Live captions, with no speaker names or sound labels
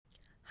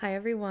Hi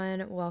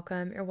everyone,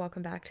 welcome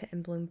back to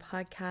In Bloom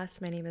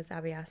Podcast. My name is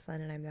Abby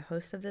Aslan and I'm the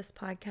host of this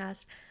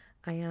podcast.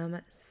 I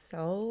am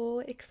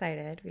so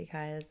excited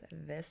because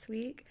this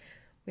week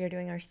we are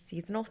doing our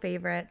seasonal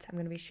favorites. I'm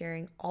going to be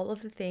sharing all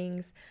of the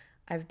things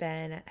I've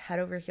been head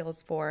over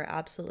heels for,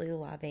 absolutely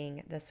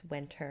loving this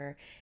winter.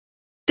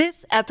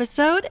 This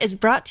episode is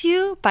brought to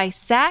you by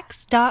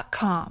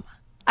Sax.com.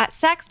 At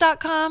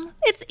Sax.com,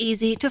 it's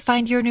easy to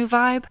find your new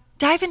vibe.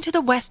 Dive into the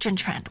Western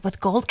trend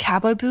with gold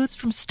cowboy boots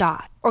from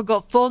Stott, or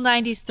go full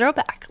 90s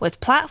throwback with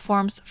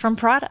platforms from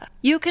Prada.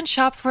 You can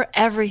shop for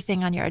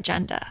everything on your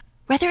agenda,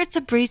 whether it's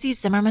a breezy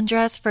Zimmermann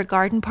dress for a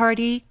garden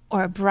party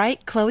or a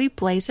bright Chloe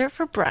blazer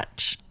for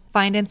brunch.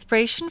 Find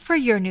inspiration for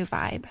your new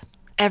vibe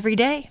every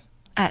day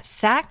at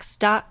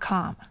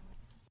Sax.com.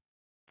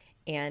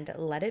 And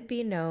let it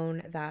be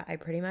known that I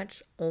pretty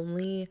much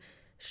only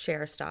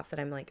share stuff that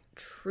I'm like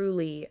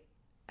truly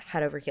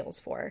head over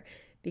heels for,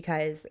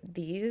 because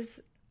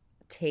these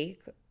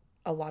take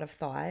a lot of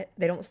thought.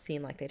 They don't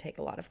seem like they take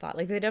a lot of thought.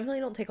 Like, they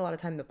definitely don't take a lot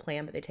of time to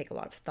plan, but they take a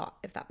lot of thought,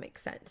 if that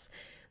makes sense.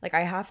 Like,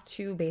 I have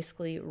to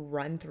basically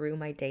run through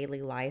my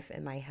daily life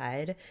in my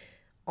head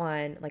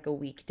on like a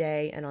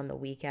weekday and on the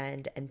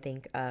weekend and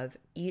think of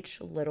each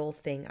little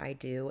thing I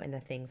do and the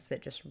things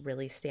that just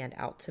really stand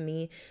out to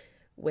me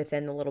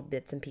within the little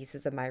bits and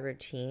pieces of my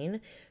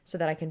routine, so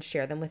that I can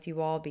share them with you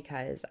all,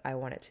 because I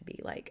want it to be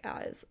like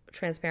as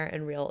transparent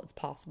and real as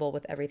possible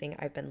with everything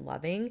I've been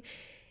loving.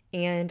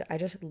 And I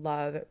just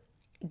love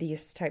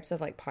these types of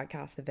like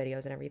podcasts and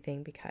videos and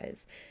everything,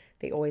 because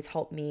they always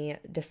help me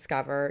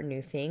discover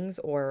new things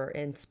or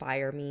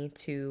inspire me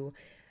to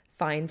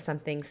find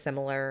something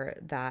similar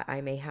that I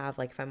may have.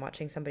 Like, if I'm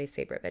watching somebody's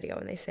favorite video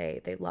and they say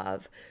they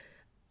love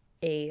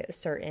a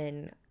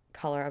certain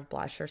color of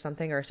blush or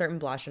something, or a certain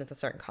blush and it's a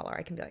certain color,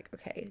 I can be like,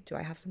 okay, do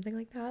I have something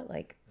like that?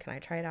 Like, can I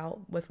try it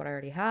out with what I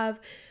already have?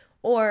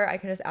 Or I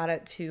can just add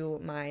it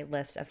to my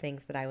list of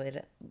things that I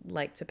would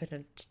like to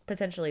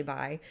potentially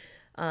buy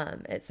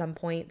at some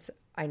point.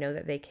 I know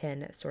that they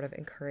can sort of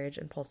encourage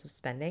impulsive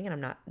spending, and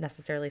I'm not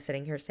necessarily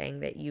sitting here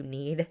saying that you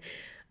need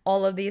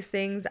all of these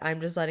things.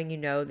 I'm just letting you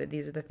know that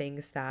these are the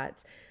things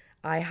that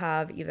I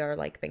have either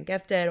like been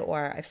gifted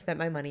or I've spent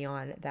my money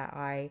on, that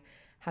I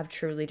have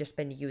truly just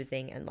been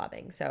using and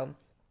loving. So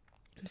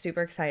I'm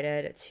super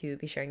excited to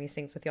be sharing these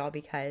things with y'all,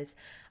 because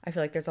I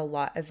feel like there's a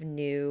lot of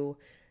new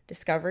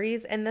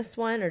discoveries in this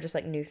one, or just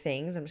like new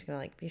things. I'm just gonna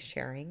like be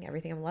sharing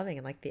everything I'm loving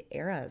and like the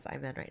eras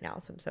I'm in right now.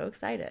 So I'm so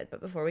excited. But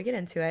before we get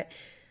into it,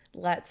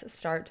 let's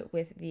start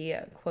with the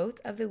quote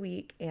of the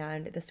week.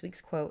 And this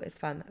week's quote is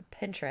from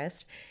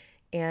Pinterest,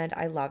 and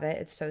I love it.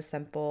 It's so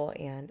simple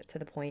and to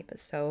the point, but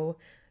so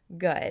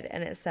good.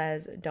 And it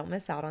says, "Don't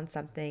miss out on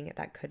something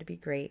that could be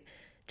great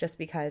just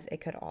because it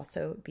could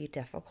also be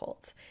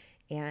difficult."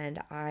 And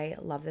I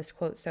love this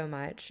quote so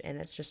much, and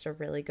it's just a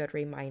really good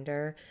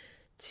reminder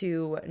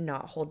to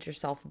not hold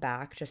yourself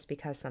back just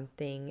because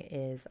something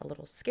is a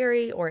little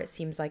scary, or it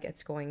seems like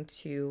it's going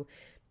to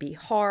be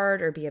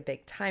hard or be a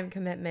big time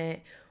commitment,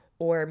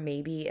 or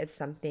maybe it's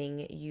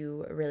something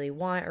you really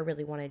want or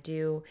really want to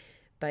do,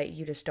 but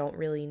you just don't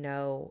really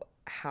know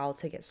how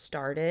to get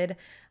started.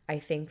 I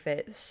think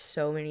that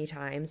so many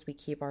times we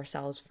keep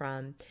ourselves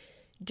from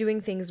doing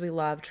things we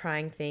love,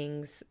 trying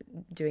things,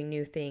 doing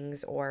new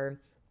things, or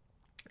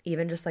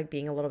even just like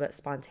being a little bit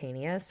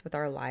spontaneous with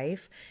our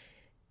life.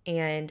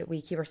 And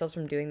we keep ourselves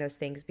from doing those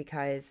things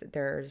because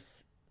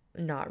there's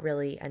not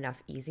really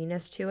enough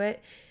easiness to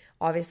it.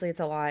 Obviously,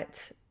 it's a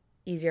lot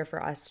easier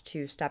for us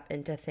to step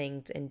into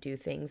things and do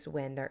things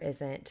when there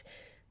isn't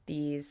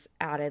these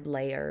added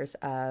layers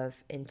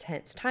of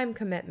intense time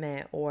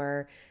commitment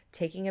or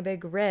taking a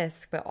big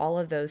risk. But all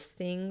of those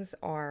things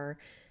are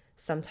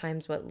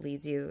sometimes what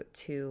leads you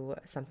to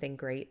something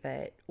great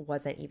that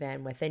wasn't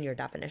even within your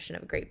definition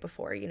of great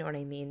before. You know what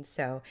I mean?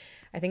 So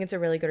I think it's a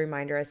really good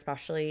reminder,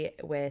 especially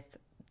with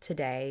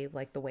today,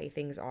 like the way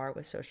things are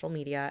with social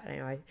media. And I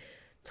know I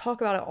talk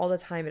about it all the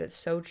time, but it's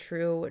so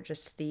true.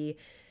 Just the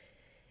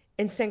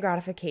instant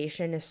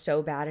gratification is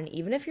so bad. And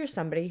even if you're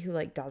somebody who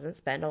like doesn't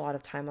spend a lot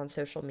of time on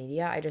social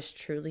media, I just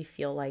truly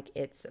feel like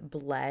it's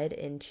bled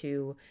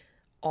into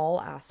all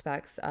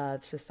aspects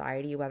of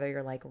society, whether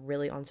you're like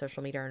really on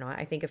social media or not.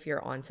 I think if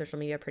you're on social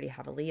media pretty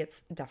heavily,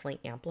 it's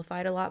definitely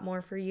amplified a lot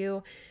more for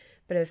you.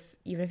 But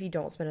even if you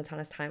don't spend a ton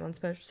of time on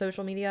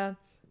social media,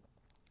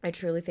 I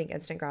truly think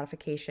instant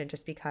gratification,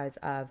 just because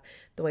of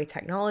the way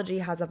technology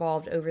has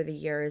evolved over the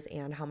years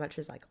and how much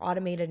is like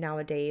automated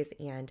nowadays,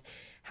 and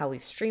how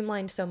we've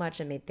streamlined so much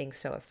and made things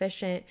so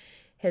efficient,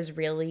 has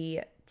really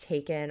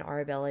taken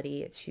our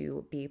ability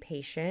to be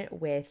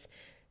patient with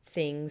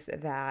things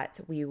that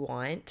we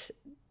want.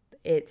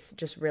 It's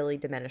just really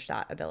diminished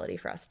that ability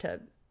for us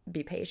to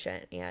be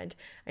patient. And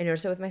I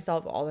notice it with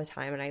myself all the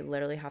time, and I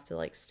literally have to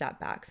like step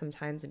back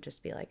sometimes and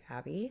just be like,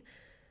 Abby,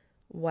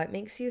 what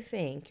makes you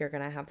think you're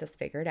going to have this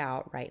figured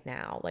out right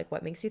now? Like,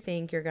 what makes you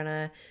think you're going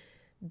to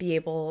be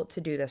able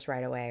to do this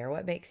right away? Or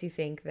what makes you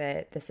think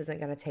that this isn't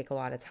going to take a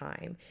lot of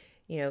time?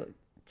 You know,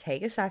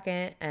 take a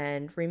second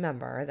and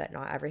remember that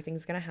not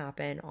everything's going to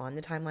happen on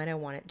the timeline I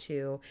want it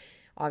to.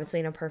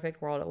 Obviously, in a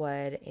perfect world, it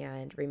would,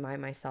 and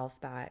remind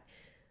myself that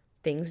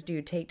things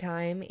do take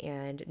time,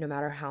 and no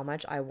matter how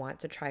much I want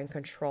to try and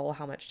control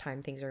how much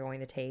time things are going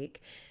to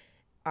take,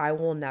 I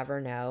will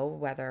never know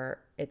whether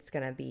it's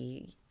going to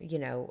be,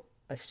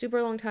 a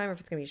super long time or if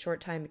it's going to be a short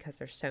time, because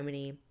there's so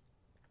many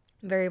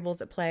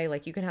variables at play.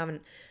 Like, you can have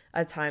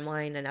a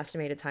timeline, an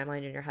estimated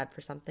timeline in your head for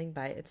something,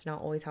 but it's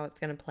not always how it's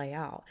going to play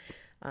out.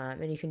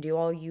 And you can do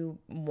all you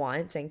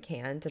want and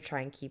can to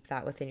try and keep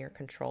that within your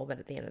control. But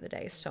at the end of the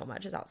day, so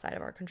much is outside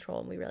of our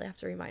control. And we really have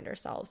to remind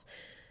ourselves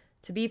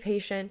to be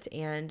patient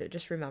and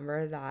just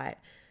remember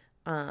that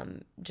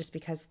just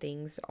because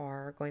things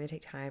are going to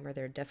take time, or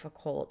they're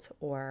difficult,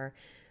 or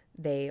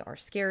they are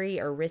scary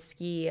or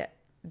risky,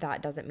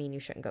 that doesn't mean you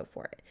shouldn't go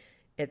for it.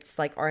 It's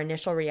like our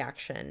initial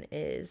reaction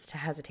is to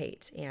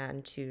hesitate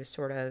and to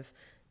sort of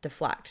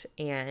deflect.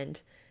 And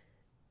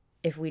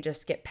if we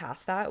just get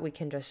past that, we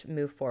can just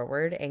move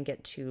forward and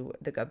get to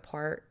the good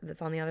part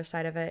that's on the other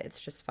side of it.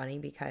 It's just funny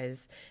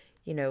because,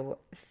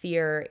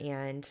 fear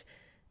and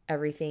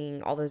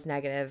everything, all those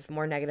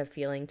more negative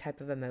feeling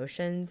type of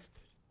emotions,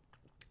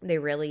 they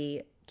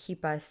really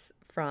keep us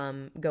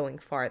from going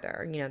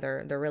farther.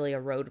 They're really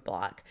a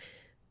roadblock.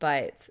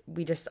 But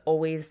we just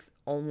always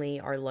only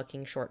are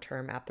looking short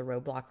term at the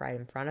roadblock right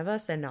in front of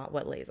us and not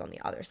what lays on the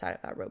other side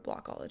of that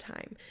roadblock all the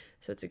time.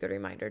 So it's a good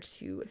reminder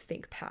to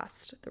think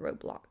past the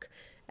roadblock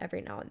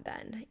every now and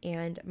then.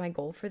 And my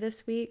goal for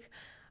this week,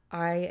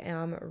 I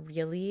am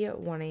really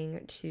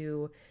wanting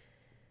to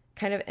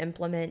kind of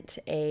implement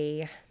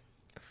a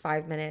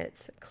 5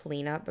 minutes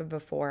cleanup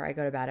before I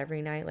go to bed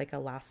every night, like a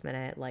last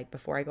minute, like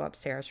before I go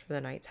upstairs for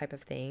the night type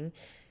of thing.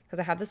 Because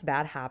I have this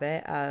bad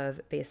habit of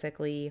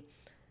basically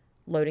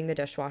loading the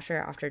dishwasher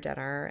after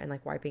dinner and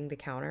like wiping the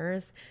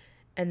counters,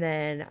 and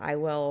then I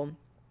will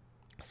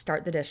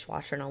start the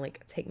dishwasher and I'll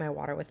like take my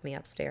water with me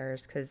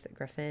upstairs, because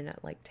Griffin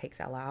like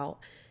takes Ella out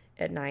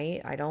at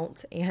night. I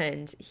don't,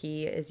 and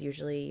he is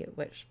usually,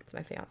 which it's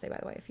my fiance, by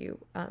the way, if you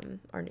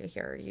are new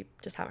here, you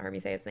just haven't heard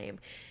me say his name,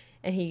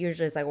 and he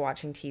usually is like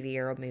watching TV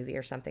or a movie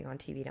or something on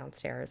TV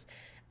downstairs,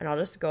 and I'll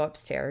just go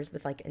upstairs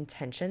with like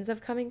intentions of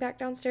coming back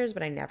downstairs,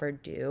 but I never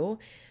do.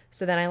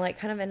 So then I like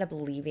kind of end up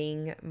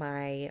leaving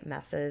my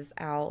messes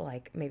out,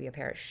 like maybe a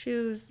pair of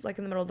shoes like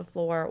in the middle of the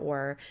floor,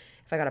 or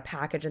if I got a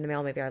package in the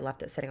mail, maybe I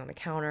left it sitting on the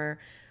counter,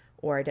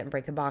 or I didn't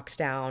break the box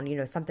down,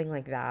 something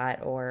like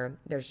that, or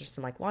there's just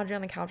some like laundry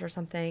on the couch or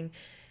something.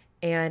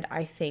 And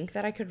I think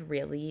that I could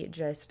really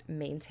just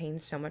maintain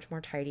so much more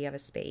tidy of a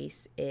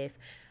space if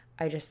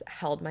I just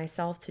held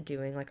myself to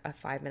doing like a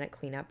 5-minute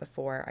cleanup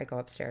before I go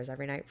upstairs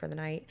every night for the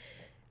night.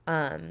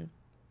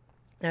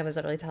 And I was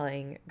literally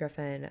telling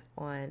Griffin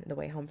on the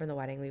way home from the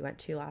wedding we went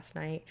to last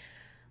night,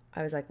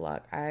 I was like,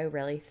 look, I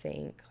really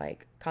think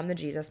like come the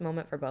Jesus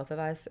moment for both of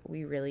us,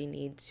 we really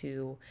need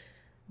to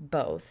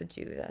both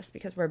do this,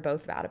 because we're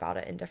both bad about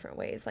it in different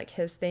ways. Like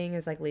his thing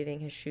is like leaving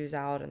his shoes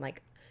out and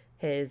like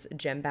his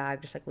gym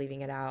bag, just like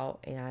leaving it out,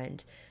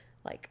 and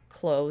like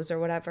clothes or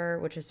whatever,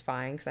 which is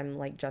fine because I'm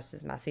like just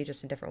as messy,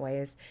 just in different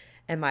ways.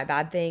 And my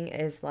bad thing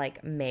is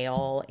like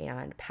mail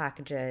and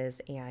packages,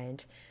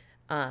 and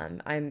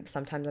I'm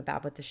sometimes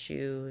bad with the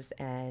shoes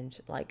and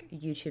like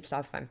YouTube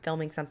stuff if I'm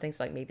filming something.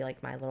 So like maybe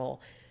like my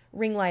little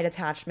ring light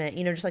attachment,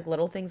 just like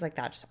little things like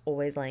that, just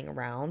always laying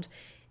around,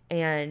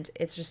 and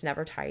it's just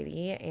never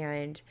tidy.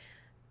 And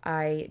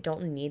I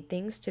don't need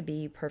things to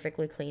be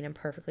perfectly clean and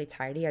perfectly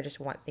tidy. I just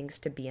want things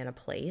to be in a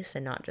place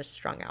and not just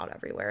strung out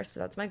everywhere.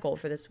 So that's my goal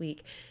for this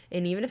week.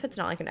 And even if it's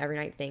not like an every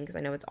night thing, because I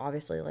know it's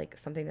obviously like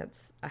something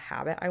that's a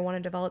habit I want to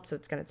develop, so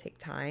it's going to take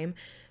time.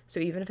 So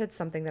even if it's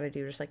something that I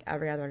do just like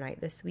every other night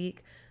this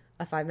week,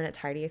 a 5-minute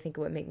tidy, I think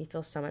it would make me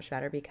feel so much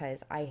better,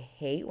 because I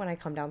hate when I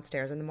come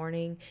downstairs in the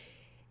morning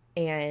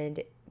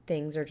and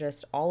things are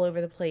just all over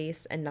the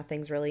place and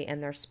nothing's really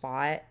in their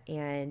spot,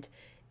 and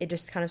it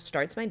just kind of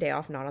starts my day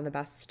off not on the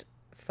best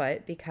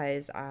foot,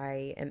 because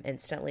I am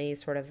instantly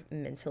sort of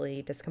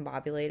mentally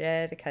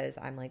discombobulated, because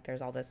I'm like,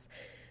 there's all this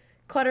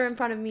clutter in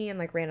front of me and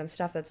like random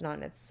stuff that's not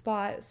in its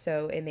spot.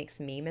 So it makes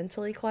me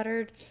mentally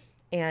cluttered,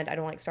 and I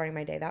don't like starting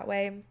my day that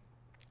way.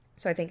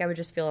 So I think I would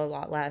just feel a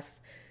lot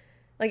less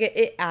like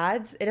it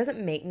doesn't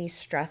make me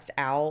stressed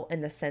out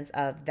in the sense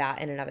of that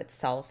in and of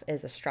itself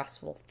is a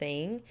stressful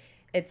thing.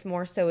 It's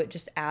more so it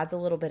just adds a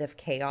little bit of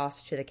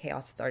chaos to the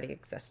chaos that's already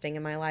existing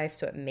in my life.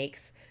 So it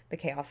makes the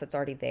chaos that's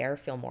already there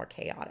feel more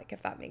chaotic,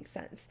 if that makes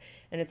sense.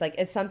 And it's like,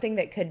 it's something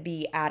that could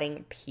be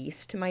adding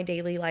peace to my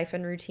daily life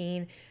and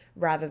routine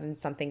rather than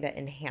something that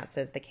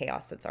enhances the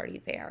chaos that's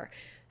already there.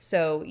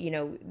 So,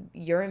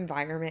 your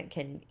environment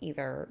can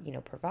either,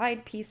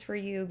 provide peace for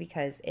you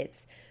because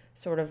it's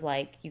sort of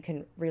like you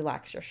can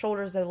relax your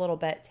shoulders a little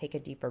bit, take a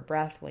deeper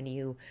breath when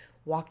you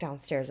walk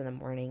downstairs in the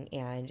morning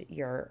and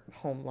your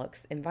home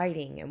looks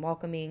inviting and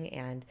welcoming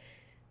and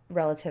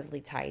relatively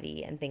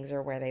tidy and things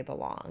are where they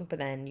belong. But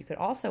then you could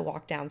also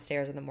walk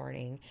downstairs in the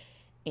morning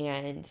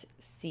and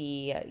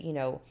see,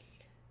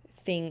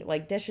 thing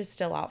like dishes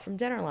still out from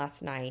dinner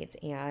last night,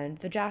 and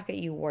the jacket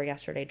you wore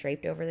yesterday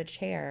draped over the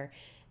chair,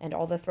 and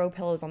all the throw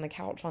pillows on the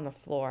couch on the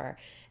floor,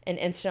 and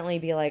instantly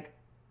be like,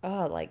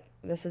 oh, like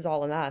this is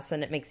all a mess,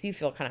 and it makes you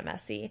feel kind of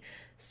messy.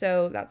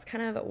 So that's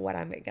kind of what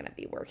I'm going to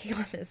be working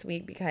on this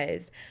week,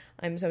 because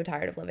I'm so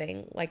tired of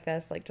living like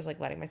this, like just like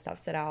letting my stuff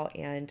sit out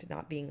and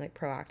not being like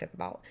proactive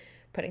about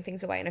putting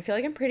things away. And I feel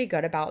like I'm pretty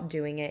good about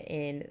doing it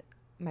in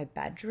my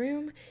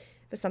bedroom,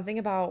 but something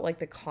about like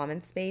the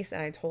common space,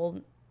 and I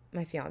told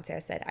my fiance, I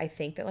said, I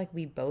think that like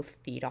we both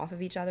feed off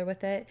of each other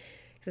with it.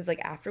 Because it's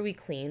like after we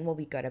clean, we'll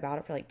be good about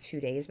it for like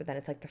 2 days, but then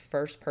it's like the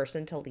first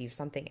person to leave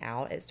something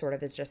out, it sort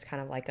of is just kind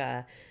of like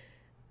a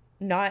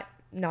not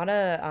not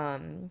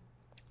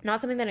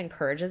something that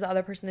encourages the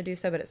other person to do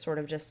so, but it sort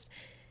of just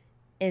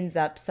ends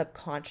up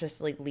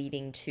subconsciously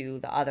leading to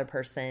the other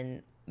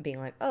person being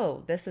like,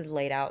 oh, this is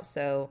laid out,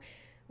 so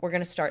we're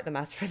going to start the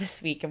mess for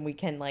this week, and we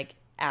can like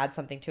add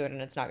something to it,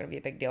 and it's not going to be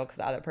a big deal because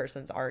the other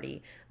person's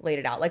already laid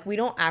it out. Like, we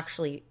don't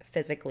actually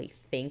physically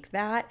think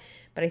that,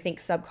 but I think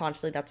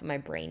subconsciously that's what my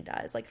brain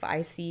does. Like, if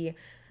I see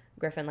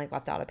Griffin like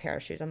left out a pair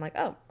of shoes, I'm like,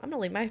 oh, I'm gonna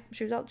leave my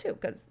shoes out too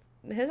because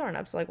his aren't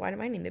up, so like, why do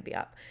mine need to be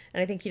up?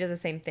 And I think he does the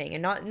same thing,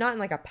 and not in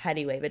like a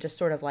petty way, but just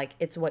sort of like,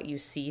 it's what you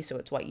see, so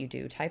it's what you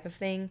do type of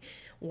thing.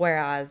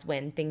 Whereas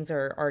when things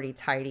are already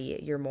tidy,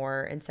 you're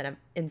more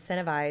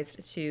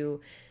incentivized to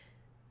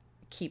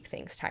keep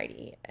things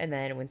tidy. And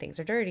then when things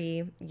are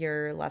dirty,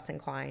 you're less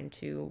inclined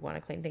to want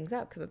to clean things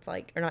up because it's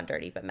like, or not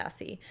dirty, but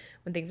messy.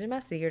 When things are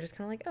messy, you're just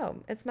kind of like,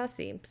 oh, it's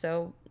messy,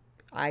 so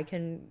I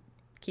can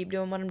keep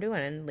doing what I'm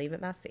doing and leave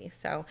it messy.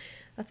 So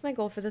that's my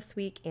goal for this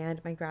week, and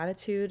my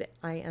gratitude.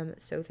 I am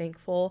so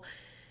thankful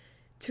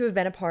to have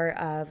been a part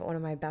of one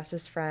of my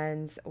bestest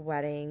friends'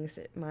 weddings.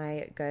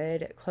 My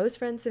good close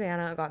friend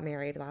Savannah got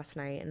married last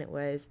night, and it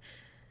was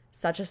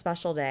such a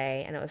special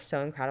day, and it was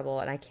so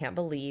incredible. And I can't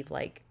believe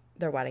like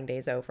their wedding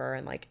day's over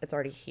and like it's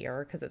already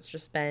here, because it's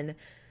just been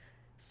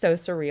so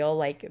surreal.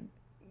 Like,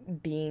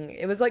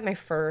 it was like my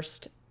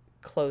first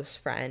close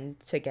friend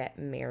to get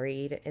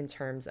married in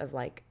terms of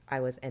like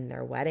I was in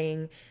their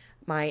wedding.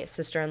 My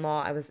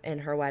sister-in-law, I was in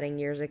her wedding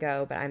years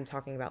ago, but I'm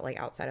talking about like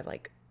outside of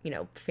like,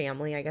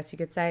 family, I guess you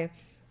could say.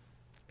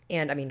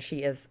 And I mean, she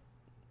is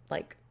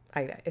like,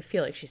 I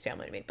feel like she's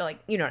family to me, but like,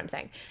 you know what I'm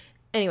saying.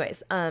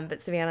 Anyways, but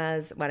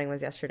Savannah's wedding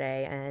was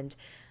yesterday, and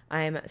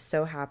I'm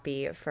so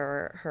happy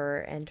for her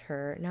and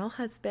her now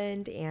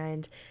husband.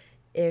 And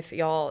if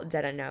y'all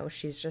didn't know,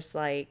 she's just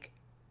like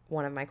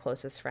one of my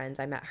closest friends.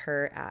 I met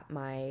her at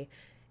my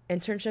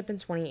internship in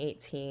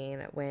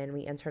 2018 when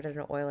we interned at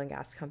an oil and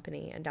gas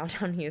company in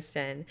downtown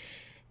Houston.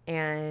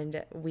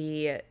 And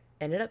we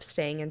ended up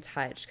staying in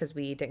touch because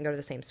we didn't go to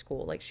the same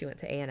school. Like, she went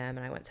to A&M and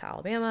I went to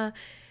Alabama.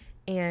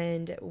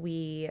 And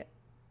we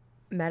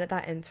met at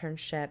that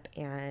internship,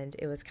 and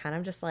it was kind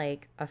of just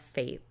like a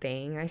fate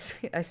thing.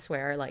 I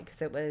swear, like,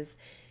 because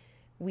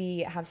we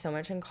have so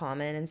much in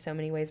common in so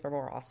many ways, but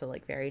we're also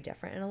like very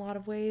different in a lot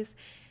of ways.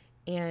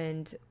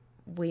 And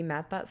we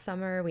met that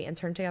summer. We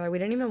interned together. We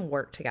didn't even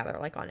work together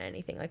like on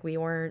anything. Like, we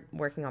weren't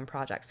working on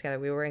projects together.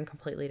 We were in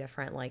completely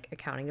different like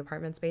accounting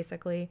departments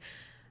basically,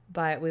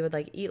 but we would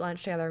like eat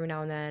lunch together every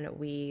now and then.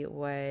 We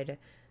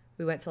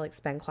went to like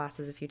spend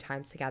classes a few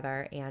times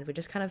together, and we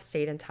just kind of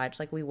stayed in touch.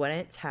 Like, we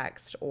wouldn't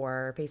text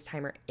or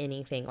FaceTime or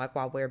anything like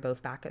while we were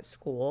both back at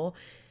school.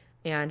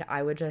 And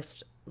I would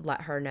just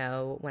let her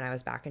know when I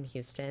was back in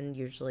Houston,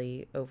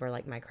 usually over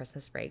like my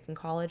Christmas break in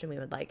college, and we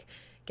would like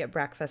get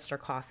breakfast or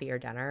coffee or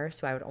dinner.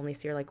 So I would only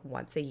see her like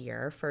once a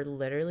year for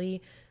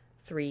literally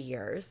 3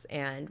 years.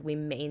 And we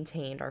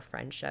maintained our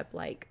friendship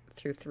like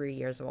through 3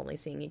 years of only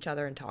seeing each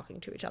other and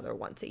talking to each other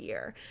once a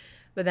year.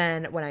 But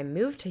then when I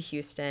moved to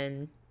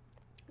Houston,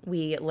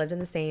 we lived in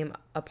the same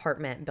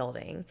apartment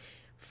building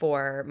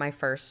for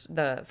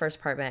the first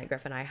apartment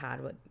Griff and I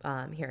had with,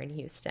 here in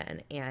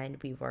Houston,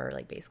 and we were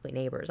like basically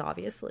neighbors,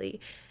 obviously,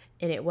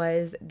 and it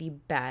was the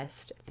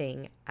best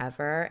thing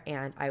ever.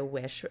 And I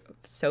wish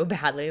so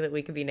badly that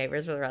we could be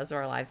neighbors for the rest of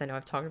our lives. I know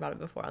I've talked about it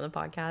before on the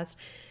podcast,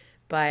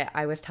 but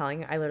I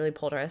literally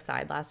pulled her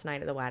aside last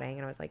night at the wedding,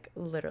 and I was like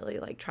literally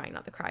like trying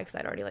not to cry because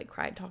I'd already like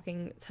cried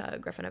talking to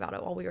Griffin about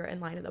it while we were in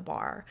line at the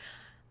bar,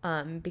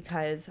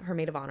 because her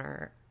maid of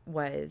honor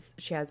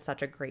she had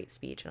such a great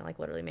speech, and it like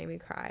literally made me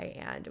cry.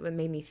 And it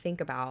made me think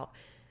about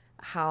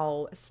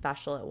how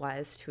special it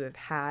was to have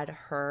had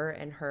her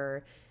and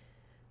her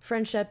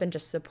friendship and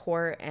just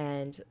support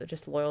and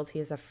just loyalty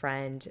as a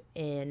friend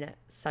in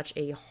such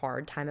a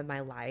hard time of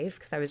my life.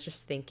 Because I was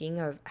just thinking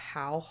of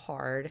how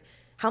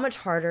much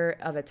harder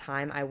of a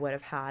time I would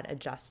have had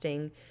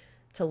adjusting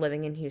to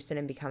living in Houston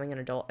and becoming an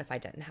adult if I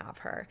didn't have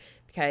her.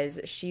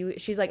 Because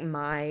she's like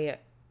my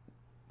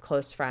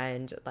close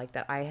friend, like,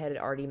 that I had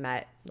already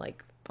met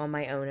like on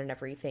my own and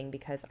everything,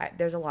 because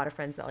there's a lot of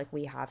friends that like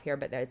we have here,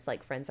 but it's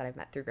like friends that I've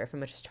met through Griffin,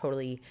 which is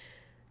totally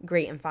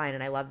great and fine,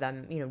 and I love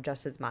them,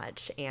 just as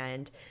much.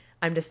 And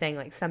I'm just saying,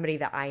 like, somebody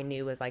that I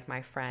knew was like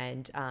my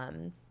friend,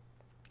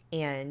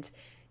 and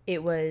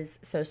it was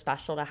so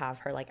special to have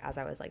her like as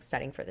I was like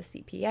studying for the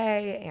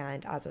CPA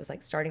and as I was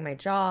like starting my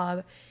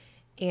job,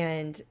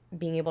 and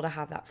being able to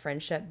have that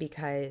friendship,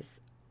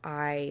 because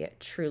I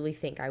truly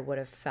think I would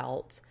have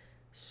felt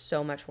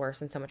so much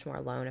worse and so much more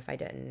alone if I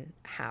didn't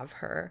have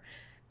her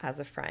as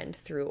a friend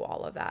through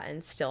all of that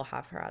and still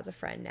have her as a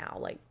friend now.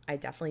 Like, I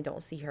definitely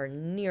don't see her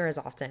near as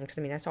often because,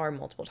 I mean, I saw her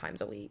multiple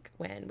times a week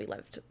when we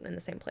lived in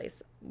the same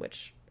place,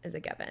 which is a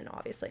given,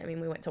 obviously. I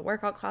mean, we went to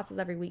workout classes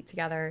every week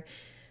together.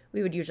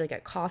 We would usually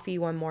get coffee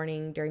one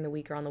morning during the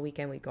week, or on the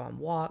weekend we'd go on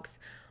walks,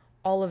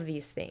 all of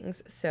these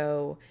things.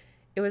 So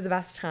it was the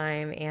best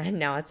time. And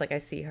now it's like I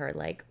see her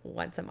like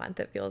once a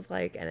month, it feels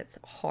like, and it's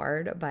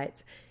hard,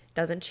 but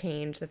doesn't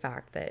change the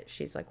fact that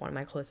she's like one of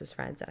my closest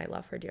friends and I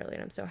love her dearly,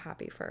 and I'm so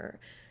happy for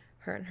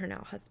her and her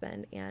now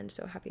husband, and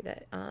so happy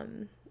that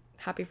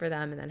happy for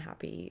them, and then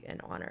happy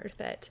and honored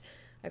that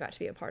I got to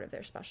be a part of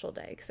their special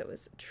day because it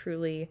was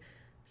truly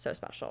so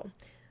special.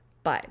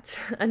 But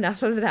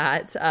enough of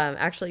that.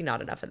 Actually,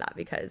 not enough of that,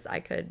 because I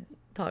could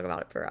talk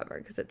about it forever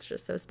because it's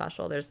just so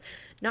special. There's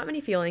not many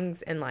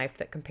feelings in life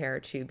that compare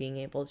to being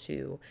able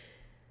to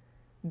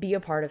be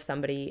a part of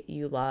somebody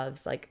you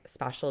love's like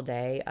special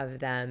day of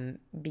them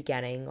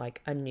beginning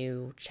like a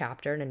new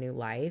chapter in a new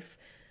life.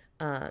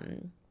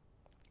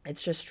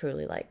 It's just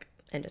truly like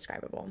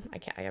indescribable.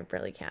 I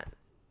really can't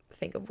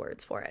think of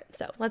words for it.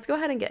 So let's go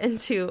ahead and get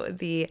into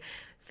the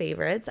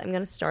favorites. I'm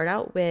going to start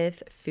out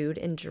with food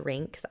and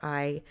drinks.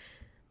 I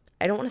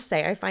don't want to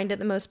say I find it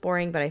the most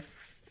boring, but I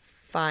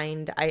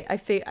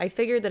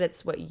figured that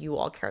it's what you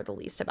all care the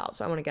least about.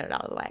 So I want to get it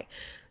out of the way.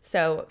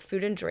 So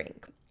food and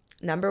drink.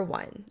 Number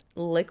 1,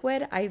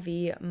 Liquid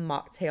IV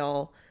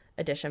mocktail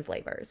edition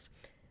flavors.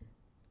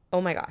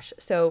 Oh my gosh.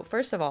 So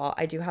first of all,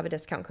 I do have a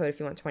discount code if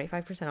you want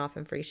 25% off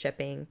and free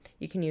shipping.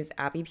 You can use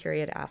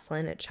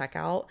Abby.Aslin at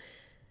checkout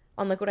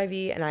on Liquid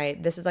IV.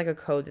 And this is like a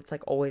code that's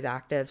like always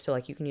active. So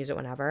like you can use it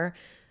whenever.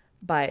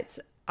 But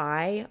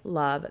I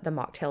love the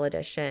mocktail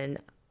edition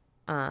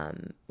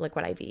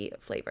Liquid IV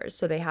flavors.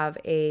 So they have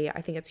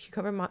I think it's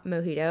cucumber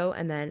mojito,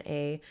 and then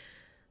a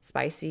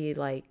spicy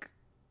like,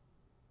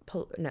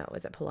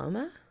 is it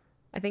Paloma?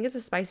 I think it's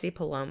a spicy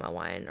Paloma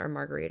one, or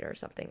margarita or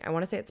something. I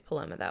want to say it's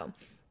Paloma though.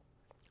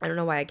 I don't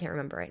know why I can't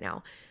remember right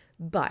now.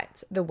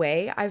 But the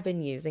way I've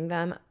been using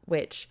them,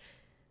 which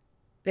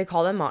they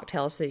call them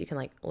mocktails so that you can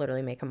like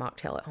literally make a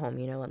mocktail at home,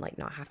 and like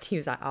not have to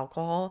use that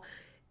alcohol,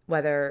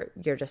 whether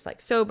you're just like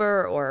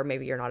sober or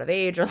maybe you're not of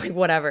age or like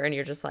whatever, and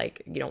you're just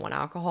like, you don't want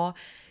alcohol.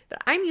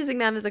 But I'm using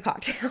them as a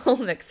cocktail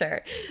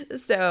mixer.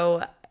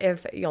 So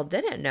if y'all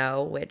didn't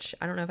know, which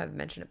I don't know if I've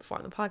mentioned it before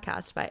on the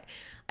podcast, but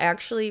I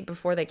actually,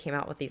 before they came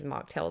out with these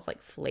mocktails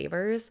like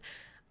flavors,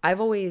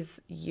 I've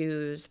always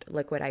used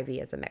Liquid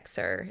IV as a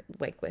mixer,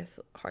 like with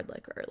hard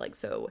liquor. Like,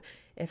 so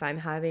if I'm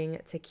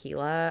having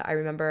tequila, I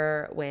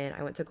remember when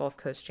I went to Gulf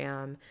Coast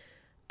Jam,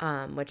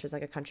 which is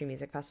like a country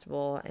music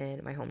festival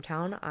in my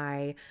hometown,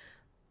 I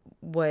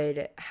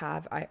would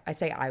have, I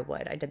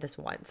did this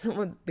once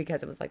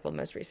because it was like the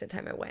most recent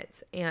time I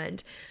went.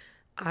 And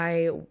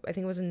I think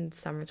it was in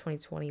summer of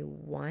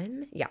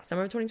 2021. Yeah,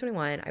 summer of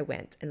 2021, I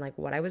went, and like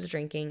what I was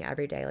drinking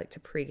every day, like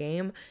to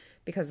pregame,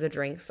 because the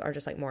drinks are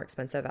just like more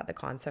expensive at the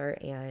concert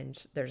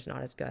and they're just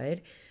not as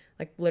good.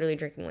 Like literally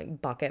drinking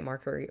like bucket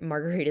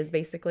margaritas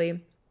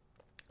basically.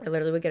 I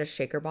literally would get a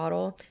shaker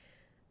bottle,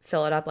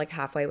 fill it up like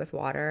halfway with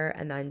water,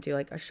 and then do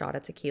like a shot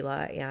of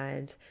tequila,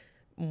 and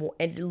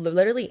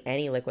literally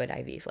any Liquid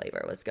IV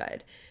flavor was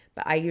good.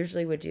 But I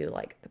usually would do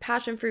like the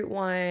passion fruit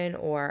one,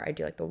 or I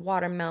do like the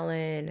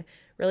watermelon,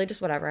 really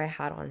just whatever I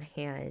had on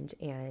hand,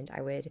 and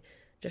I would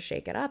just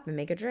shake it up and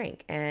make a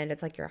drink. And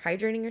it's like you're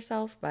hydrating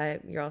yourself,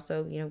 but you're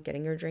also,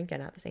 getting your drink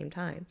in at the same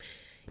time.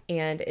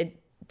 And it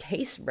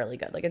tastes really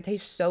good. Like it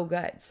tastes so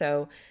good.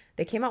 So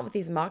they came out with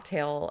these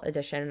mocktail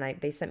edition,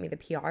 and they sent me the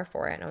PR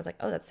for it. And I was like,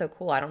 oh, that's so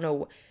cool. I don't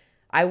know.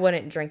 I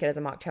wouldn't drink it as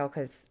a mocktail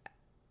because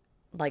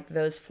like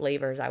those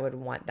flavors, I would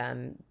want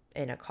them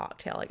in a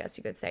cocktail, I guess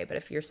you could say. But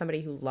if you're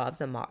somebody who loves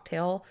a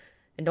mocktail,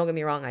 and don't get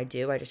me wrong, I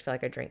do. I just feel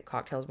like I drink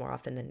cocktails more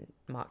often than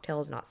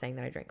mocktails. Not saying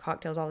that I drink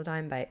cocktails all the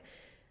time, but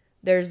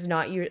there's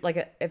not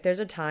if there's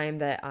a time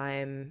that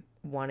I'm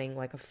wanting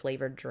like a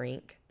flavored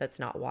drink that's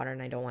not water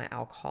and I don't want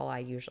alcohol, I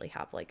usually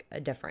have like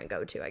a different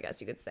go-to, I guess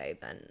you could say,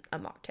 than a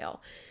mocktail.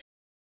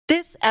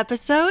 This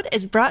episode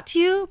is brought to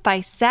you by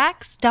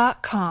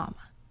Sax.com.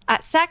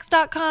 At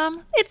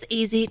Sax.com, it's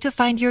easy to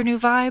find your new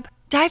vibe.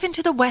 Dive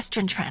into the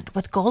Western trend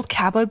with gold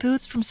cowboy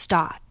boots from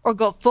Stott, or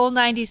go full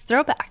 90s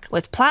throwback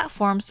with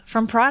platforms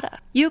from Prada.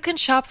 You can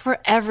shop for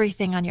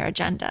everything on your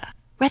agenda,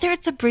 whether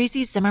it's a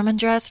breezy Zimmermann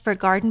dress for a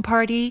garden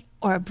party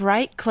or a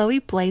bright Chloe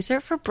blazer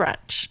for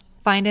brunch.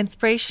 Find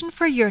inspiration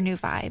for your new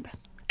vibe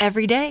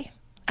every day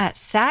at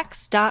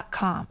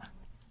Sax.com.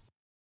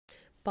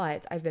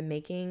 But I've been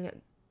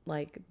making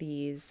like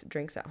these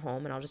drinks at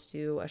home, and I'll just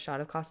do a shot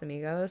of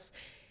Casamigos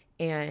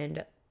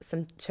and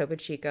some Topo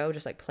Chico,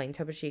 just like plain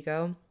Topo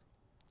Chico,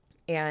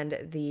 and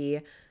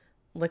the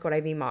Liquid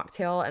IV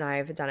mocktail. And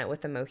I've done it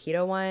with the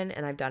mojito one,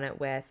 and I've done it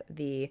with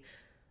the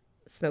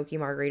smoky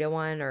margarita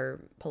one, or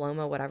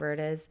Paloma, whatever it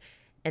is.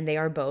 And they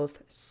are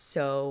both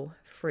so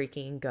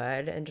freaking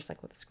good. And just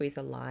like with a squeeze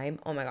of lime,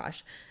 oh my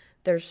gosh,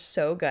 they're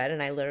so good.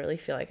 And I literally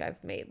feel like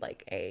I've made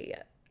like a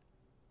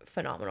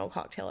phenomenal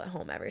cocktail at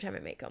home every time I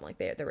make them. Like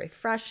they're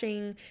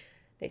refreshing.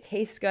 They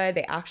taste good.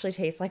 They actually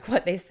taste like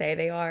what they say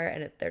they are,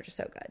 and they're just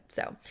so good.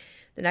 So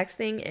the next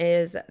thing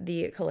is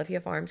the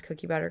Califia Farms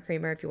cookie butter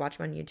creamer. If you watch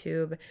me on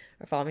YouTube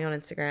or follow me on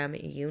Instagram,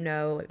 you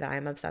know that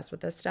I'm obsessed with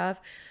this stuff.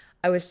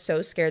 I was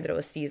so scared that it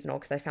was seasonal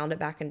because I found it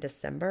back in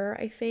December,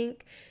 I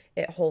think,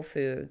 at Whole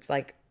Foods.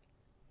 Like,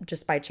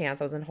 just by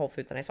chance, I was in Whole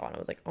Foods and I saw it and I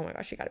was like, oh my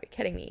gosh, you gotta be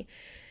kidding me.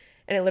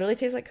 And it literally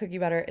tastes like cookie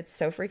butter. It's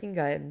so freaking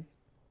good.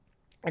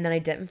 And then I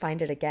didn't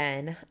find it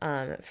again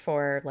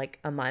for like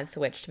a month,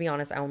 which to be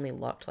honest, I only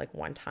looked like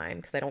one time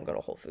because I don't go to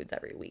Whole Foods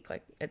every week.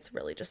 Like, it's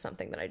really just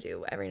something that I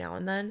do every now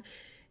and then.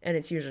 And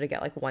it's usually to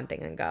get like one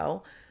thing and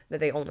go that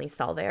they only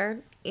sell there.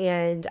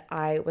 And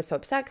I was so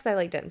upset because I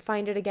like didn't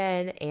find it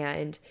again.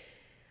 And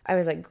I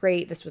was like,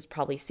 great, this was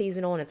probably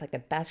seasonal and it's like the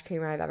best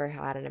creamer I've ever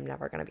had and I'm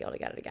never going to be able to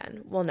get it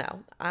again. Well,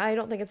 no, I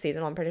don't think it's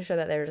seasonal. I'm pretty sure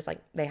that they're just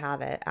like, they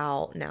have it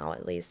out now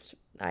at least.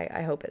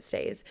 I hope it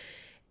stays.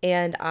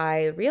 And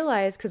I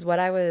realized, because what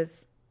I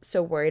was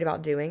so worried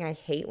about doing, I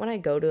hate when I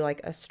go to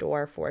like a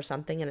store for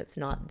something and it's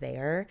not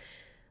there.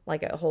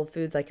 Like at Whole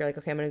Foods, like you're like,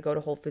 okay, I'm going to go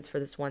to Whole Foods for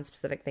this one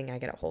specific thing I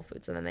get at Whole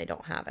Foods, and then they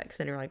don't have it. Because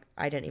then you're like,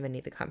 I didn't even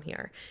need to come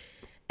here.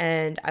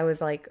 And I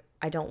was like,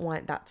 I don't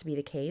want that to be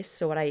the case.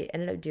 So what I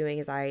ended up doing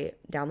is I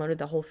downloaded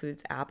the Whole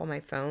Foods app on my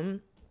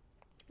phone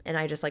and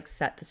I just like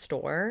set the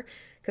store,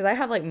 because I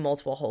have like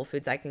multiple Whole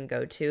Foods I can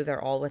go to.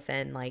 They're all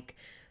within like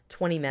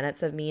 20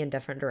 minutes of me in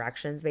different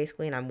directions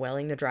basically, and I'm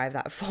willing to drive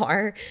that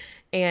far.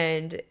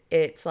 And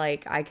it's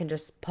like I can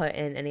just put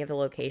in any of the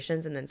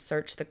locations and then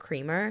search the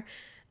creamer,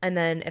 and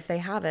then if they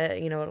have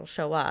it, you know, it'll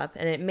show up.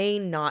 And it may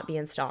not be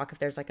in stock if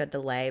there's like a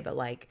delay, but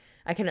like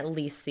I can at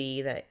least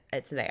see that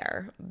it's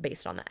there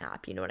based on the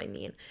app, you know what I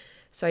mean?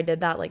 So I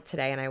did that like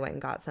today, and I went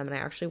and got some, and I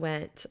actually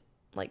went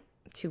like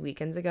 2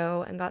 weekends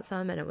ago and got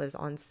some, and it was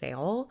on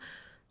sale.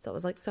 So it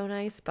was like so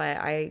nice. But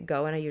I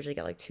go and I usually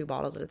get like 2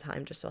 bottles at a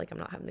time, just so like I'm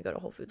not having to go to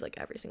Whole Foods like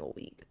every single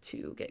week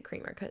to get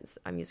creamer, because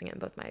I'm using it in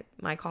both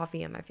my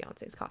coffee and my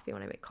fiance's coffee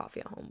when I make coffee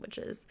at home, which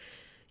is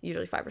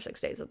usually 5 or 6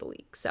 days of the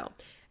week. So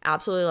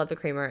absolutely love the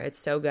creamer. It's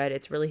so good.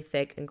 It's really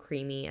thick and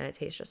creamy and it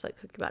tastes just like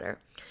cookie butter.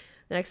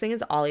 The next thing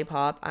is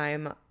Olipop.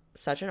 I'm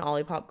such an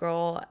Olipop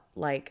girl.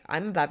 Like,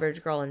 I'm a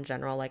beverage girl in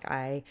general. Like,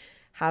 I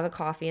have a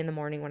coffee in the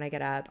morning when I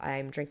get up.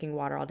 I'm drinking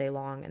water all day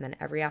long. And then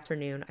every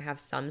afternoon I have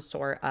some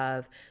sort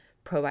of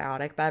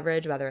probiotic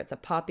beverage, whether it's a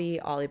Poppi,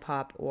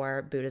 Olipop,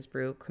 or Buddha's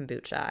Brew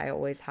kombucha. I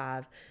always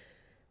have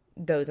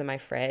those in my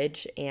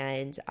fridge,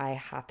 and I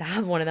have to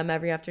have one of them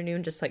every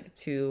afternoon, just like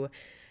to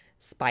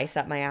spice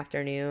up my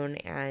afternoon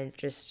and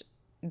just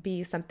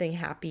be something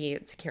happy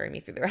to carry me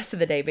through the rest of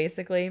the day,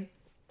 basically.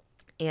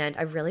 And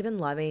I've really been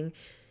loving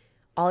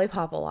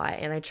Olipop a lot,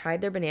 and I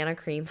tried their banana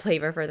cream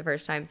flavor for the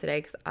first time today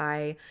because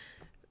I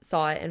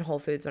saw it in Whole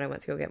Foods when I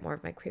went to go get more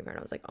of my creamer, and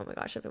I was like, oh my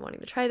gosh, I've been wanting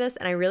to try this.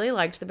 And I really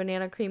liked the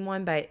banana cream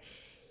one, but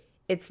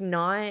it's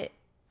not,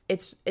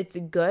 it's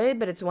good,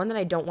 but it's one that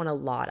I don't want a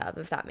lot of,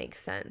 if that makes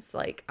sense.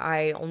 Like,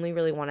 I only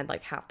really wanted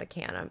like half the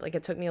can. Like,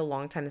 it took me a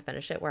long time to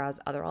finish it, whereas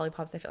other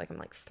Olipops, I feel like I'm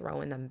like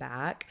throwing them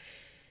back.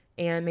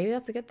 And maybe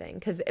that's a good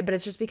thing, but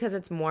it's just because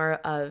it's more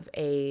of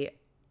a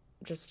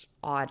just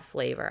odd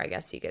flavor, I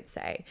guess you could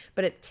say,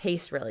 but it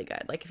tastes really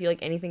good. Like, if you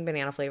like anything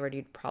banana flavored,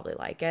 you'd probably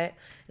like it.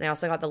 And I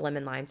also got the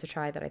lemon lime to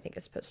try that I think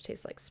is supposed to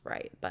taste like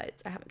Sprite,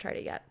 but I haven't tried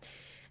it yet.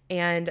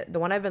 And the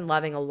one I've been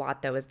loving a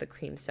lot though is the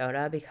cream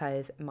soda,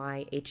 because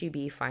my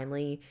HEB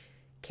finally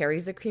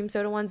carries the cream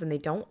soda ones, and they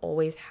don't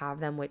always have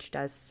them, which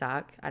does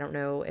suck. I don't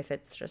know if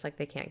it's just like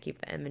they can't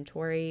keep the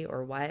inventory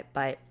or what,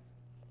 but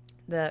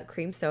the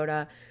cream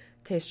soda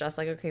tastes just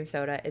like a cream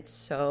soda. It's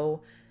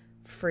so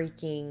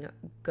freaking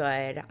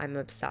good. I'm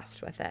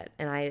obsessed with it.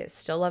 And I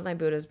still love my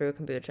Buddha's Brew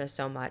kombucha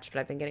so much, but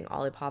I've been getting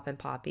Olipop and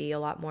Poppi a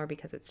lot more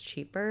because it's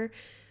cheaper,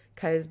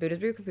 because Buddha's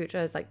Brew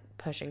kombucha is like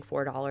pushing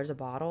 $4 a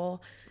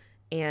bottle,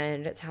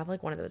 and to have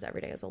like one of those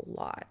every day is a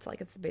lot.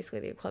 Like, it's basically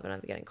the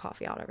equivalent of getting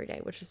coffee out every day,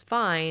 which is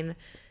fine.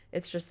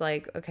 It's just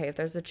like, okay, if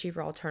there's a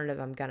cheaper alternative,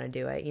 I'm gonna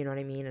do it, you know what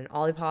I mean? And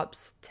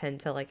Olipops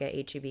tend to, like at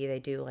HEB, they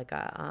do like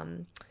a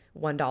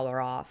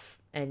 $1 off,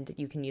 and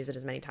you can use it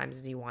as many times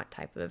as you want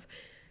type of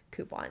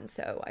coupon.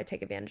 So I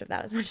take advantage of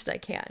that as much as I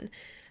can.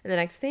 And the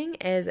next thing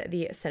is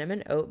the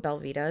cinnamon oat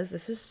Belvitas.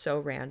 This is so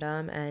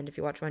random, and if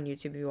you watch me on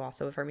YouTube, you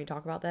also have heard me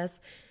talk about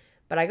this,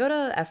 but I go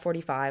to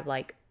F45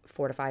 like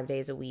 4 to 5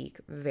 days a week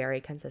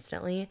very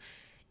consistently.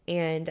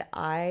 And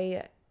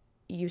I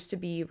used to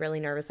be really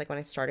nervous. Like, when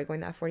I started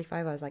going to F45,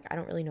 I was like, I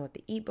don't really know what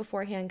to eat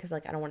beforehand, because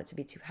like I don't want it to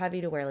be too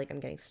heavy to where like I'm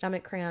getting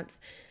stomach cramps,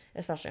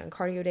 especially on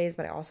cardio days,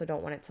 but I also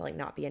don't want it to like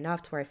not be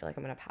enough to where I feel like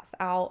I'm gonna pass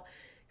out,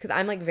 because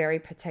I'm like very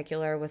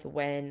particular with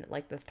when,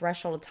 like, the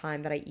threshold of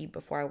time that I eat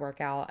before I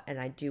work out,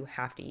 and I do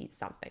have to eat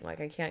something. Like,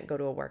 I can't go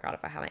to a workout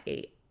if I haven't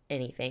ate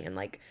anything in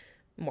like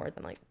more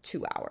than like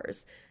 2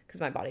 hours, because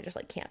my body just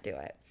like can't do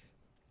it.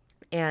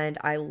 And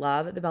I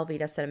love the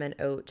Belvita cinnamon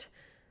oat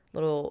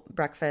little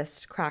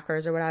breakfast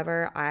crackers or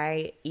whatever.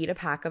 I eat a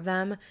pack of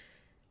them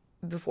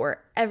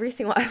before every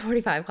single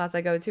F45 class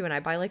I go to, and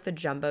I buy like the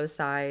jumbo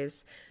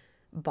size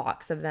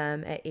box of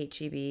them at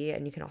HEB,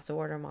 and you can also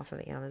order them off of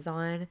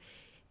Amazon.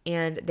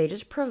 and they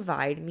just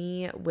provide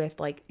me with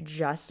like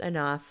just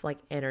enough like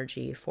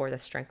energy for the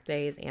strength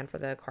days and for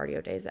the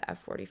cardio days at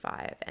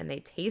F45, and they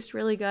taste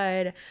really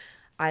good.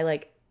 I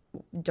like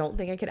don't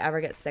think I could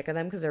ever get sick of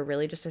them because they're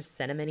really just a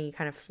cinnamony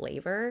kind of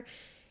flavor,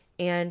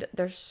 and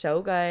they're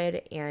so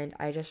good, and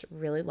I just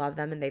really love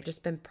them, and they've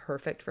just been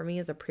perfect for me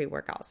as a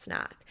pre-workout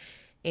snack.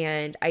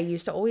 And I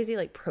used to always eat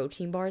like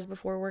protein bars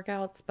before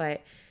workouts,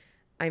 but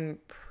I'm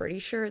pretty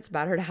sure it's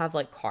better to have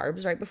like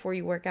carbs right before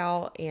you work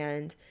out.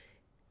 And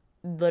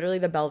literally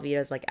the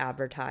Belvitas like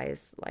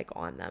advertise like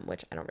on them,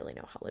 which I don't really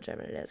know how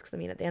legitimate it is, because I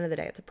mean at the end of the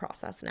day it's a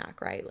processed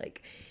snack, right?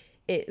 Like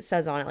it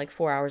says on it like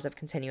 4 hours of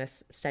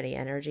continuous steady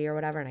energy or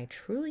whatever, and I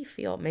truly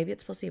feel, maybe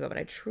it's placebo, but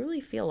I truly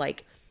feel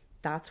like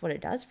that's what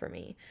it does for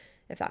me,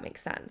 if that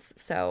makes sense.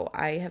 So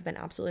I have been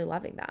absolutely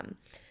loving them.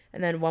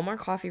 And then one more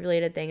coffee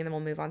related thing, and then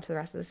we'll move on to the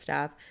rest of the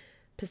stuff.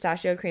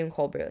 Pistachio cream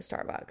cold brew at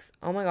Starbucks.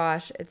 Oh my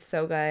gosh, it's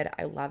so good.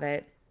 I love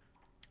it.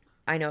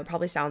 I know it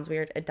probably sounds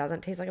weird. It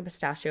doesn't taste like a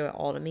pistachio at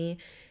all to me.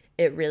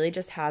 It really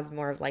just has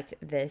more of like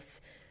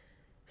this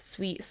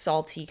sweet,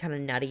 salty, kind of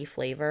nutty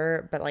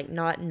flavor, but like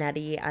not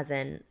nutty as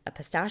in a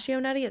pistachio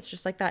nutty. It's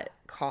just like that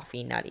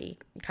coffee nutty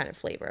kind of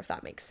flavor, if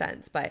that makes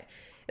sense. But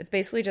it's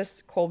basically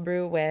just cold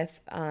brew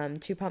with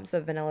 2 pumps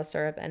of vanilla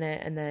syrup in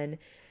it, and then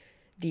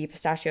the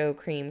pistachio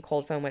cream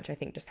cold foam, which I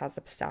think just has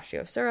the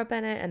pistachio syrup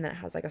in it, and then it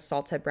has like a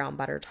salted brown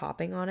butter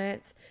topping on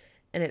it.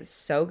 And it's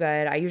so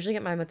good. I usually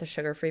get mine with the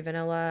sugar-free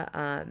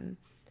vanilla,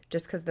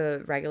 just because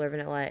the regular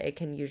vanilla, it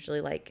can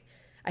usually like,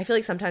 I feel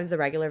like sometimes the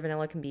regular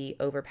vanilla can be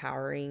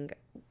overpowering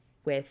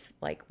with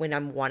like when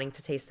I'm wanting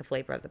to taste the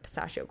flavor of the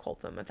pistachio cold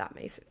foam, if that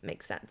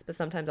makes sense. But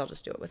sometimes I'll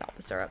just do it without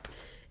the syrup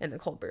in the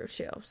cold brew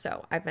too.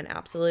 So I've been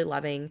absolutely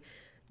loving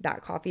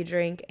that coffee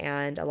drink,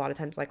 and a lot of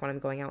times like when I'm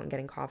going out and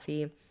getting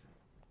coffee,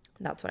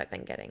 that's what I've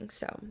been getting.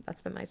 So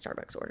that's been my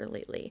Starbucks order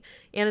lately.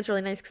 And it's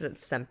really nice because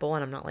it's simple,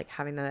 and I'm not like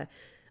having a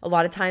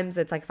lot of times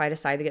it's like if I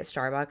decide to get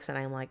Starbucks and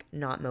I'm like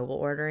not mobile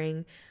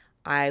ordering,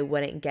 I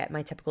wouldn't get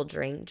my typical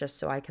drink just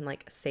so I can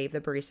like save the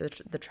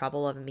barista the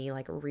trouble of me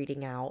like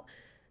reading out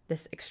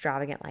this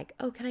extravagant like,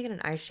 oh, can I get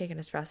an iced shake and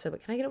espresso,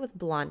 but can I get it with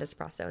blonde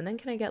espresso? And then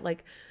can I get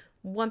like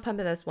 1 pump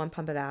of this, 1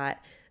 pump of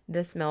that,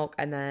 this milk,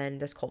 and then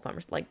this cold foam?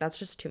 Like that's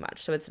just too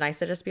much. So it's nice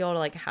to just be able to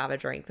like have a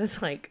drink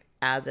that's like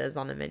as is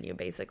on the menu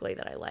basically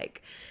that I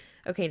like.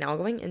 Okay, now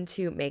going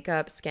into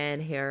makeup, skin,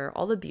 hair,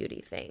 all the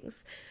beauty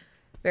things.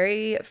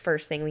 Very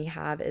first thing we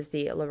have is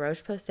the La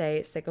Roche-Posay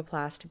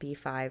Cicaplast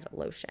B5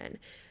 lotion.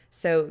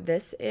 So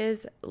this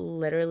is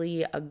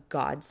literally a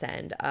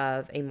godsend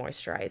of a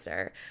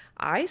moisturizer.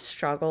 I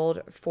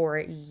struggled for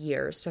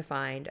years to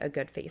find a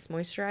good face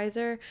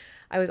moisturizer.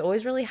 I was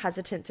always really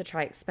hesitant to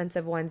try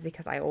expensive ones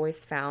because I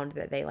always found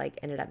that they like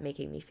ended up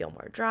making me feel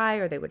more dry,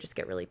 or they would just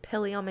get really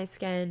pilly on my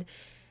skin,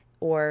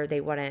 or they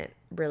wouldn't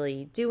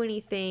really do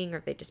anything, or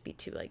they'd just be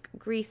too like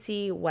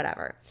greasy,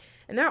 whatever.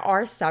 And there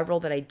are several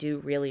that I do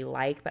really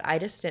like, but I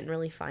just didn't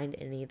really find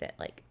any that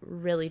like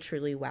really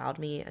truly wowed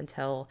me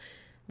until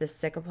the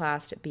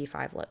Cicaplast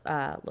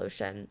B5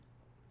 lotion.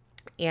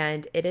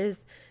 And it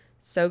is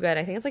so good.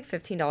 I think it's like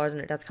 $15, and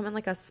it does come in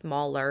like a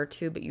smaller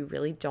tube, but you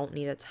really don't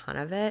need a ton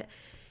of it.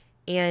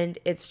 And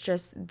it's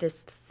just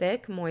this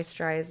thick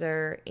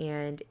moisturizer,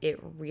 and it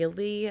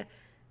really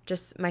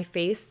just, my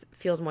face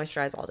feels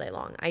moisturized all day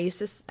long. I used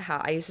to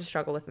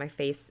struggle with my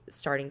face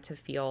starting to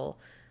feel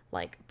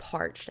like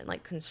parched and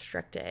like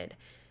constricted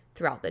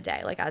throughout the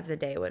day, like as the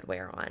day would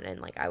wear on, and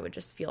like I would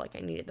just feel like I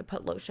needed to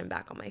put lotion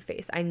back on my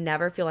face. I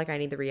never feel like I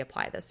need to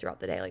reapply this throughout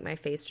the day. Like my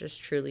face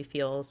just truly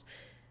feels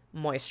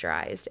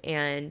moisturized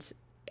and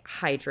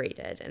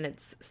hydrated, and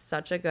it's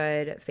such a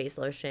good face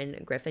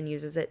lotion. Griffin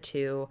uses it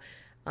too.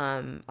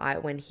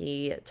 When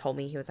he told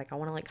me, he was like, I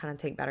want to like kind of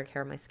take better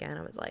care of my skin,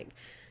 I was like,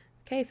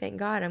 okay, thank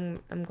God.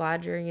 I'm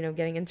glad you're,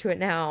 getting into it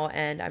now.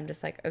 And I'm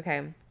just like,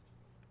 okay,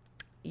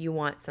 you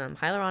want some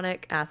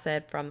hyaluronic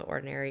acid from The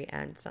Ordinary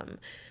and some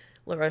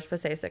La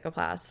Roche-Posay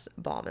Cicaplast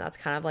balm. And that's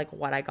kind of like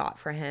what I got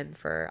for him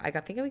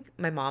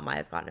my mom might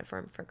have gotten it for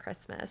him for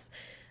Christmas.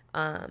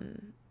 But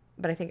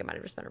I think it might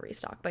have just been a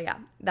restock. But yeah,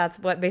 that's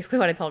basically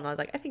what I told him. I was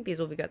like, I think these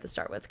will be good to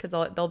start with, because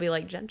they'll be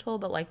like gentle,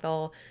 but like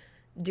they'll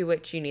do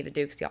what you need to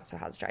do, because he also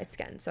has dry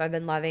skin. So I've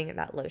been loving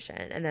that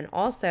lotion. And then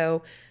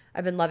also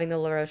I've been loving the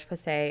La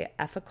Roche-Posay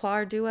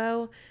Effaclar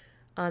Duo.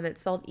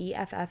 It's spelled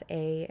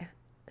EFFACLAR,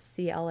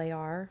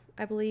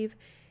 I believe.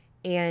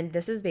 And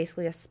this is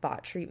basically a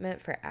spot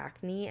treatment for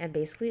acne. And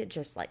basically it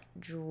just like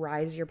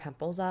dries your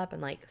pimples up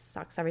and like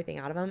sucks everything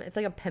out of them. It's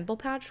like a pimple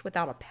patch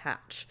without a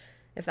patch,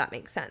 if that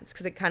makes sense.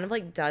 Because it kind of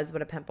like does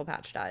what a pimple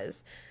patch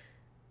does,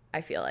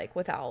 I feel like,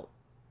 without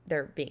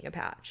there being a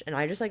patch. And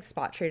I just like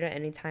spot treat it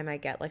anytime I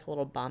get like a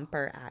little bump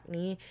or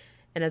acne.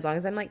 And as long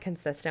as I'm like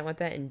consistent with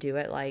it and do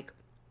it like,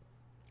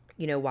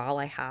 while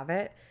I have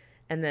it,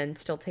 and then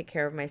still take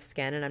care of my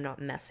skin and I'm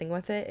not messing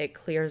with it, it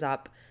clears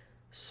up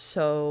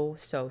so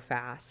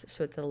fast.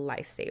 So it's a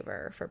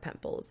lifesaver for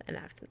pimples and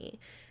acne.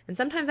 And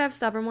sometimes I have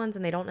stubborn ones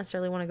and they don't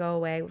necessarily want to go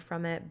away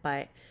from it,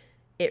 but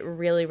it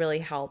really, really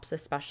helps,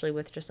 especially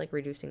with just like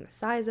reducing the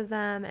size of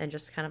them and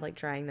just kind of like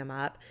drying them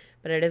up.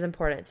 But it is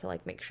important to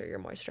like make sure you're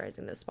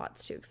moisturizing those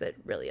spots too, because it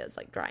really is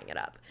like drying it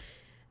up.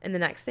 And the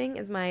next thing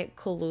is my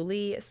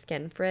Kaluli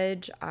Skin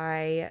Fridge.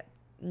 I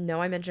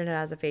know I mentioned it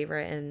as a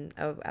favorite in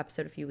an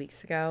episode a few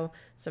weeks ago,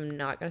 so I'm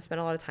not going to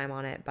spend a lot of time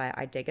on it, but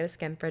I did get a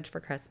skin fridge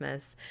for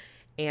Christmas,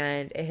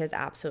 and it has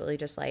absolutely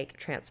just like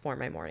transformed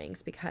my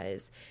mornings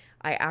because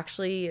I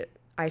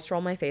ice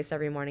roll my face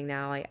every morning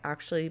now. I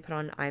actually put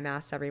on eye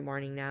masks every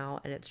morning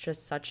now, and it's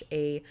just such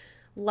a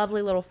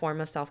lovely little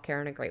form of self-care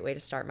and a great way to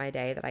start my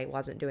day that I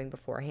wasn't doing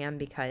beforehand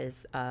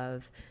because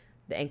of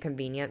the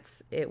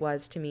inconvenience it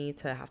was to me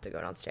to have to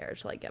go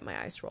downstairs to like get my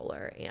ice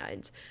roller,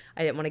 and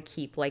I didn't want to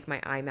keep like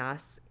my eye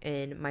masks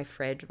in my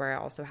fridge where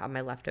I also have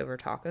my leftover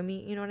taco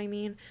meat, you know what I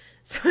mean?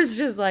 So it's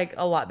just like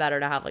a lot better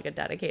to have like a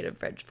dedicated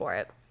fridge for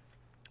it.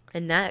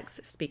 And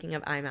next, speaking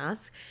of eye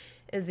masks,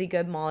 is the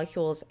Good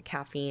Molecules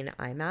caffeine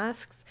eye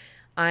masks.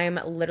 I'm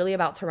literally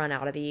about to run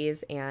out of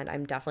these, and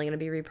I'm definitely going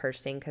to be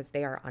repurchasing because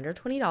they are under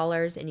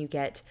 $20 and you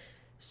get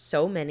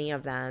so many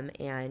of them.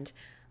 And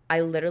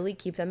I literally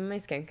keep them in my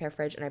skincare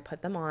fridge, and I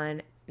put them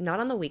on, not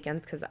on the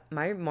weekends because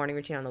my morning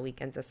routine on the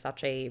weekends is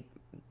such a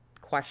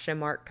question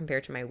mark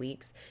compared to my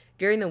weeks.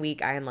 During the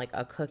week, I am like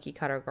a cookie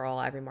cutter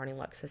girl. Every morning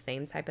looks the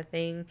same type of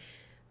thing.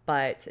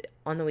 But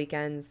on the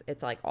weekends,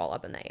 it's like all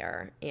up in the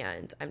air,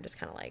 and I'm just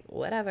kind of like,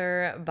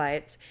 whatever.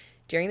 But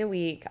during the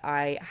week,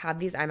 I have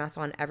these eye masks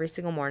on every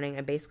single morning.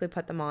 I basically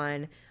put them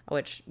on,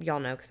 which y'all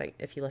know because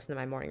if you listen to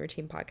my morning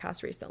routine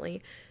podcast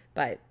recently,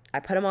 but I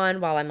put them on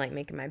while I'm like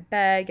making my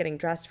bed, getting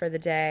dressed for the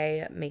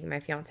day, making my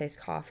fiance's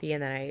coffee,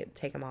 and then I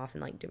take them off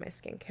and like do my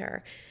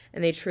skincare.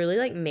 And they truly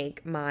like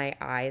make my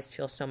eyes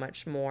feel so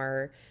much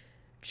more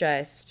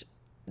just,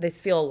 they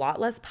feel a lot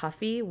less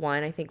puffy.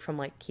 One, I think from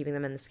like keeping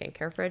them in the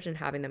skincare fridge and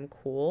having them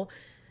cool,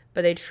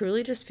 but they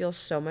truly just feel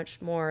so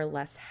much more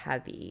less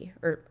heavy.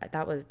 Or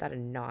that did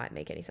not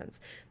make any sense.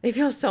 They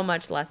feel so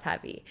much less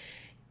heavy.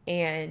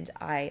 And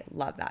I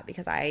love that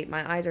because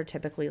my eyes are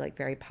typically like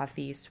very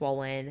puffy,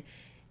 swollen,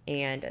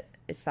 and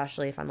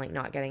especially if I'm like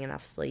not getting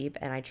enough sleep,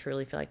 and I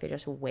truly feel like they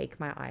just wake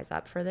my eyes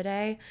up for the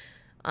day.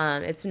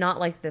 It's not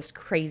like this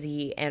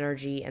crazy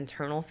energy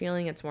internal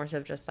feeling. It's more so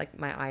just like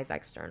my eyes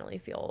externally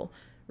feel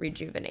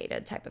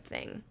rejuvenated type of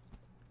thing.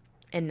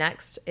 And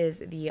next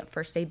is the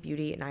First Aid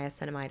Beauty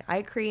Niacinamide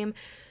Eye Cream.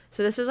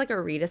 So this is like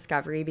a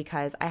rediscovery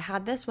because I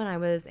had this when I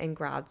was in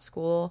grad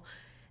school,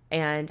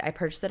 and I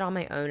purchased it on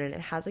my own, and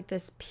it has like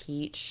this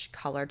peach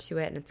color to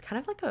it, and it's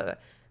kind of like a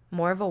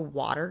more of a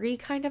watery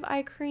kind of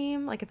eye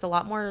cream. Like it's a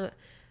lot more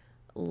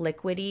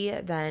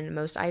liquidy than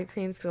most eye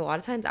creams, because a lot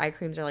of times eye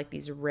creams are like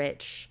these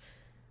rich,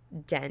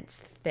 dense,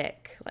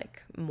 thick,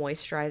 like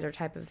moisturizer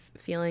type of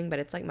feeling, but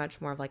it's like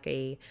much more of like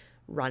a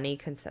runny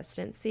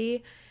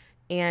consistency.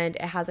 And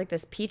it has like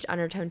this peach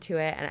undertone to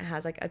it, and it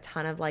has like a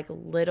ton of like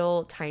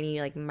little tiny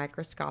like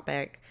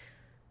microscopic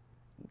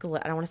I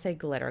don't want to say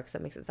glitter because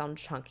it makes it sound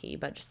chunky,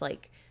 but just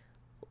like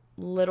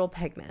little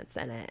pigments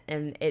in it,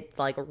 and it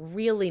like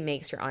really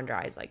makes your under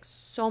eyes like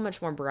so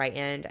much more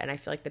brightened. And I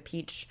feel like the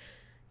peach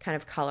kind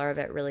of color of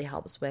it really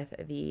helps with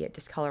the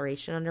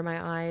discoloration under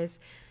my eyes.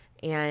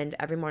 And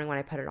every morning when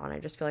I put it on, I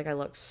just feel like I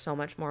look so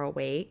much more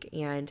awake.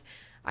 And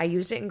I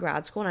used it in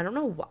grad school, and I don't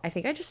know I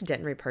think I just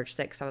didn't repurchase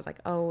it because I was like,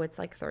 oh, it's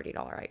like $30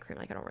 eye cream,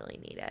 like I don't really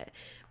need it.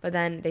 But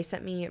then they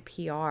sent me a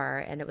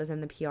PR, and it was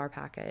in the PR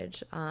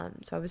package,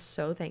 so I was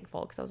so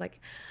thankful because I was like,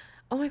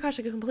 oh my gosh,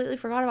 I completely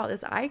forgot about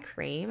this eye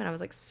cream. And I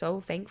was like so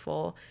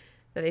thankful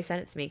that they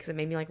sent it to me because it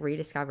made me like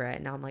rediscover it.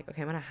 And now I'm like,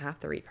 okay, I'm gonna have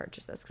to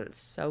repurchase this because it's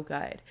so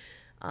good.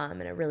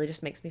 And it really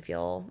just makes me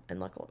feel and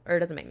look, or it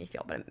doesn't make me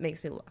feel, but it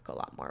makes me look a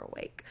lot more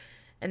awake.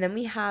 And then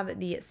we have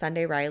the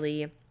Sunday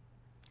Riley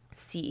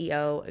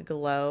CEO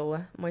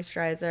Glow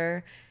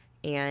Moisturizer.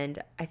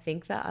 And I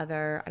think I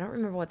don't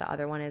remember what the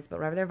other one is, but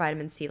whatever their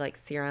vitamin C like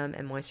serum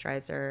and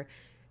moisturizer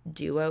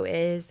duo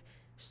is,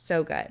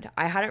 so good.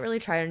 I hadn't really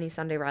tried any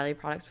Sunday Riley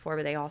products before,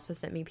 but they also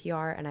sent me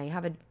PR, and I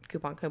have a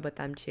coupon code with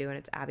them too, and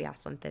it's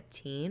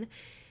AbbyAslam15.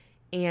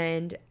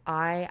 And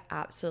I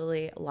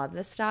absolutely love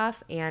this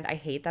stuff, and I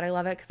hate that I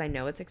love it because I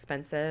know it's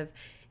expensive.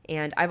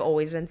 And I've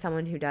always been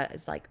someone who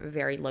does like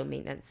very low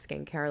maintenance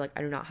skincare. Like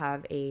I do not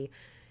have a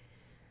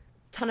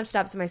ton of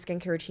steps in my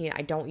skincare routine.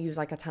 I don't use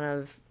like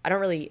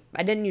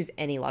I didn't use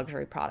any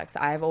luxury products.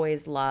 I've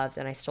always loved,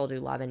 and I still do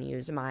love and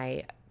use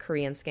my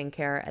Korean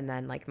skincare, and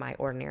then like my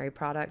Ordinary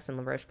products and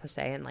La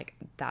Roche-Posay, and like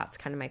that's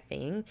kind of my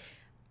thing.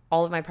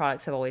 All of my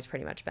products have always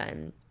pretty much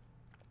been,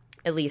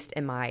 at least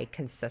in my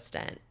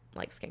consistent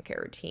like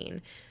skincare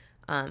routine,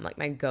 like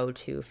my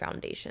go-to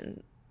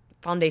foundational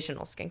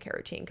skincare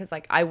routine, because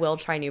like I will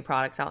try new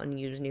products out and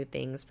use new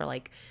things for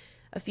like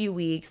a few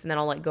weeks, and then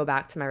I'll like go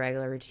back to my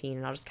regular routine,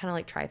 and I'll just kind of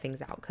like try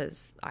things out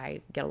because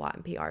I get a lot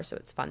in PR, so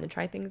it's fun to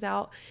try things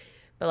out.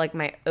 But like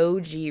my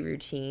OG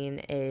routine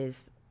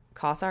is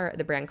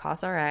the brand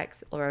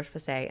COSRX, La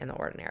Roche-Posay, and The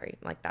Ordinary.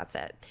 Like that's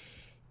it.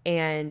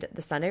 And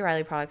the Sunday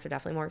Riley products are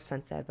definitely more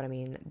expensive, but I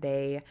mean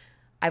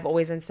I've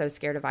always been so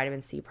scared of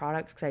vitamin C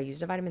products because I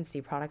used a vitamin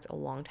C product a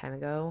long time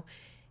ago,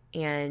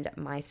 and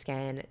my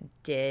skin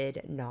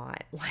did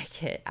not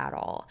like it at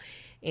all.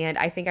 And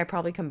I think I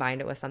probably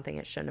combined it with something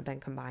it shouldn't have been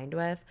combined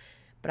with.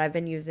 But I've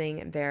been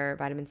using their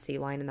vitamin C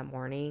line in the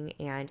morning,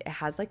 and it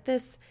has like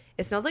this,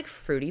 it smells like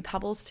Fruity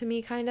Pebbles to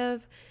me kind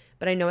of,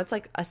 but I know it's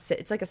like a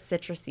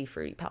citrusy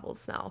Fruity Pebbles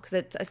smell because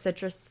it's a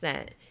citrus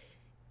scent,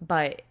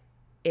 but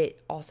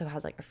it also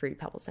has like a Fruity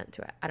Pebble scent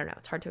to it. I don't know,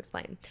 it's hard to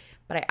explain,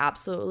 but I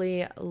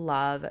absolutely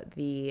love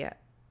the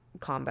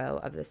combo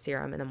of the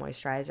serum and the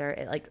moisturizer.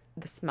 It like,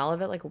 the smell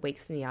of it like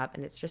wakes me up,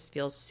 and it just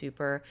feels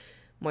super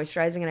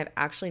moisturizing. And I've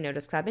actually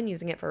noticed, because I've been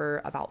using it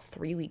for about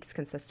 3 weeks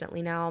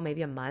consistently now,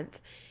 maybe a month,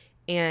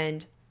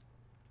 and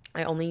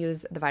I only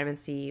use the vitamin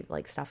C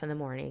like stuff in the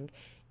morning.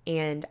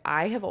 And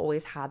I have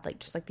always had like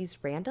just like these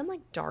random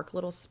like dark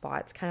little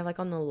spots kind of like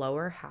on the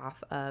lower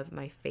half of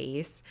my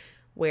face,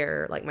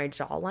 where like my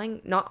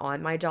jawline, not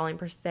on my jawline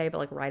per se, but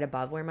like right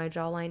above where my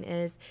jawline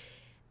is.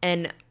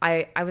 And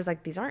I was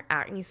like, these aren't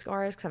acne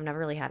scars because I've never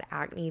really had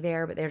acne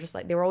there, but they're just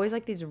like, they were always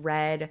like these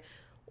red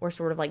or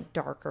sort of like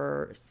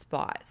darker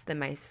spots than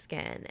my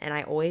skin. And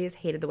I always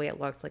hated the way it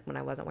looked like when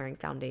I wasn't wearing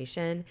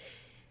foundation.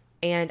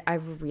 And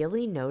I've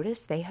really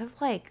noticed they have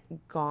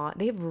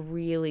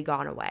really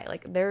gone away.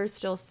 Like there's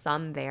still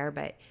some there,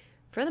 but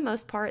for the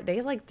most part, they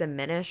have like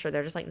diminished, or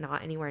they're just like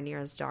not anywhere near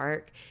as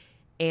dark.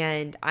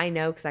 And I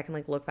know because I can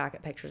like look back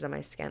at pictures of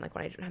my skin, like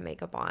when I didn't have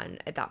makeup on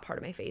at that part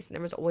of my face, and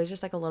there was always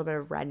just like a little bit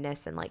of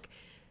redness and like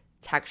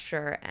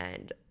texture.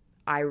 And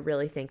I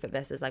really think that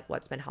this is like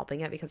what's been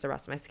helping it, because the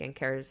rest of my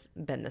skincare has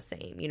been the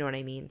same. You know what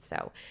I mean?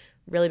 So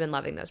really been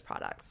loving those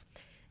products.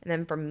 And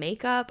then for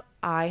makeup,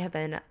 I have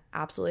been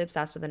absolutely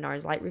obsessed with the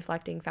NARS Light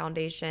Reflecting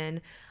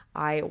Foundation.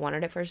 I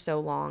wanted it for so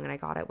long, and I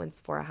got it when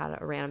Sephora had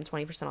a random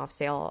 20% off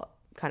sale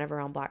kind of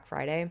around Black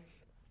Friday.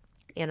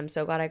 And I'm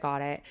so glad I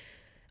got it.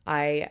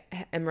 I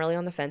am really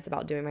on the fence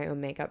about doing my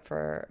own makeup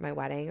for my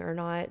wedding or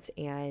not.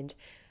 And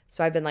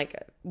so I've been like,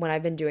 when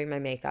I've been doing my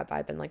makeup,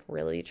 I've been like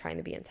really trying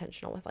to be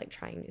intentional with like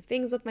trying new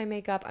things with my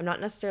makeup. I'm not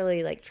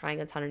necessarily like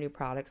trying a ton of new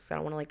products, because I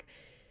don't want to like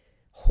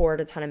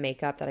hoard a ton of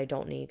makeup that I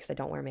don't need, because I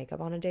don't wear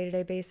makeup on a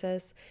day-to-day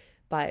basis.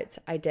 But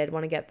I did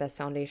want to get this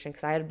foundation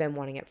because I had been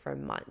wanting it for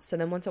months. So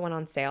then once it went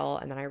on sale,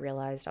 and then I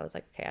realized, I was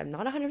like, okay, I'm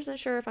not 100%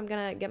 sure if I'm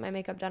going to get my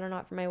makeup done or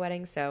not for my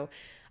wedding. So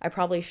I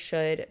probably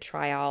should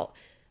try out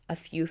a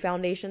few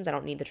foundations. I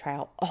don't need to try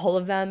out all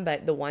of them,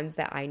 but the ones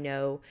that I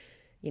know,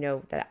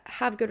 that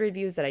have good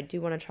reviews that I do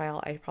want to try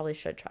out, I probably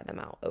should try them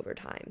out over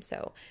time.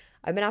 So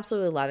I've been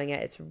absolutely loving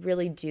it. It's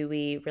really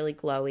dewy, really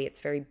glowy. It's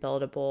very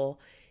buildable.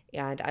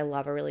 And I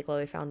love a really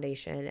glowy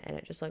foundation, and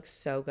it just looks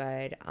so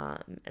good.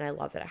 And I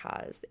love that it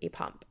has a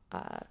pump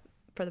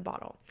for the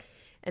bottle.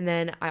 And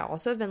then I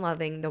also have been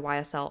loving the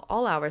YSL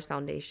All Hours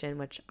foundation,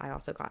 which I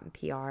also got in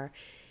PR.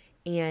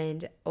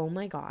 And oh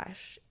my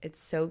gosh, it's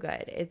so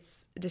good.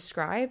 It's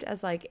described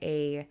as like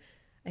I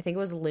think it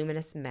was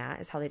luminous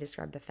matte is how they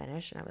described the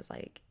finish. And I was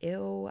like,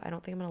 ew, I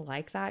don't think I'm going to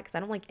like that, because I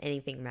don't like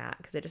anything matte,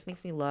 because it just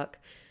makes me look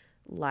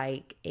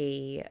like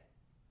the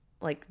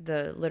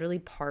literally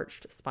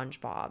parched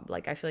SpongeBob.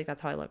 Like I feel like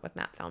that's how I look with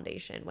matte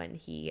foundation when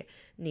he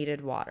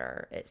needed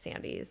water at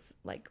Sandy's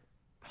like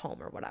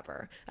home or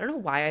whatever. I don't know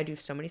why I do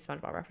so many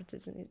SpongeBob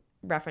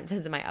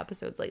references in my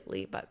episodes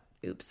lately, but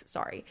oops,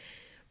 sorry.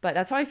 But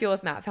that's how I feel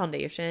with matte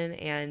foundation,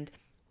 and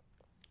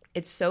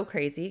it's so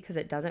crazy because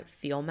it doesn't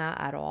feel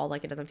matte at all.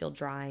 Like it doesn't feel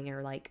drying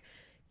or like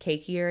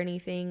cakey or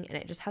anything, and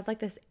it just has like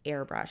this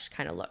airbrush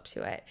kind of look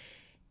to it.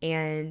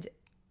 And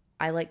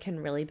I like can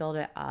really build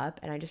it up,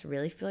 and I just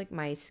really feel like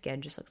my skin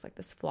just looks like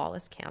this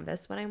flawless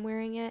canvas when I'm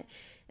wearing it.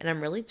 And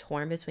I'm really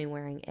torn between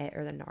wearing it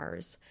or the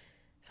NARS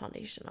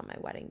foundation on my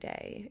wedding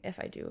day if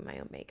I do my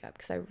own makeup,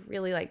 because I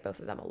really like both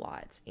of them a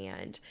lot.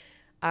 And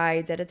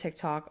I did a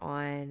TikTok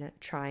on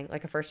trying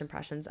like a first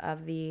impressions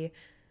of the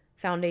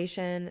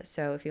foundation.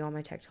 So if you go on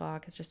my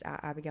TikTok, it's just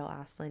at Abigail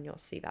Aslin. You'll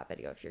see that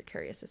video if you're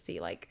curious to see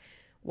like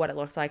what it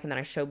looks like. And then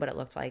I showed what it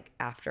looked like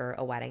after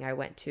a wedding I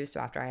went to. So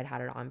after I had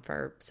had it on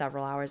for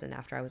several hours, and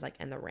after I was like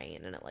in the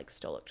rain, and it like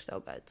still looked so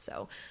good.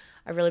 So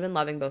I've really been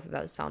loving both of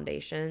those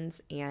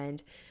foundations.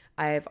 And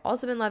I've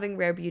also been loving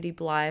Rare Beauty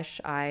blush.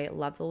 I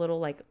love the little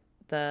like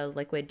the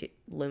liquid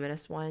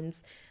luminous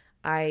ones.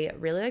 I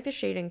really like the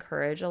shade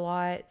Encourage a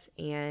lot.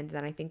 And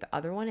then I think the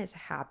other one is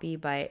Happy,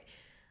 but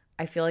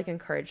I feel like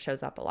Encourage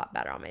shows up a lot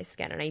better on my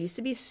skin. And I used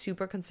to be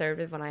super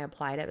conservative when I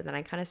applied it, but then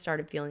I kind of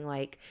started feeling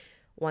like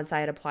once I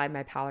had applied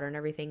my powder and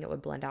everything, it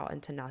would blend out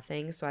into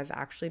nothing. So I've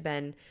actually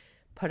been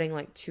putting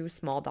like 2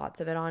 small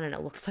dots of it on, and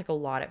it looks like a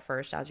lot at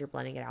first as you're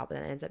blending it out, but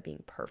then it ends up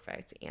being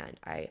perfect, and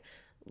I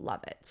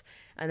love it.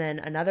 And then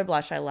another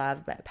blush I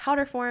love, but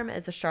powder form,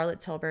 is the Charlotte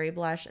Tilbury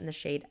blush in the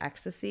shade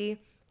Ecstasy.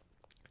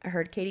 I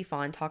heard Katie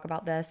Fawn talk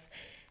about this,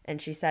 and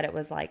she said it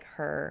was like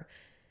her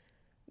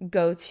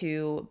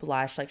go-to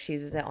blush. Like she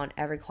uses it on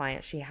every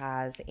client she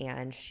has,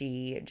 and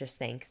she just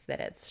thinks that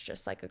it's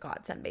just like a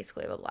godsend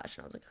basically of a blush.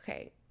 And I was like,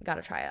 okay,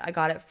 gotta try it. I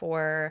got it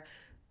for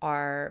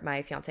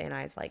my fiance and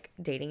I's like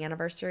dating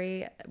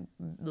anniversary.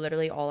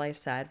 Literally all I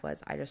said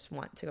was, I just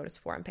want to go to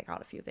Sephora and pick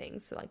out a few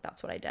things. So like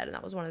that's what I did, and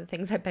that was one of the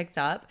things I picked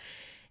up.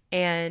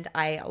 And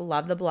I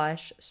love the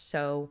blush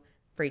so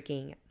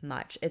freaking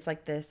much. It's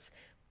like this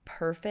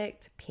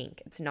perfect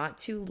pink. It's not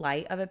too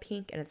light of a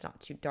pink and it's not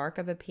too dark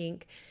of a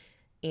pink.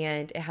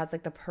 And it has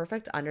like the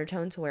perfect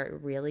undertone to where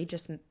it really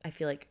just, I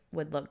feel like,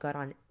 would look good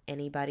on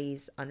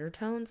anybody's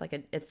undertones. Like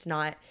it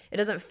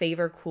doesn't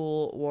favor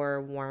cool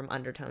or warm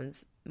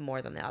undertones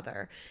more than the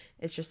other.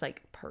 It's just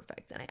like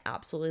perfect. And I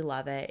absolutely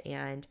love it.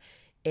 And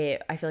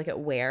I feel like it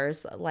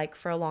wears like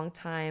for a long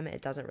time.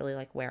 It doesn't really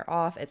like wear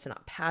off. It's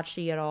not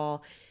patchy at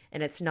all.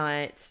 And it's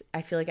not,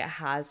 I feel like it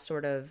has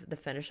sort of, the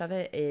finish of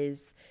it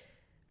is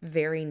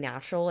very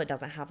natural. It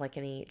doesn't have like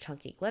any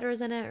chunky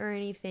glitters in it or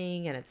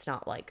anything, and it's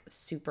not like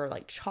super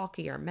like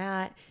chalky or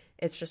matte.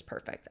 It's just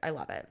perfect. I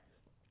love it.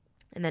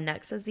 And then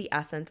next is the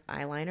Essence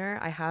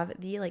eyeliner. I have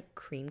the like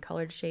cream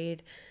colored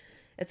shade.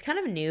 It's kind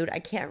of nude. I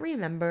can't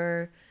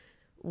remember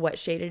what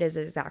shade it is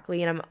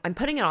exactly, and I'm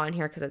putting it on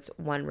here because it's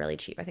one really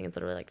cheap. I think it's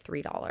literally like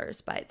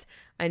 $3, but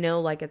I know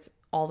like it's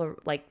all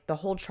the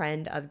whole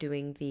trend of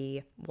doing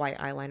the white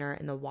eyeliner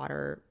in the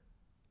water.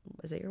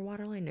 Is it your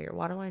waterline? No, your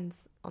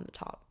waterline's on the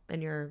top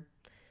and your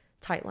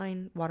tight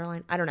line,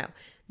 waterline. I don't know.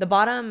 The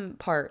bottom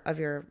part of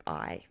your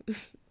eye,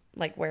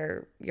 like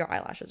where your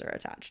eyelashes are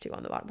attached to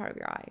on the bottom part of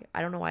your eye.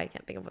 I don't know why I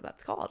can't think of what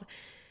that's called,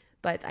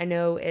 but I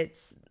know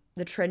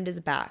the trend is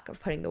back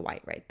of putting the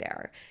white right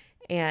there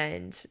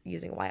and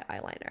using a white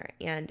eyeliner.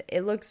 And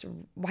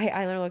white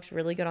eyeliner looks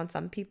really good on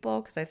some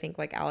people because I think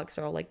like Alex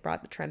Earl like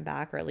brought the trend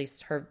back, or at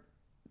least her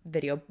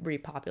video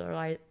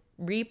repopularized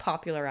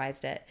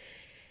it.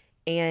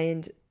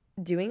 And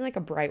doing like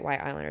a bright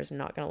white eyeliner is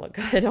not going to look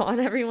good on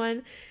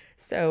everyone.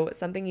 So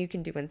something you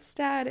can do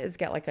instead is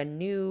get like a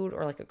nude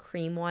or like a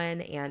cream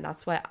one. And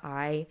that's what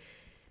I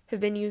have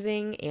been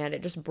using. And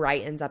it just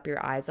brightens up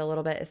your eyes a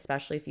little bit,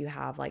 especially if you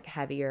have like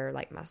heavier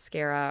like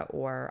mascara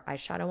or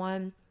eyeshadow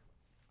on.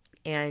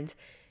 And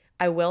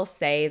I will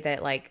say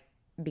that like,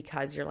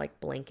 because you're like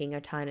blinking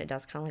a ton, it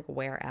does kind of like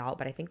wear out.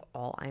 But I think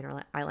all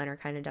eyeliner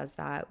kind of does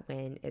that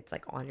when it's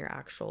like on your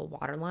actual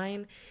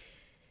waterline.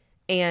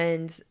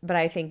 But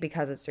I think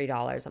because it's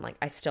 $3, I'm like,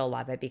 I still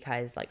love it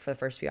because like for the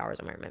first few hours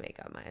I'm wearing my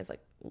makeup, my eyes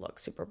like look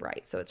super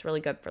bright. So it's really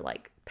good for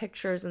like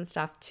pictures and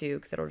stuff too,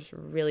 because it'll just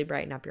really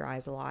brighten up your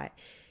eyes a lot.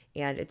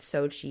 And it's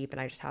so cheap.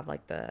 And I just have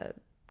like the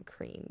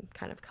cream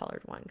kind of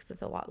colored one because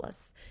it's a lot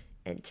less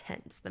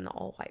intense than the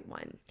all white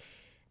one.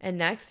 And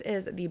next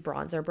is the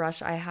bronzer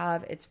brush I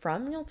have. It's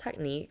from Real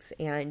Techniques.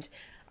 And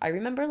I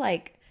remember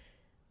like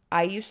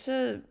I used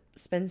to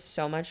spend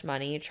so much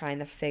money trying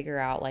to figure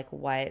out like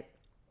what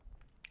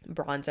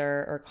bronzer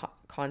or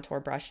contour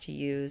brush to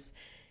use,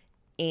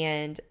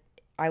 and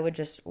I would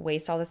just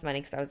waste all this money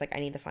because I was like, I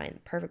need to find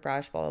the perfect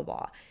brush, blah blah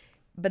blah.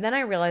 But then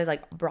I realized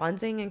like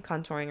bronzing and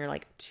contouring are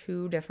like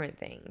two different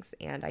things,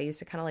 and I used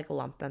to kind of like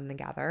lump them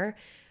together.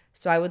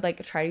 So I would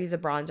like try to use a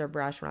bronzer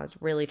brush when I was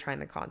really trying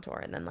the contour,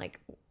 and then like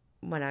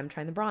when I'm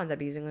trying the bronze, I'd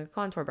be using like a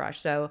contour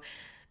brush. So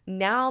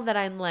now that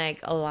I'm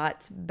like a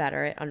lot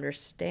better at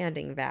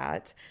understanding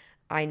that,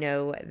 I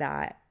know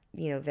that,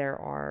 you know, there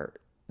are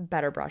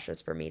better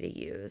brushes for me to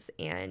use.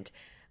 And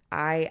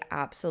I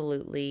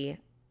absolutely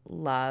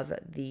love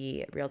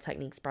the Real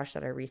Techniques brush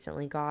that I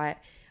recently got.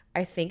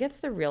 I think it's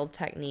the Real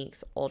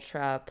Techniques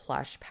Ultra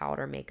Plush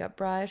Powder Makeup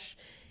Brush.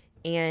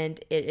 And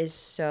it is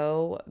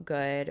so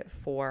good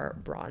for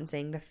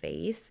bronzing the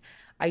face.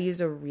 I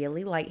use a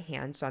really light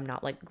hand, so I'm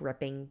not like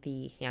gripping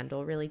the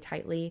handle really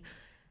tightly.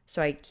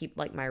 So I keep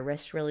like my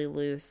wrist really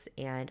loose,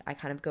 and I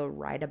kind of go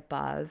right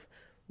above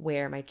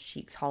where my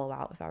cheeks hollow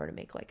out if I were to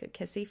make like a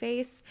kissy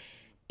face.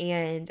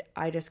 And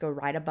I just go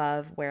right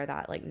above where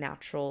that like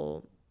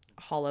natural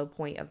hollow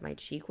point of my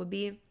cheek would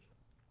be.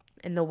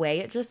 And the way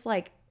it just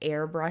like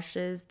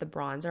airbrushes the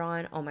bronzer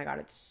on, oh my God,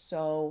 it's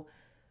so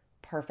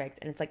perfect.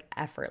 And it's like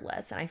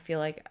effortless. And I feel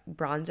like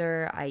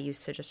bronzer, I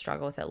used to just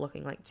struggle with it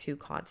looking like too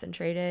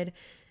concentrated,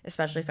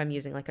 especially if I'm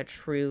using like a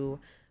true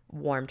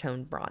warm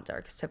toned bronzer,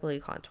 because typically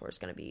contour is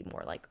going to be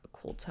more like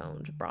cool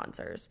toned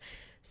bronzers.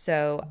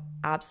 So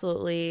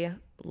absolutely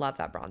love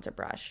that bronzer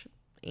brush.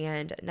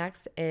 And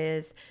next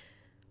is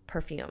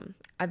perfume.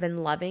 I've been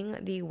loving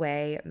the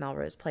way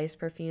Melrose Place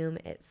perfume.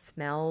 It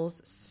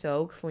smells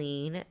so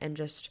clean and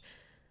just,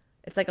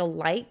 it's like a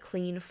light,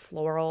 clean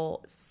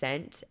floral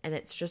scent, and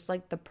it's just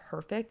like the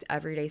perfect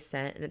everyday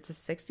scent. And it's a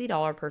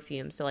 $60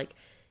 perfume. So like,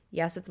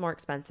 yes, it's more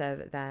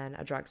expensive than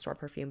a drugstore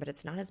perfume, but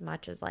it's not as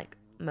much as like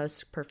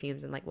most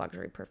perfumes and like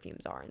luxury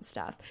perfumes are and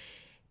stuff.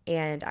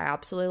 And I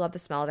absolutely love the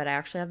smell of it. I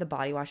actually have the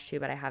body wash too,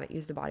 but I haven't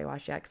used the body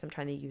wash yet because I'm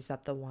trying to use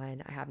up the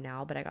one I have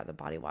now. But I got the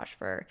body wash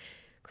for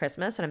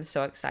Christmas, and I'm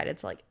so excited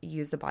to like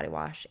use the body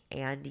wash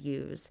and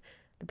use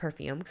the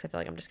perfume because I feel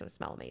like I'm just going to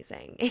smell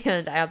amazing.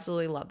 And I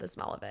absolutely love the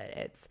smell of it.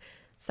 It's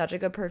such a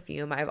good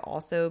perfume. I've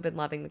also been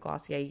loving the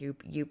Glossier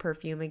You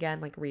perfume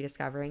again, like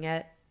rediscovering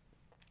it.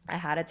 I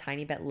had a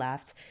tiny bit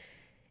left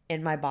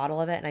in my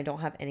bottle of it, and I don't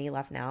have any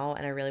left now,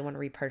 and I really want to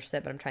repurchase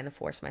it, but I'm trying to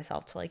force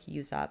myself to like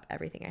use up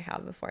everything I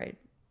have before I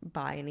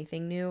buy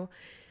anything new.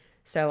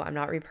 So I'm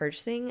not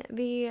repurchasing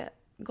the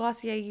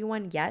Glossier You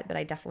one yet, but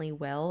I definitely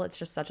will. It's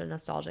just such a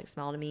nostalgic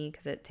smell to me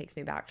because it takes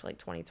me back to like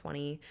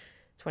 2020,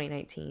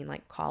 2019,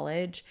 like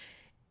college.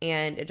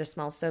 And it just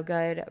smells so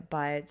good.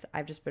 But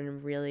I've just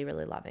been really,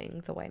 really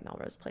loving the Ouai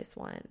Melrose Place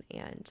one.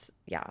 And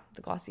yeah,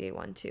 the Glossier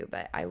one too.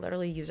 But I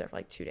literally used it for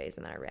like 2 days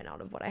and then I ran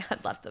out of what I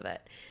had left of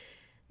it.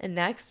 And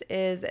next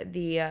is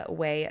the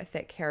Ouai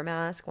Thick Hair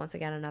Mask. Once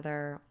again,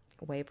 another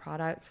Ouai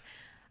product.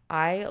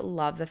 I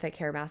love the thick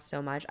hair mask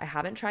so much. I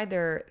haven't tried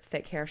their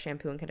thick hair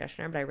shampoo and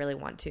conditioner, but I really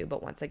want to.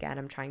 But once again,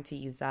 I'm trying to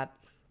use up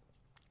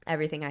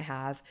everything I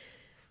have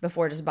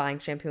before just buying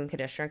shampoo and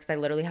conditioner, because I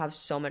literally have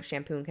so much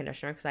shampoo and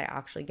conditioner because I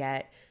actually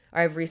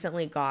I've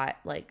recently got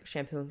like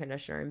shampoo and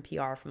conditioner and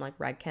PR from like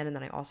Redken, and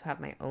then I also have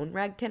my own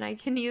Redken I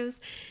can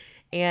use.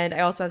 And I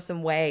also have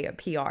some Ouai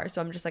PR.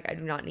 So I'm just like, I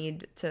do not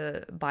need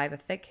to buy the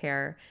thick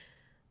hair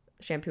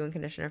shampoo and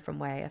conditioner from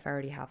Ouai if I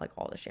already have like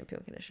all the shampoo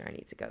and conditioner I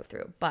need to go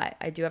through. But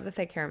I do have the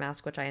thick hair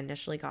mask, which I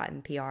initially got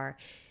in PR,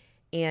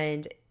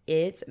 and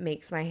it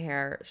makes my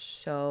hair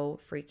so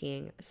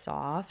freaking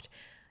soft.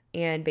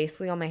 And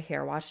basically on my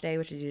hair wash day,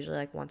 which is usually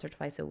like once or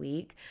twice a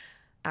week,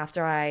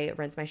 after I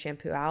rinse my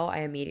shampoo out, I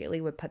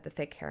immediately would put the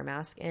thick hair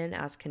mask in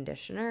as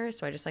conditioner.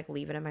 So I just like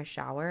leave it in my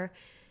shower.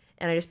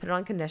 And I just put it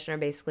on conditioner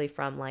basically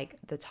from like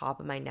the top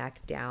of my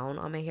neck down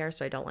on my hair,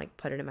 so I don't like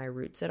put it in my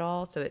roots at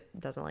all, so it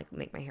doesn't like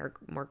make my hair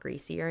more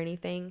greasy or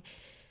anything.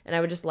 And I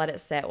would just let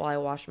it sit while I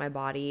wash my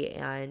body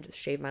and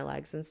shave my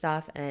legs and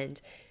stuff, and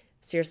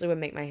seriously would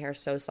make my hair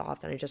so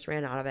soft. And I just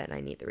ran out of it and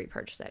I need to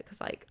repurchase it because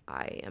like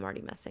I am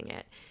already missing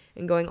it.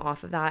 And going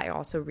off of that, I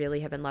also really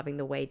have been loving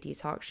the Ouai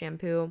Detox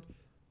shampoo.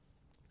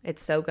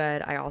 It's so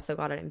good. I also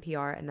got it in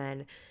PR, and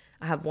then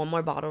I have one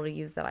more bottle to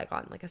use that I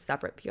got in like a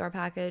separate PR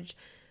package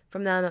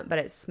from them, but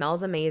it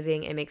smells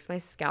amazing. It makes my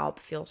scalp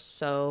feel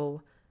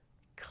so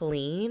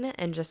clean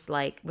and just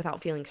like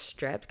without feeling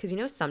stripped, because you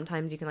know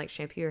sometimes you can like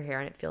shampoo your hair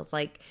and it feels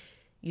like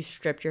you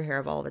stripped your hair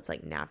of all of its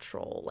like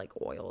natural like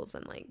oils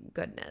and like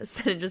goodness,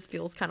 and it just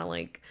feels kind of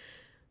like,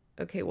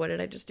 okay, what did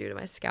I just do to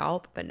my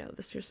scalp? But no,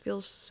 this just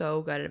feels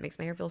so good and it makes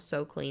my hair feel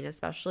so clean,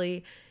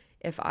 especially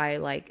if I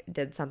like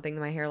did something to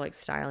my hair like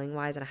styling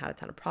wise and I had a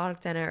ton of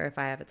product in it, or if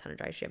I have a ton of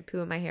dry shampoo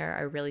in my hair.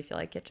 I really feel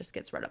like it just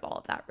gets rid of all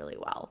of that really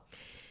well.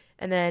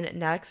 And then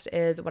next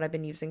is what I've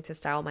been using to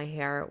style my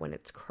hair when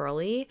it's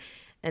curly,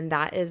 and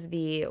that is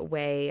the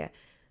Ouai,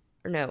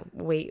 or no,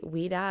 wait,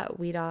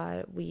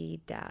 Ouidad.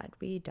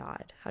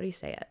 How do you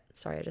say it?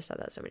 Sorry, I just said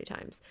that so many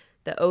times.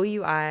 The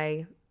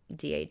Ouidad.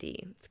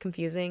 It's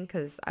confusing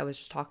because I was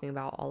just talking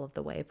about all of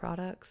the Ouai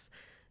products.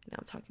 Now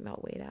I'm talking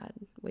about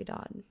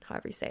Ouidad,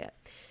 however you say it.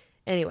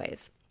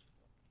 Anyways,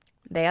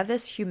 they have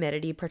this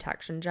humidity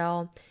protection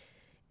gel,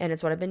 and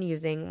it's what I've been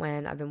using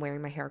when I've been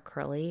wearing my hair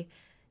curly.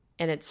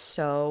 And it's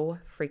so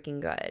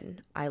freaking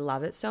good. I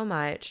love it so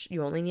much.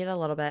 You only need a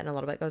little bit, and a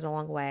little bit goes a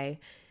long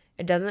way.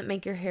 It doesn't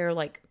make your hair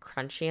like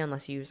crunchy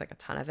unless you use like a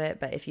ton of it.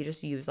 But if you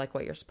just use like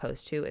what you're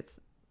supposed to, it's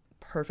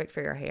perfect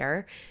for your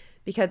hair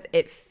because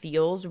it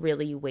feels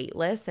really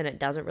weightless and it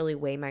doesn't really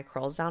weigh my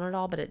curls down at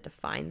all, but it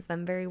defines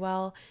them very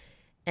well.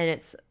 And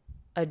it's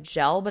a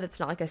gel, but it's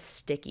not like a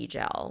sticky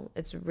gel.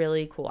 It's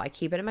really cool. I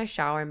keep it in my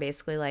shower, and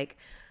basically like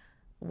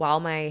while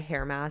my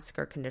hair mask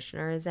or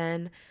conditioner is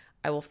in,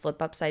 I will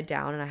flip upside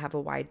down, and I have a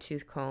wide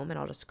tooth comb, and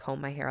I'll just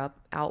comb my hair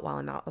out while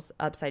I'm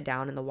upside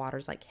down and the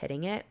water's like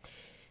hitting it.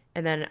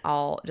 And then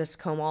I'll just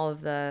comb all of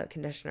the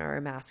conditioner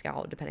or mask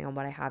out depending on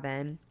what I have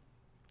in.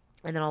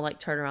 And then I'll like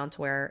turn around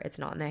to where it's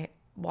not in the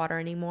water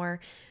anymore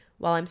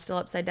while I'm still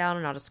upside down,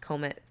 and I'll just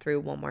comb it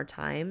through one more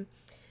time.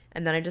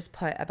 And then I just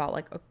put about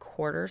like a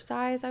quarter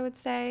size, I would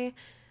say,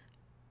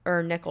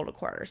 or nickel to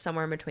quarter,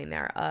 somewhere in between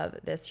there, of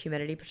this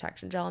humidity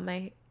protection gel in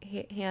my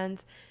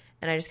hands.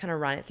 And I just kind of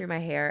run it through my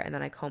hair, and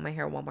then I comb my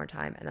hair one more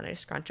time, and then I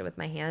just scrunch it with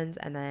my hands,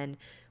 and then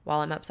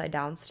while I'm upside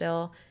down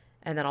still,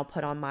 and then I'll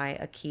put on my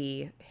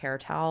Aki hair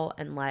towel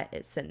and let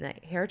it sit in the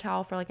hair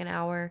towel for like an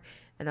hour,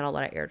 and then I'll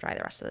let it air dry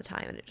the rest of the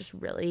time. And it just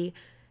really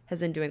has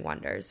been doing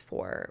wonders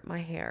for my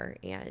hair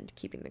and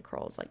keeping the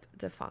curls like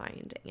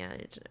defined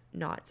and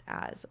not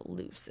as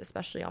loose,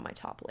 especially on my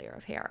top layer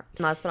of hair.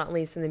 Last but not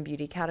least in the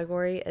beauty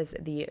category is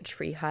the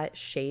Tree Hut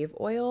Shave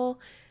Oil.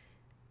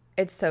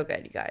 It's so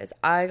good, you guys.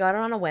 I got it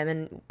on a whim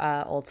in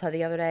Ulta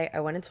the other day. I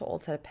went into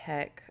Ulta to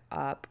pick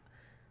up,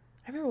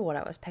 I don't remember what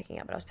I was picking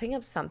up, but I was picking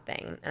up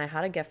something, and I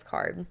had a gift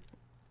card,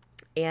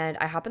 and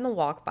I happened to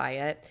walk by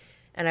it,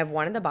 and I've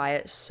wanted to buy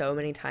it so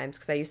many times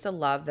because I used to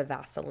love the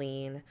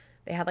Vaseline.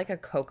 They had like a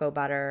cocoa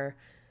butter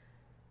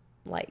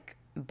like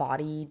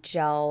body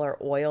gel or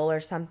oil or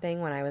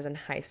something when I was in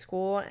high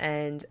school,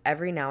 and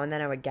every now and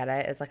then I would get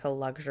it as like a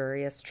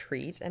luxurious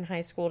treat in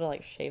high school to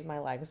like shave my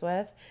legs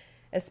with,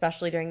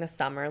 especially during the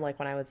summer, like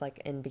when I was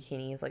like in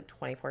bikinis like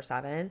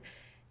 24/7.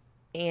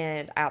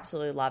 And I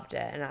absolutely loved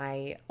it, and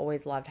I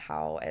always loved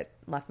how it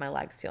left my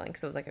legs feeling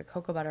because it was like a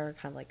cocoa butter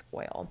kind of like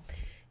oil.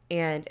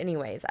 And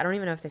anyways, I don't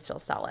even know if they still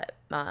sell it,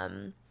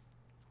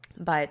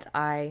 but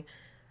I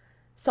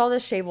saw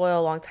this shave oil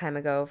a long time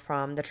ago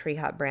from the Tree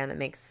Hut brand that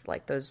makes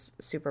like those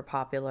super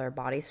popular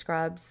body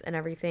scrubs and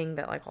everything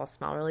that like all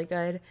smell really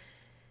good.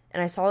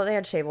 And I saw that they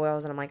had shave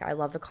oils, and I'm like, I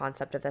love the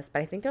concept of this,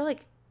 but I think they're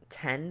like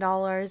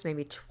 $10,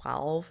 maybe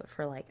 12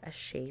 for like a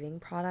shaving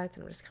product.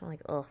 And I'm just kind of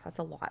like, oh, that's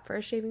a lot for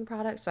a shaving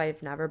product. So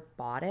I've never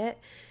bought it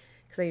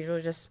because I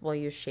usually just will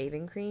use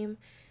shaving cream.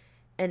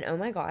 And oh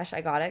my gosh,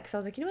 I got it because I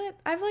was like, you know what?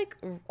 I've like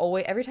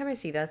always, every time I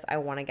see this, I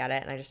want to get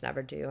it and I just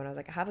never do. And I was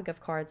like, I have a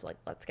gift card, so like,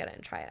 let's get it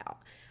and try it out.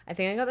 I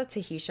think I got the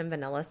Tahitian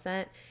vanilla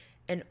scent.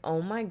 And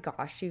oh my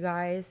gosh, you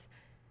guys,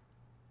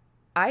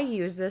 I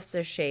use this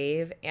to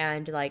shave,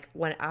 and like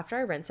after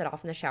I rinse it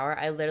off in the shower,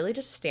 I literally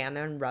just stand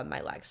there and rub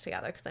my legs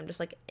together because I'm just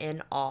like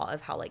in awe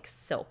of how like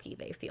silky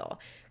they feel.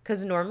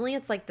 Because normally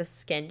it's like the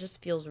skin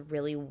just feels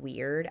really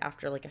weird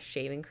after like a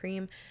shaving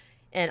cream.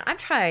 And I've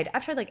tried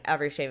like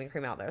every shaving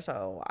cream out there,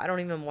 so I don't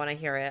even want to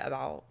hear it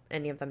about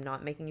any of them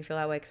not making you feel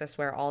that way, because I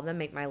swear all of them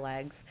make my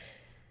legs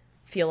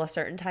feel a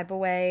certain type of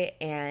way,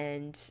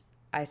 and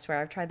I swear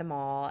I've tried them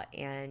all,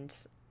 and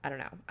I don't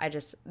know.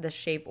 The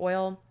shape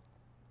oil,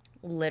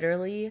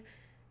 literally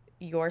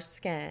your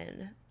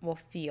skin will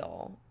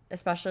feel,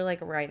 especially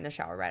like right in the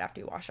shower, right after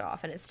you wash it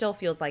off, and it still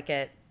feels like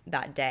it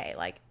that day,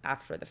 like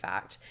after the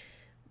fact,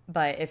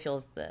 but it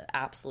feels the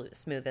absolute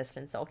smoothest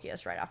and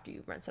silkiest right after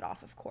you rinse it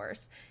off, of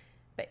course.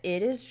 But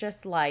it is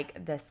just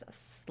like this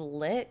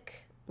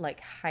slick, like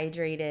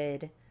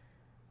hydrated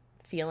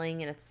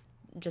feeling, and it's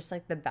just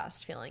like the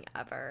best feeling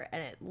ever.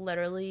 And it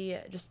literally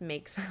just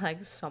makes my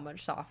legs so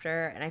much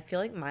softer. And I feel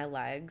like my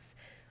legs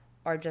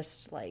are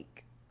just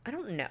like, I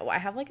don't know, I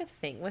have like a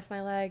thing with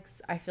my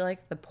legs. I feel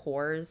like the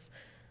pores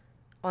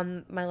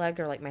on my leg,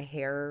 or like my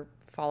hair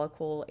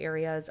follicle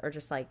areas, are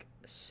just like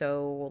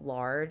so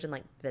large and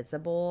like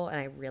visible. And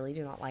I really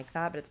do not like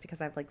that, but it's because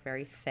I have like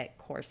very thick,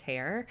 coarse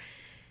hair.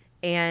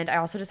 And I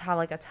also just have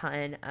like a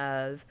ton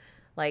of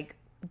like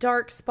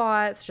dark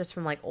spots just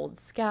from like old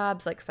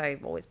scabs, like, so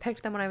I've always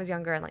picked them when I was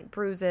younger, and like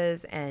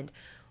bruises and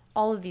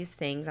all of these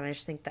things. And I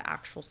just think the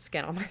actual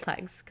skin on my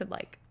legs could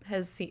like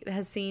has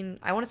seen,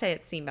 I want to say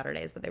it's seen better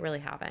days, but they really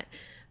haven't,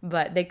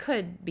 but they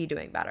could be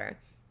doing better.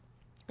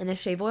 And the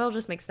shave oil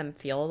just makes them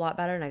feel a lot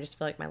better, and I just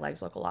feel like my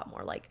legs look a lot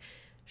more like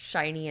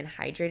shiny and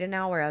hydrated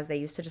now, whereas they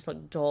used to just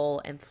look dull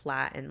and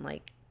flat and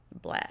like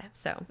bleh.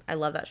 So I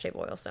love that shave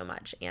oil so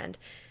much, and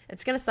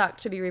it's gonna suck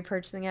to be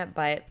repurchasing it,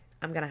 but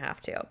I'm gonna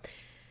have to.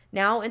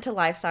 Now into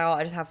lifestyle,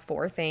 I just have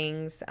 4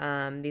 things.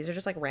 These are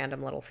just like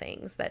random little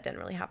things that didn't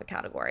really have a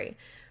category.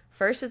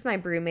 First is my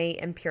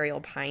BrüMate Imperial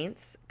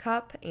Pints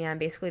cup, and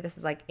basically this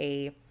is like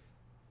a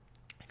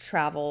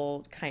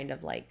travel kind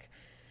of like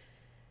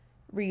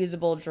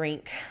reusable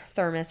drink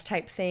thermos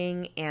type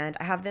thing, and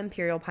I have the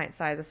Imperial Pint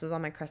size. This was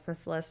on my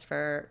Christmas list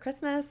for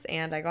Christmas,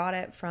 and I got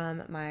it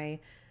from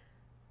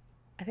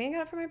I think I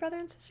got it from my brother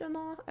and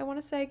sister-in-law, I want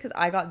to say, because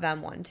I got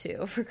them one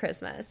too for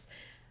Christmas.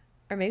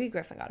 Or maybe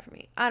Griffin got it for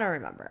me. I don't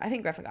remember. I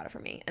think Griffin got it for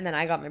me. And then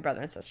I got my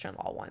brother and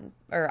sister-in-law one.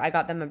 Or I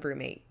got them a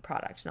BrüMate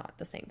product, not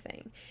the same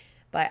thing.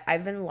 But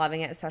I've been loving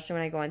it, especially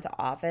when I go into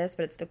office.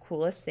 But it's the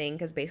coolest thing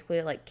because basically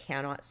it like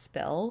cannot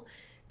spill,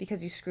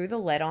 because you screw the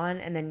lid on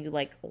and then you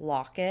like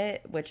lock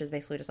it, which is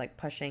basically just like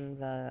pushing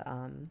the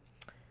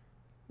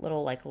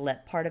little like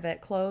lip part of it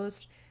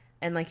closed.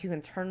 And like you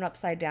can turn it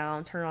upside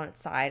down, turn it on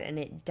its side, and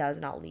it does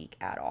not leak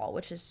at all,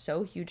 which is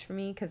so huge for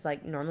me because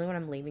like normally when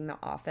I'm leaving the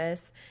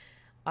office,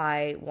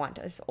 I want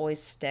to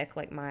always stick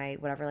like my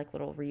whatever like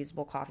little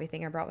reusable coffee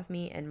thing I brought with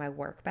me in my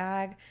work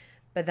bag.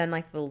 But then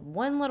like the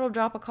one little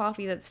drop of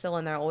coffee that's still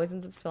in there always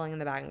ends up spilling in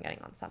the bag and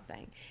getting on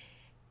something.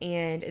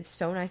 And it's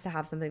so nice to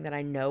have something that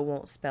I know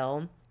won't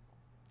spill.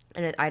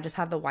 And I just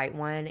have the white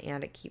one,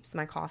 and it keeps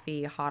my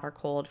coffee hot or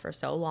cold for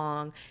so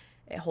long.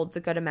 It holds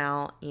a good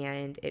amount,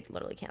 and it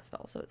literally can't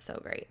spill, so it's so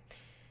great.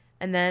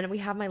 And then we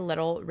have my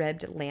little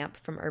ribbed lamp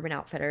from Urban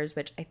Outfitters,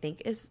 which I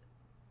think is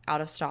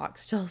out of stock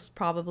still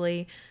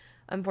probably,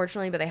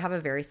 unfortunately, but they have a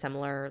very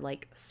similar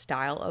like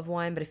style of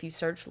one. But if you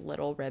search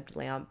little ribbed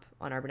lamp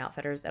on Urban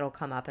Outfitters, it'll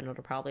come up and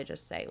it'll probably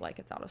just say like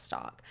it's out of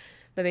stock.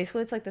 But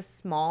basically it's like this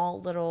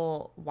small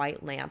little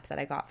white lamp that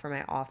I got for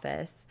my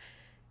office.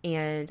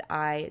 And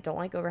I don't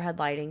like overhead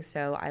lighting,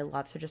 so I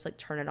love to just like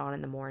turn it on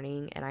in the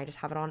morning, and I just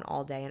have it on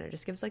all day, and it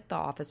just gives like the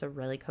office a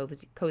really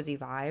cozy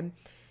vibe.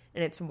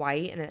 And it's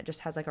white, and it just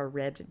has like a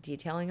ribbed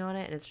detailing on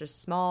it, and it's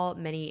just small,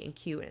 mini, and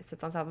cute, and it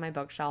sits on top of my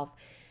bookshelf.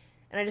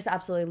 And I just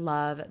absolutely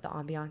love the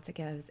ambiance it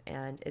gives,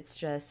 and it's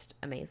just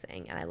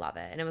amazing, and I love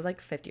it. And it was like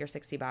 $50 or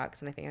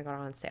 $60, and I think I got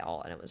it on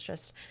sale, and it was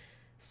just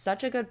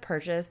such a good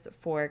purchase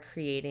for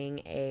creating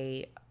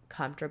a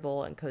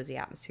comfortable and cozy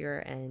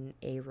atmosphere in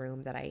a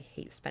room that I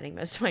hate spending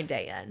most of my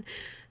day in.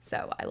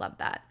 So I love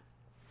that.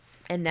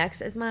 And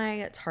next is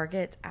my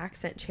Target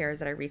accent chairs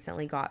that I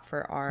recently got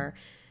for our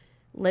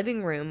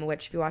living room,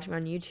 which if you watch me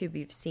on YouTube,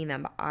 you've seen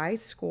them. But I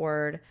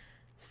scored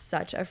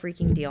such a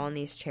freaking deal on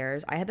these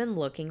chairs. I have been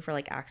looking for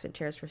like accent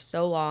chairs for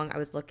so long. I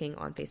was looking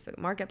on Facebook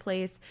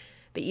Marketplace,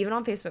 but even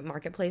on Facebook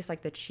Marketplace,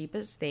 like the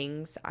cheapest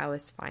things I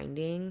was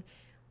finding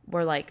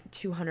were like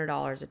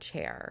 $200 a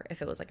chair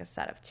if it was like a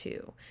set of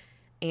 2.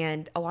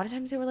 And a lot of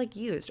times they were like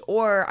used,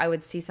 or I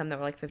would see some that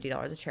were like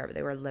 $50 a chair, but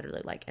they were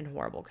literally like in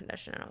horrible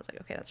condition. And I was like,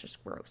 okay, that's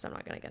just gross. I'm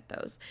not going to get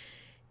those.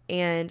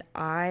 And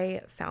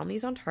I found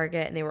these on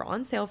Target and they were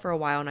on sale for a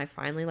while. And I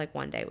finally, like,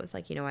 one day was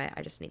like, you know what?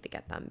 I just need to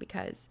get them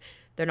because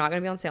they're not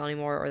going to be on sale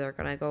anymore or they're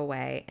going to go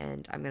away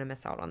and I'm going to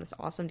miss out on this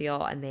awesome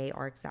deal. And they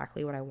are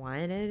exactly what I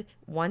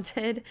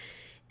wanted.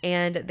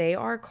 And they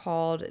are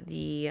called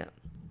the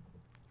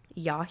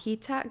Yahi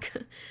Tech,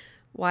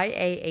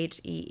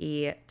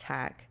 Yahee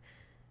Tech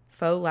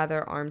faux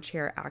leather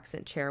armchair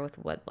accent chair with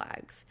wood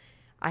legs.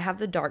 I have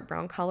the dark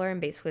brown color, and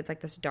basically it's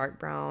like this dark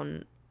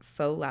brown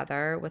faux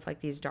leather with like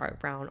these dark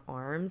brown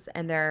arms,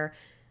 and they're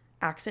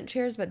accent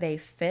chairs, but they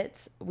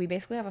fit. We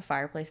basically have a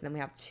fireplace and then we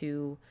have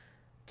two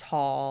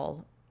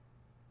tall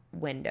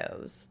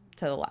windows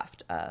to the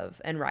left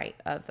of and right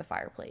of the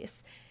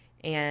fireplace,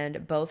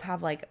 and both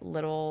have like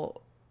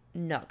little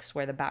nooks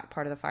where the back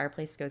part of the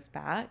fireplace goes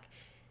back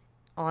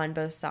on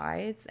both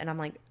sides. And I'm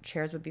like,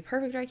 chairs would be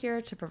perfect right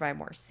here to provide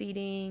more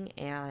seating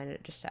and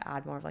just to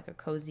add more of like a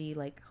cozy,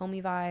 like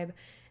homey vibe.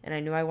 And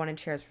I knew I wanted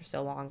chairs for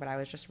so long, but I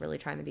was just really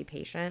trying to be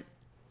patient.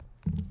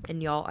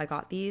 And y'all, I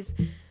got these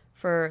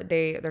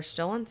they're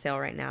still on sale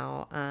right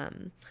now.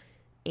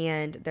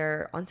 And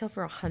they're on sale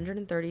for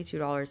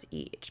 $132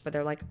 each, but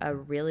they're like a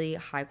really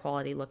high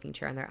quality looking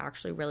chair and they're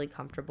actually really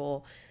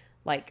comfortable.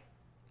 Like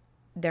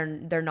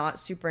they're not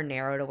super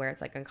narrow to where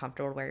it's like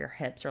uncomfortable to where your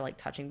hips are like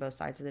touching both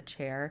sides of the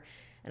chair.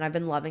 And I've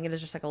been loving it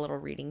as just like a little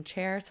reading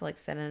chair to like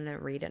sit in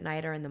and read at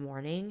night or in the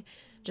morning,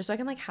 just so I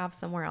can like have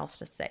somewhere else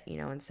to sit, you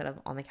know, instead of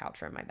on the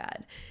couch or in my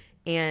bed.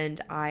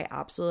 And I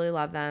absolutely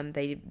love them.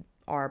 They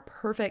are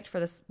perfect for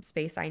the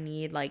space I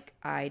need. Like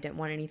I didn't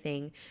want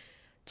anything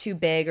too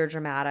big or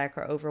dramatic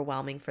or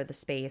overwhelming for the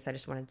space. I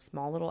just wanted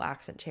small little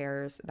accent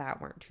chairs that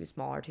weren't too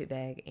small or too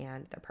big,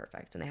 and they're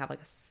perfect. And they have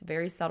like a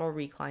very subtle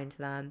recline to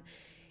them.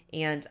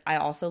 And I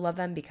also love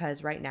them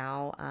because right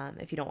now,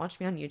 if you don't watch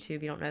me on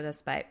YouTube, you don't know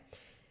this, but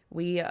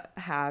we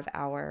have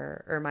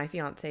my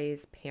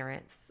fiance's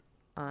parents,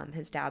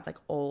 his dad's like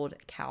old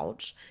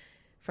couch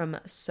from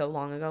so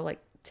long ago, like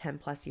 10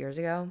 plus years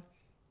ago.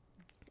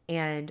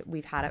 And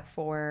we've had it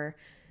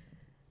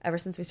ever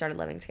since we started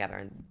living together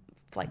in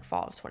like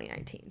fall of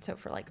 2019. So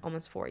for like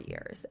almost 4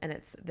 years. And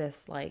it's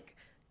this like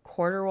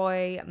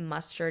corduroy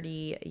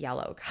mustardy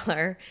yellow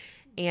color.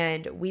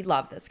 And we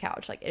love this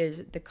couch. Like it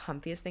is the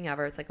comfiest thing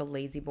ever. It's like a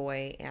lazy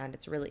boy and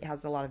it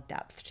has a lot of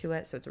depth to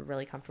it. So it's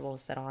really comfortable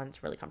to sit on.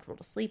 It's really comfortable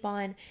to sleep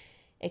on.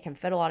 It can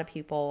fit a lot of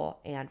people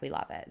and we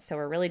love it. So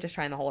we're really just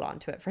trying to hold on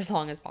to it for as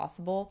long as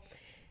possible.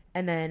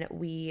 And then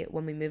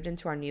when we moved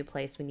into our new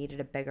place, we needed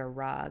a bigger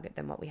rug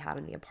than what we had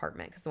in the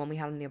apartment. Because the one we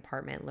had in the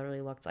apartment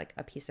literally looked like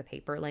a piece of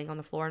paper laying on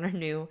the floor in our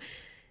new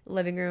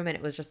living room. And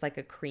it was just like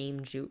a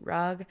cream jute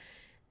rug.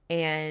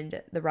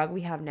 And the rug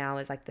we have now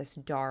is like this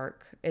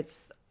dark,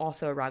 it's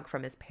also a rug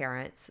from his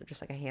parents,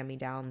 just like a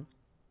hand-me-down,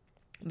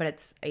 but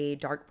it's a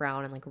dark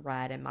brown and like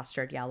red and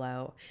mustard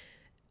yellow.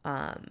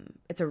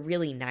 It's a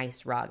really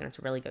nice rug and it's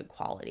really good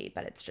quality,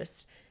 but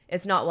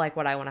it's not like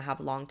what I want to have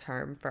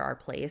long-term for our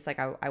place. Like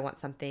I want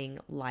something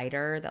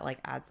lighter that like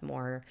adds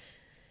more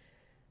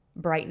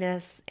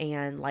brightness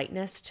and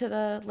lightness to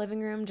the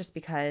living room just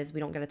because we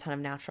don't get a ton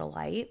of natural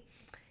light.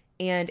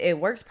 And it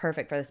works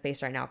perfect for the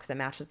space right now because it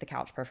matches the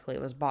couch perfectly.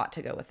 It was bought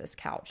to go with this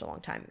couch a long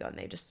time ago, and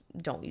they just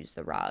don't use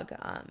the rug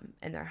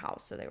in their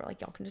house. So they were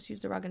like, y'all can just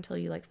use the rug until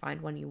you like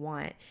find one you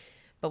want.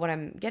 But what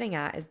I'm getting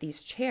at is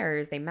these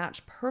chairs, they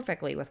match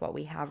perfectly with what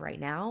we have right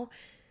now,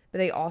 but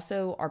they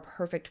also are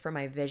perfect for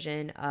my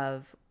vision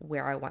of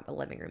where I want the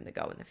living room to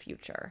go in the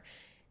future.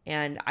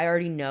 And I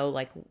already know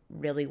like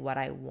really what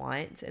I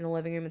want in the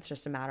living room. It's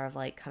just a matter of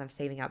like kind of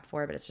saving up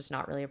for it, but it's just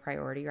not really a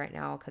priority right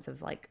now because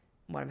of like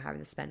what I'm having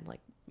to spend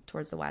like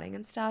towards the wedding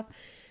and stuff.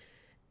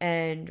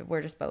 And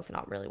we're just both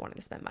not really wanting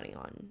to spend money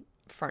on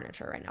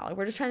furniture right now. Like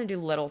we're just trying to do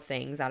little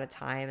things at a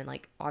time. And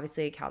like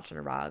obviously a couch and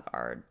a rug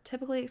are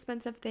typically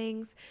expensive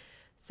things.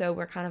 So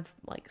we're kind of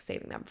like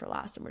saving them for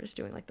last and we're just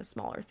doing like the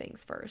smaller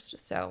things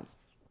first. So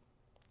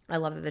I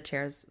love that the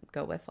chairs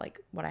go with like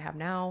what I have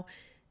now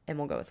and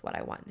we'll go with what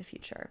I want in the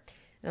future.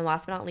 And then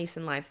last but not least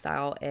in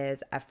lifestyle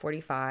is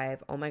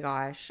F45. Oh my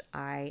gosh,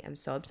 I am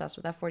so obsessed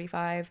with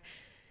F45.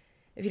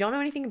 If you don't know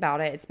anything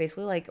about it, it's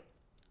basically like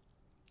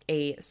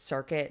a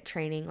circuit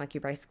training, like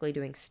you're basically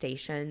doing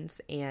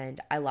stations, and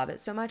I love it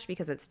so much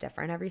because it's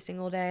different every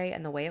single day.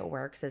 And the way it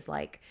works is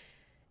like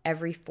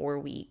every 4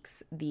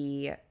 weeks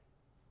the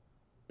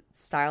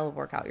style of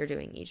workout you're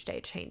doing each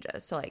day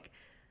changes. So like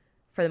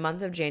for the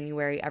month of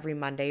January, every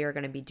Monday you're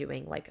going to be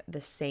doing like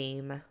the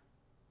same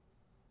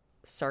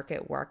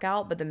circuit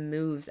workout, but the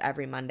moves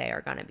every Monday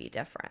are going to be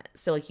different.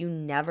 So like you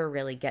never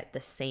really get the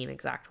same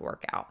exact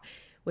workout,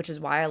 which is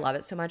why I love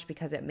it so much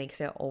because it makes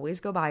it always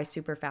go by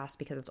super fast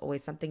because it's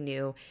always something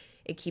new.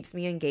 It keeps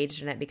me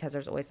engaged in it because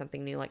there's always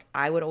something new. Like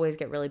I would always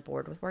get really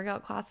bored with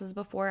workout classes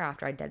before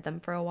after I did them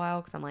for a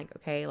while because I'm like,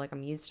 okay, like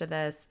I'm used to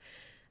this.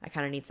 I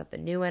kind of need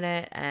something new in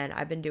it. And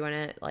I've been doing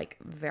it like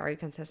very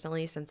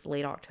consistently since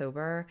late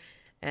October.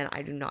 And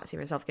I do not see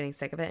myself getting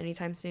sick of it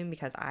anytime soon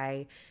because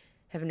I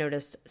have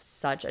noticed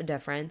such a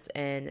difference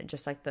in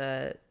just like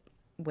the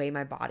way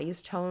my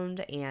body's toned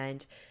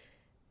and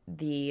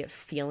the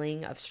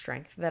feeling of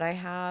strength that I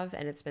have,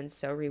 and it's been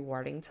so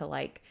rewarding to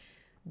like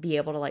be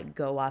able to like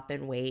go up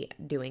in weight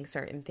doing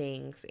certain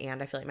things.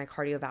 And I feel like my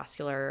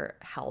cardiovascular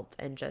health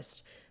and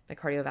just my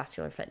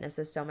cardiovascular fitness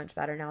is so much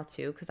better now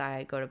too, because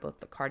I go to both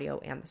the cardio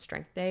and the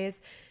strength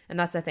days. And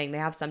that's the thing, they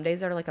have some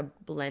days that are like a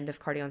blend of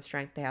cardio and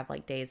strength. They have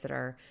like days that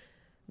are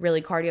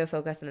really cardio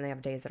focused, and then they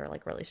have days that are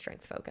like really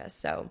strength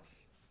focused. So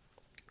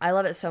I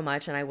love it so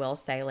much. And I will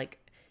say, like,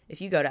 if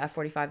you go to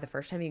F45 the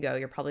first time you go,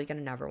 you're probably going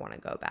to never want to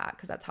go back,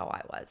 because that's how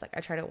I was. Like, I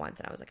tried it once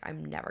and I was like,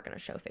 I'm never going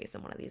to show face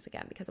in one of these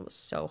again because it was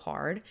so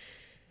hard.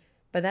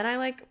 But then I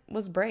like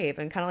was brave,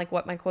 and kind of like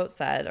what my quote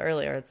said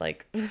earlier. It's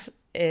like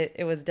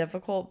it was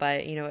difficult,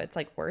 but you know, it's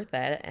like worth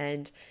it.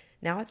 And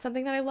now it's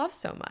something that I love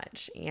so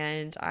much.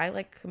 And I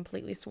like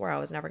completely swore I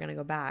was never going to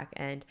go back.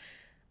 And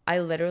I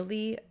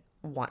literally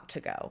want to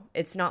go.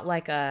 It's not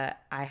like I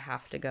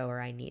have to go or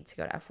I need to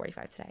go to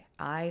F45 today.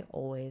 I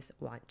always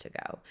want to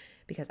go,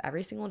 because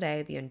every single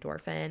day the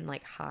endorphin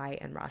like high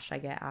and rush I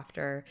get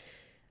after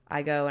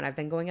I go, and I've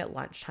been going at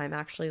lunchtime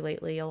actually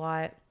lately a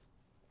lot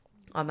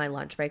on my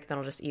lunch break. Then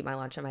I'll just eat my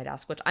lunch at my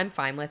desk, which I'm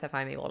fine with if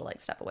I'm able to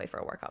like step away for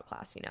a workout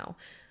class. You know,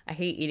 I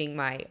hate eating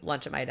my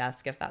lunch at my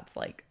desk if that's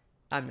like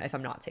if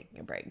I'm not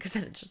taking a break, because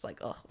then it's just like,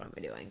 oh, what am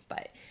I doing?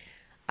 But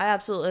I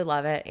absolutely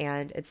love it,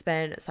 and it's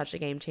been such a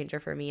game changer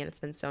for me, and it's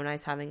been so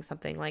nice having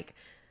something like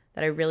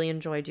that I really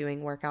enjoy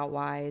doing workout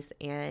wise,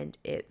 and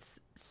it's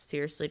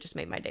seriously just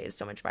made my days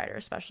so much brighter,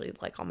 especially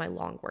like on my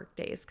long work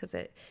days, because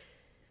it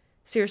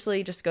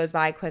seriously just goes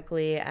by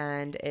quickly,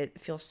 and it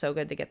feels so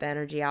good to get the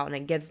energy out, and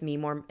it gives me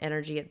more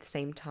energy at the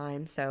same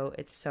time. So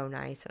it's so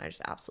nice, and I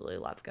just absolutely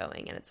love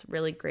going. And it's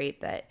really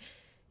great that,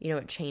 you know,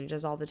 it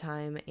changes all the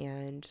time,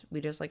 and we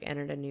just like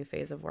entered a new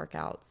phase of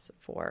workouts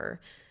for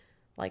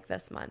like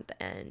this month,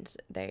 and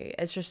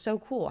it's just so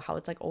cool how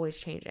it's like always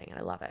changing, and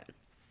I love it.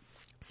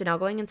 So now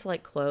going into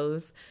like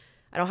clothes,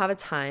 I don't have a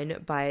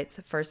ton, but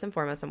first and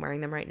foremost, I'm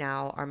wearing them right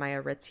now, are my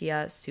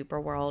Aritzia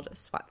Superworld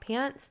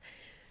sweatpants.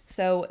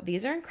 So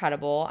these are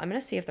incredible. I'm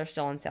going to see if they're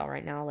still on sale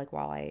right now, like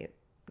while I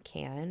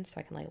can, so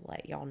I can like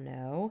let y'all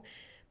know.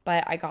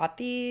 But I got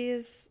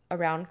these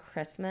around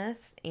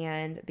Christmas,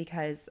 and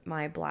because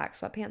my black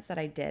sweatpants that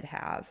I did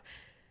have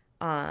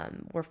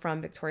were from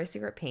Victoria's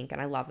Secret Pink,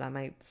 and I love them.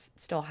 I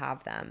still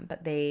have them,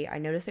 but I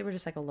noticed they were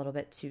just like a little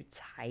bit too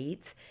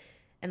tight.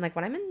 And like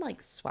when I'm in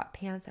like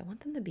sweatpants, I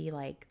want them to be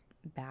like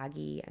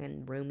baggy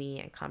and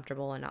roomy and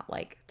comfortable and not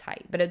like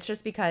tight. But it's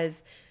just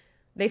because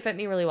they fit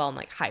me really well in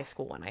like high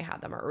school when I had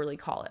them, or early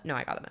college. No,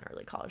 I got them in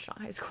early college, not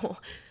high school.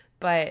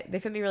 But they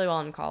fit me really well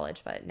in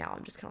college. But now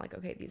I'm just kind of like,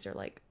 okay, these are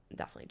like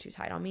definitely too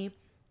tight on me.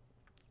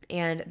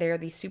 And they're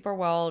the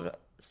Superworld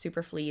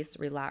Super Fleece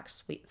Relaxed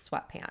Sweet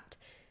Sweatpant.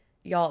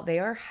 Y'all, they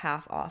are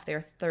half off.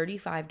 They're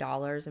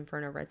 $35, and for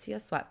an Aritzia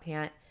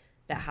sweatpant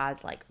that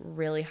has like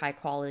really high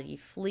quality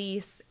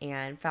fleece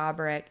and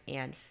fabric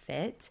and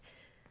fit,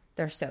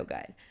 they're so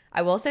good.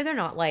 I will say they're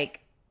not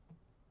like,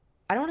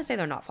 I don't want to say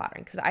they're not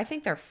flattering, because I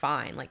think they're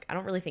fine. Like, I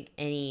don't really think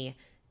any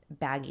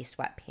baggy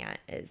sweatpant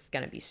is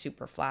going to be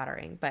super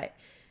flattering, but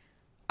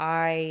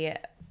I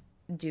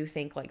do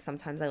think like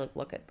sometimes I like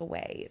look at the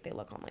way they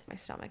look on like my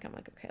stomach. I'm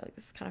like, okay, like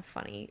this is kind of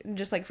funny,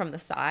 just like from the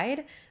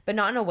side, but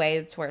not in a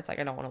way to where it's like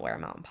I don't want to wear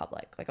them out in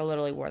public. Like I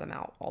literally wore them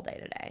out all day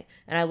today,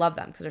 and I love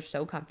them because they're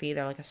so comfy.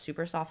 They're like a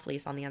super soft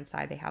fleece on the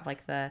inside. They have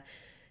like the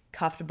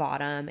cuffed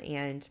bottom,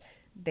 and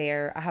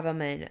I have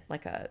them in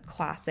like a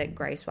classic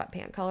gray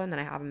sweatpant color, and then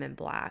I have them in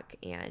black,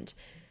 and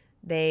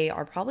they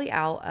are probably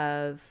out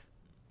of,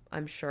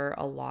 I'm sure,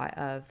 a lot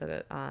of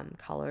the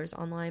colors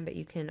online, but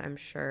you can, I'm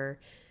sure,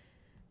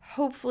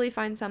 hopefully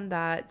find some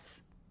that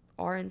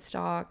are in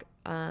stock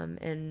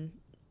in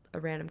a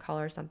random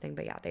color or something.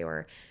 But yeah, they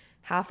were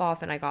half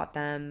off, and I got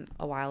them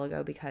a while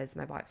ago because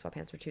my black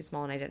sweatpants were too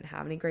small and I didn't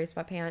have any gray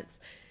sweatpants.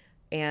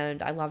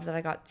 And I love that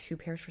I got 2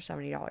 pairs for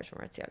 $70 from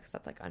Aritzia, because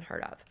that's like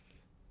unheard of.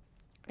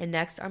 And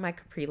next are my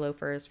capri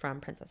loafers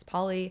from Princess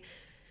Polly.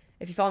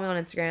 If you follow me on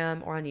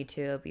Instagram or on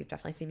YouTube, you've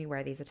definitely seen me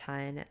wear these a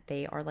ton.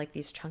 They are like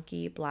these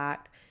chunky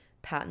black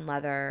patent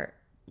leather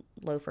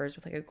loafers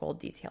with like a gold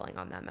detailing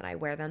on them, and I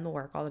wear them to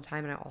work all the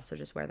time, and I also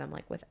just wear them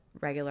like with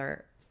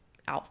regular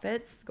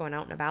outfits going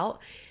out and about,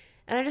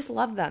 and I just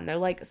love them. They're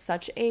like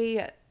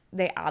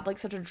they add like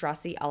such a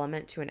dressy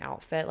element to an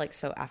outfit like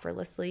so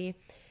effortlessly.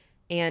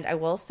 And I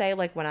will say,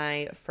 like, when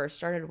I first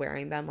started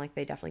wearing them, like,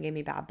 they definitely gave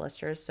me bad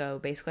blisters. So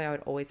basically I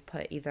would always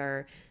put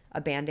either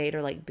a Band-Aid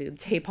or like boob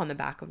tape on the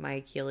back of my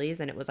Achilles,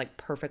 and it was like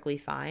perfectly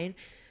fine.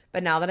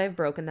 But now that I've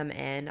broken them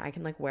in, I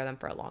can like wear them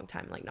for a long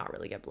time, like not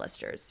really get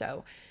blisters.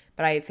 So,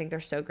 but I think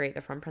they're so great.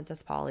 They're from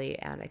Princess Polly,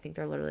 and I think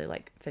they're literally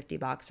like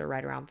 $50 or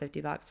right around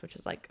 $50, which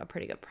is like a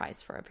pretty good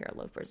price for a pair of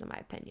loafers in my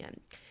opinion.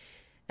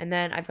 And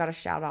then I've got to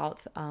shout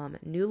out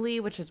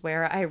Nuuly, which is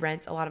where I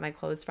rent a lot of my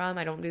clothes from.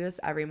 I don't do this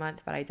every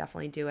month, but I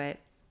definitely do it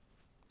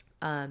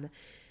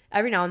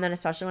every now and then,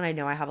 especially when I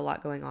know I have a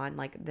lot going on.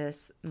 Like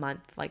this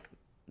month, like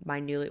my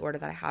Nuuly order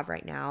that I have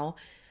right now,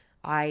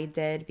 I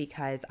did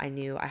because I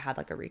knew I had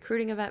like a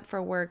recruiting event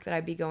for work that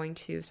I'd be going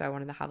to. So I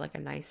wanted to have like a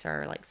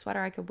nicer like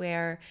sweater I could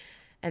wear.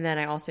 And then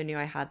I also knew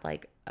I had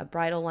like a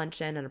bridal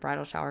luncheon and a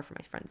bridal shower for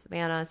my friend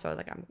Savannah. So I was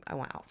like, I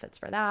want outfits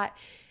for that.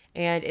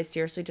 And it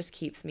seriously just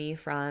keeps me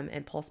from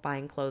impulse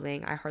buying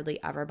clothing. I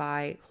hardly ever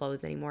buy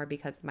clothes anymore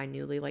because my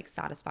Nuuly like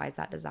satisfies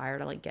that desire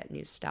to like get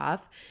new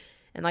stuff.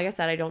 And like I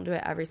said, I don't do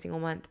it every single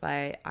month,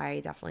 but I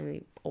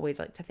definitely always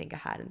like to think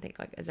ahead and think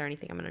like, is there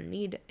anything I'm going to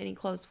need any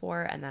clothes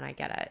for? And then I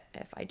get it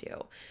if I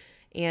do.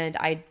 And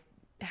I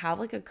have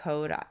like a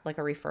code, like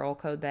a referral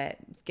code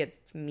that gets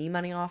me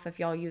money off if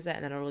y'all use it.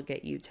 And then it'll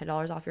get you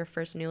 $10 off your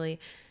first Nuuly.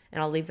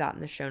 And I'll leave that in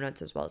the show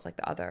notes as well as like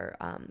the other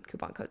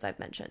coupon codes I've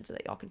mentioned so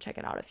that y'all can check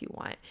it out if you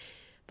want.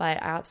 But I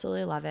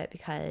absolutely love it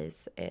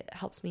because it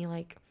helps me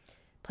like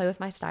play with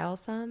my style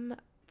some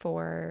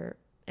for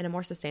in a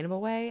more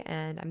sustainable way,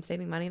 and I'm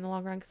saving money in the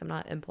long run because I'm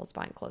not impulse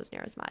buying clothes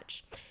near as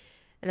much.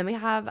 And then we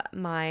have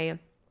my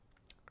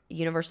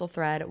universal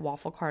thread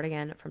waffle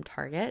cardigan from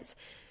Target.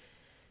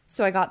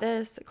 So I got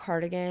this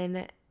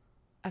cardigan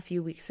a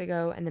few weeks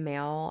ago in the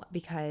mail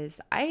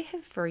because I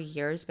have for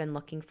years been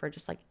looking for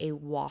just like a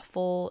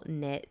waffle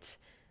knit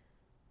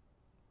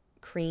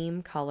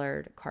cream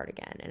colored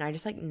cardigan, and I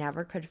just like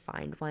never could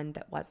find one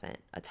that wasn't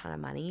a ton of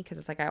money because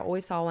it's like I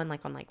always saw one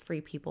like on like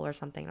Free People or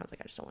something, and I was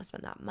like, I just don't want to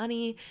spend that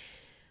money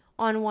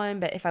on one.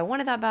 But if I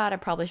wanted that bad, I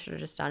probably should have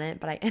just done it.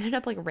 But I ended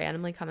up like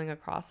randomly coming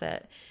across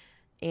it,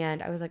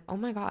 and I was like, oh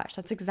my gosh,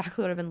 that's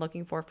exactly what I've been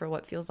looking for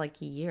what feels like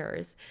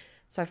years.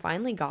 So I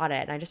finally got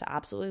it, and I just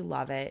absolutely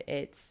love it.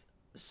 It's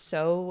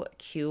so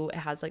cute. It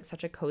has like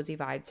such a cozy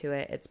vibe to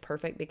it. It's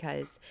perfect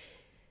because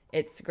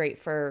it's great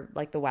for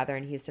like the weather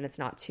in Houston. It's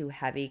not too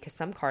heavy because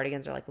some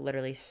cardigans are like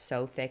literally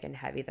so thick and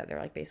heavy that they're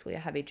like basically a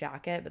heavy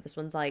jacket. But this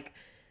one's like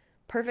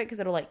perfect because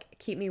it'll like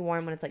keep me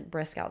warm when it's like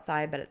brisk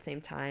outside, but at the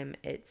same time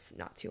it's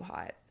not too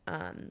hot.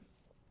 And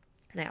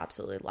I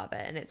absolutely love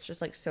it. And it's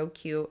just like so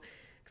cute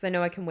because I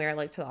know I can wear it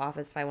like to the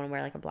office if I want to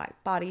wear like a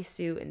black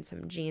bodysuit and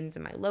some jeans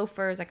and my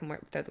loafers. I can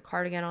throw the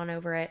cardigan on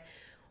over it,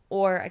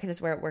 or I can just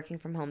wear it working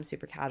from home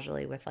super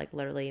casually with like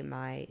literally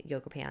my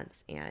yoga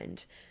pants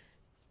and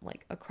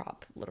like a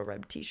crop little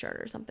rib t-shirt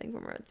or something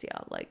from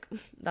Aritzia. Like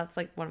that's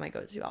like one of my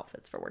go-to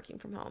outfits for working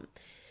from home.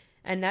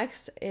 And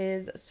next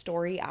is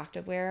Story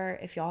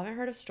Activewear. If y'all haven't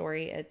heard of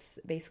Story, it's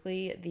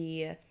basically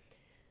the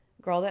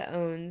girl that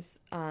owns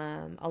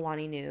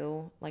Alani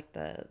Nu, like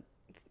the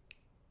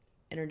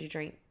energy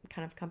drink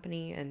kind of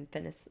company and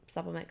fitness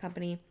supplement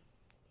company.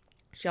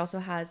 She also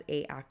has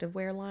a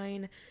activewear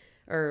line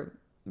or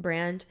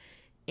brand,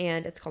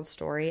 and it's called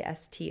Story,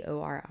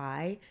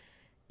 Stori.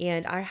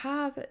 And I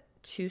have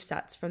 2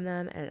 sets from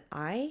them, and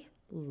I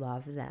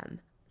love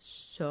them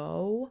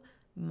so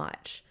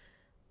much.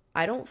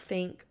 I don't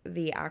think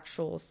the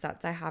actual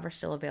sets I have are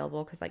still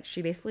available because like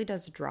she basically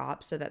does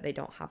drops so that they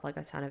don't have like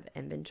a ton of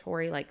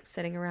inventory like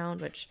sitting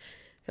around, which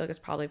I feel like is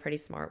probably pretty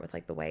smart with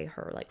like the way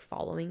her like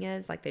following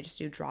is. Like they just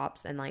do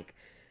drops, and like,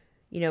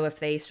 you know, if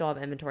they still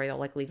have inventory, they'll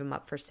like leave them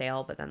up for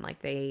sale, but then like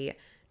they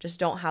just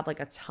don't have like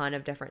a ton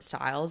of different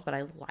styles. But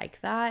I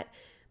like that.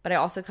 But I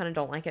also kind of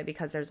don't like it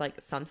because there's like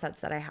some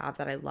sets that I have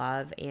that I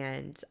love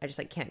and I just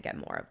like can't get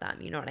more of them.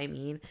 You know what I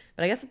mean?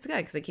 But I guess it's good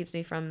because it keeps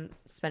me from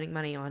spending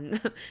money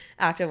on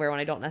activewear when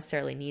I don't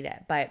necessarily need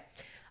it. But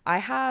I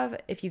have,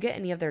 if you get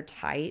any of their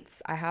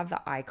tights, I have the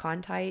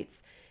Icon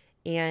tights,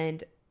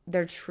 and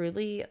they're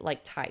truly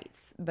like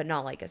tights, but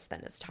not like as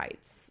thin as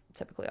tights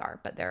typically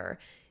are. But they're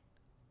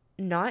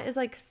not as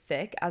like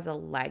thick as a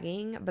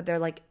legging, but they're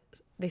like,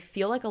 they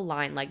feel like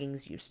Align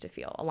leggings used to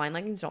feel. Align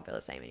leggings don't feel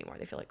the same anymore.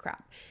 They feel like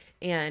crap.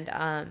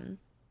 And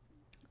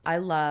I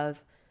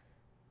love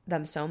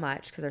them so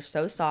much because they're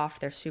so soft.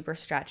 They're super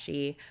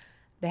stretchy.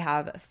 They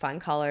have fun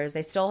colors.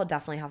 They still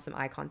definitely have some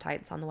Icon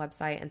tights on the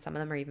website, and some of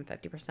them are even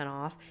 50%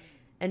 off.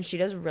 And she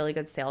does really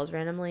good sales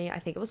randomly. I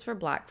think it was for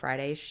Black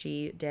Friday.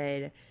 She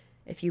did,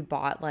 if you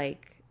bought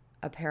like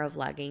a pair of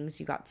leggings,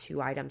 you got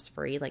 2 items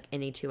free, like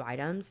any 2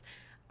 items.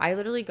 I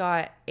literally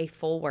got a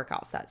full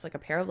workout set. So like a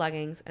pair of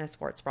leggings and a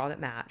sports bra that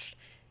matched.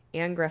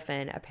 And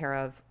Griffin a pair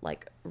of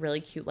like really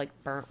cute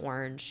like burnt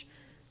orange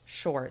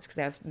shorts because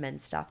they have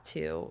men's stuff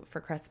too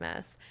for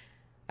Christmas.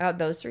 I got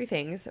those 3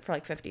 things for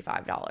like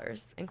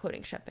 $55,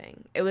 including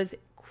shipping. It was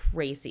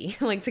crazy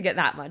like to get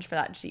that much for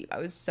that cheap. I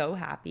was so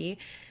happy.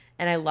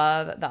 And I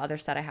love the other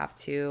set I have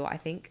too. I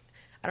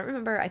don't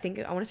remember. I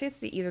want to say it's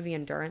either the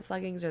endurance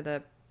leggings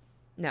or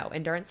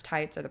endurance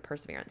tights or the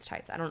perseverance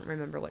tights. I don't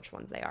remember which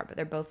ones they are, but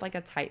they're both like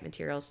a tight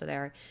material. So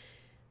they're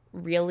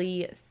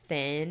really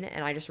thin,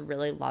 and I just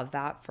really love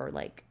that for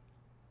like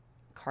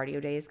cardio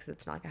days because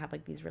it's not like I have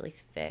like these really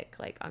thick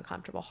like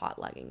uncomfortable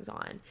hot leggings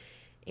on.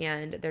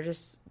 And they're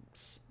just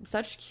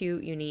such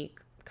cute unique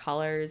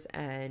colors,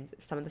 and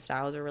some of the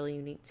styles are really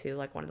unique too.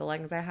 Like one of the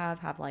leggings I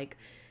have like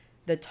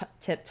the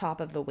tip top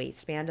of the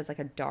waistband is like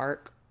a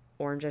dark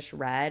orangish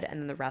red, and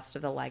then the rest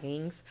of the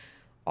leggings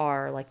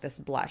are like this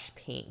blush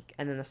pink,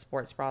 and then the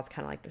sports bra is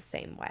kind of like the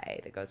same way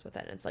that goes with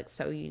it. And it's like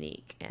so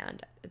unique,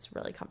 and it's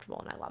really comfortable,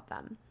 and I love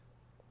them.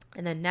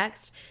 And then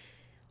next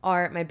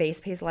are my base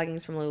pace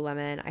leggings from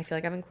Lululemon. I feel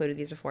like I've included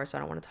these before, so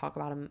I don't want to talk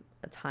about them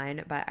a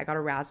ton, but I got a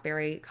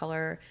raspberry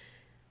color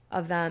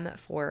of them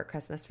for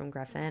Christmas from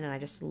Griffin, and I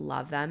just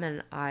love them.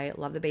 And I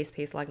love the base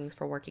pace leggings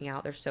for working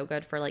out. They're so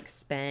good for like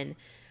spin.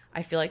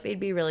 I feel like they'd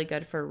be really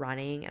good for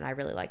running, and I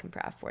really like them for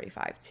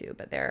F45 too.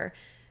 But they're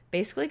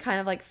basically kind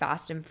of like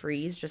fast and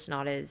freeze, just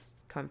not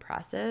as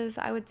compressive,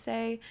 I would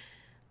say.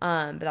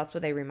 But that's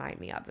what they remind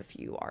me of if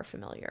you are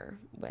familiar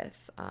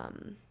with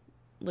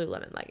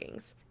Lululemon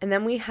leggings. And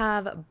then we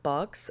have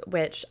books,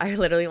 which I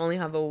literally only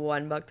have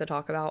one book to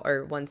talk about,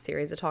 or one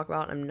series to talk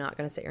about. I'm not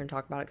going to sit here and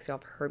talk about it because y'all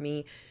have heard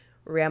me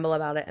ramble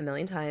about it a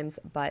million times,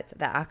 but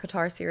the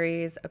ACOTAR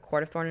series, A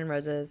Court of Thorn and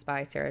Roses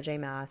by Sarah J.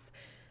 Maas.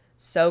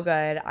 So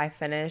good. I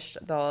finished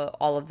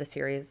all of the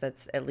series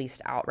that's at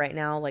least out right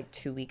now like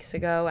 2 weeks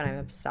ago, and I'm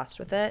obsessed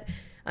with it.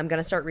 I'm going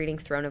to start reading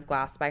Throne of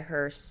Glass by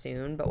her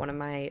soon, but one of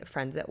my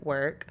friends at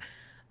work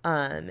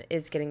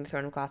is getting the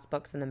Throne of Glass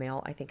books in the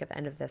mail, I think at the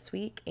end of this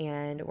week,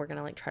 and we're going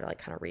to like try to like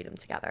kind of read them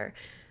together.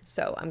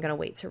 So I'm going to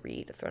wait to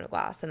read Throne of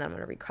Glass, and then I'm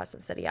going to read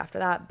Crescent City after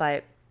that.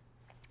 But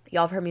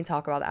y'all have heard me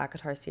talk about the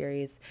ACOTAR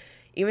series.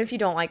 Even if you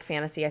don't like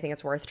fantasy, I think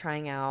it's worth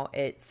trying out.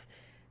 It's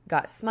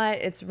got smut,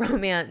 it's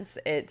romance,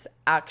 it's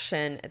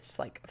action, it's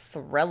like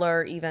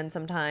thriller even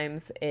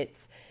sometimes.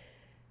 It's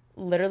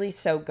literally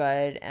so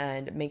good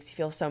and makes you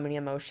feel so many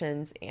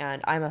emotions,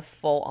 and I'm a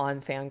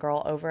full-on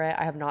fangirl over it.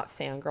 I have not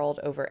fangirled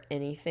over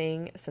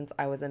anything since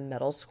I was in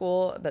middle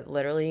school, but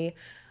literally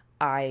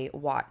I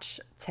watch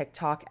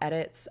TikTok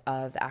edits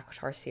of the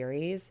ACOTAR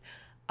series.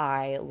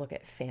 I look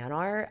at fan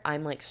art.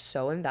 I'm like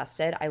so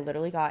invested. I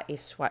literally got a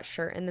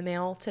sweatshirt in the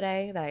mail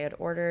today that I had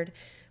ordered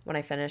when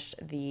I finished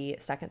the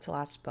second to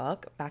last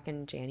book back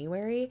in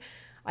January.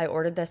 I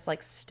ordered this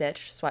like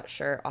stitch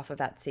sweatshirt off of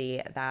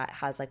Etsy that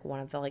has like one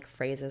of the like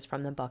phrases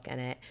from the book in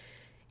it.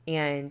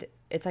 And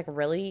it's like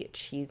really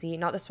cheesy,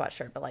 not the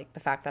sweatshirt, but like the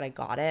fact that I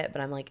got it,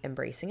 but I'm like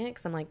embracing it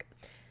because I'm like,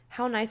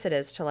 how nice it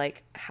is to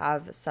like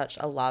have such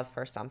a love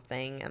for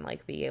something and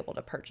like be able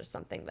to purchase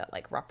something that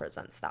like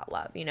represents that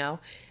love, you know?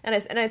 And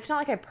it's not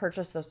like I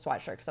purchased the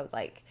sweatshirt because I was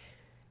like,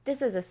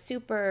 this is a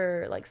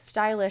super like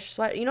stylish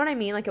sweat, you know what I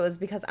mean? Like it was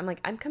because I'm like,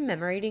 I'm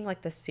commemorating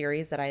like the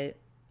series that I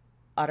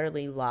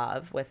utterly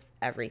love with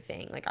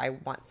everything. Like I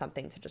want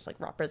something to just like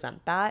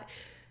represent that,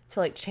 to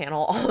like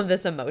channel all of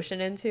this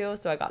emotion into.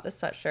 So I got this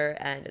sweatshirt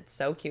and it's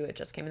so cute. It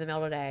just came in the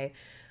mail today.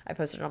 I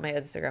posted it on my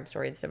Instagram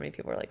story and so many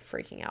people were like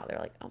freaking out. They're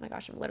like, oh my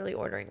gosh, I'm literally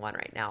ordering one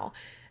right now.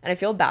 And I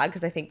feel bad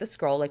because I think this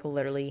girl like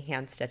literally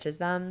hand stitches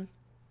them,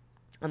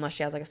 unless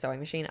she has like a sewing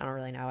machine. I don't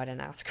really know. I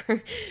didn't ask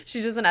her.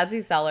 She's just an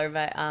Etsy seller,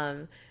 but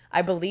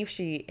I believe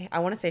I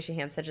want to say she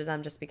hand stitches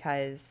them just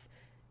because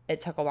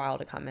it took a while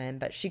to come in,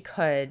 but she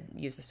could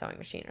use a sewing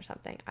machine or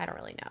something. I don't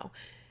really know.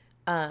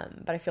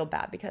 But I feel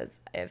bad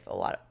because if a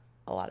lot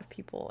of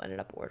people ended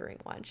up ordering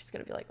one, she's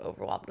going to be like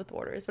overwhelmed with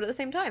orders. But at the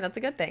same time, that's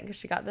a good thing because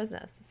she got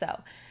business.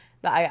 So,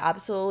 but I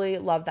absolutely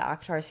love the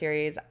ACOTAR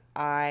series.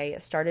 I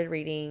started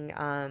reading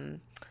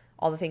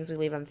All the Things We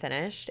Leave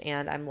Unfinished,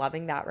 and I'm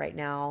loving that right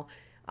now.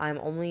 I'm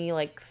only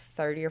like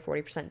 30 or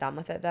 40% done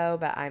with it though,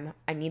 but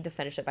I need to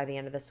finish it by the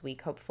end of this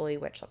week, hopefully,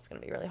 which that's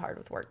going to be really hard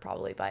with work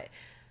probably, but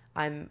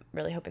I'm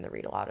really hoping to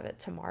read a lot of it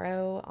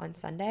tomorrow on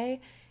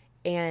Sunday.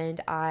 And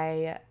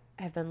I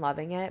have been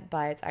loving it,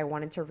 but I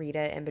wanted to read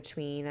it in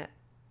between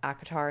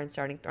ACOTAR and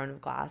starting Throne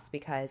of Glass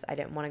because I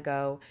didn't want to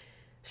go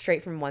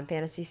straight from one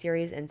fantasy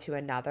series into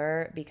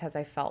another because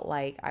I felt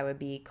like I would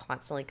be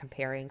constantly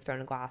comparing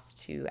Throne of Glass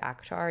to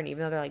ACOTAR. And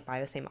even though they're like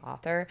by the same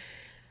author,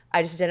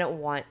 I just didn't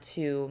want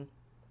to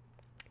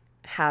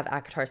have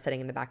ACOTAR sitting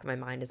in the back of my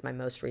mind as my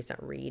most recent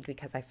read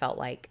because I felt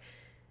like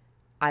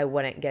I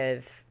wouldn't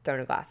give Throne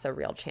of Glass a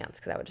real chance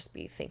because I would just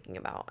be thinking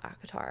about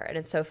ACOTAR. And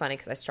it's so funny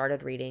because I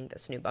started reading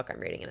this new book I'm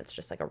reading and it's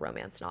just like a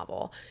romance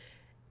novel.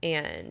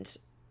 And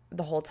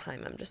the whole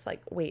time I'm just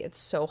like, wait, it's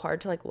so hard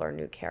to like learn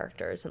new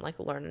characters and like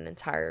learn an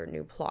entire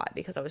new plot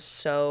because I was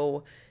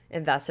so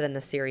invested in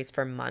the series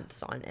for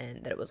months on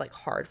end that it was like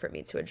hard for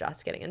me to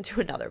adjust getting into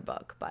another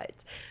book.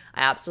 But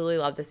I absolutely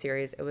love the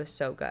series. It was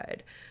so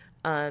good.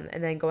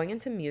 And then going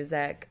into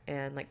music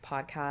and like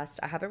podcasts,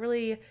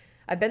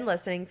 I've been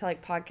listening to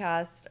like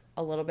podcasts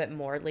a little bit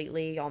more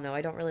lately. Y'all know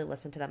I don't really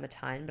listen to them a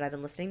ton, but I've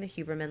been listening to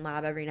Huberman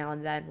Lab every now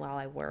and then while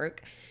I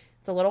work.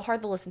 It's a little hard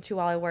to listen to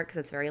while I work because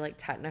it's very like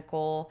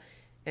technical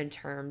in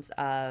terms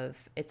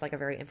of it's like a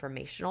very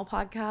informational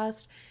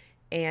podcast.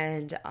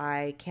 And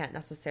I can't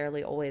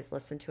necessarily always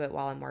listen to it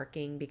while I'm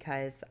working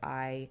because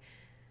I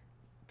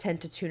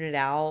tend to tune it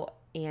out.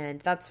 And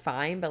that's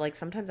fine, but like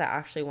sometimes I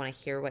actually want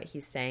to hear what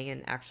he's saying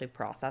and actually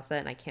process it,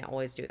 and I can't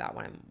always do that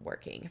when I'm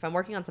working. If I'm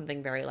working on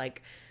something very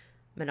like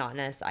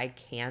monotonous, I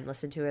can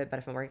listen to it, but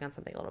if I'm working on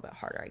something a little bit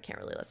harder, I can't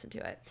really listen to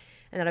it.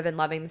 And then I've been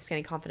loving the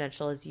Skinny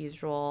Confidential as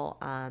usual.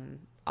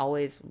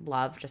 Always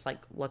love just like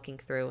looking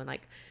through and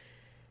like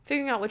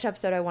figuring out which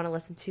episode I want to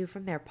listen to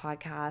from their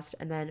podcast.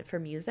 And then for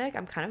music,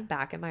 I'm kind of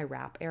back in my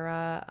rap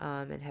era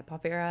and hip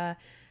hop era.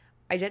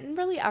 I didn't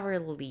really ever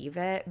leave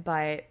it,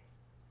 but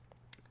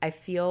I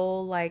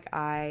feel like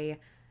I've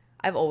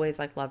always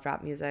like loved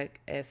rap music.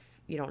 If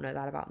you don't know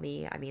that about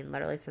me, I mean,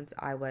 literally since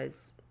I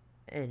was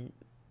in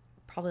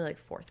probably like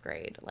fourth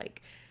grade,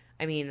 like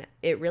I mean,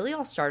 it really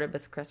all started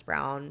with Chris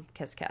Brown,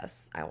 Kiss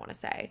Kiss, I want to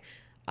say.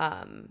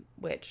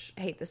 Which,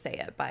 hate to say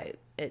it, but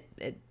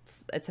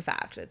it's a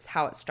fact. It's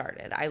how it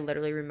started. I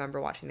literally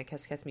remember watching the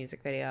Kiss Kiss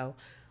music video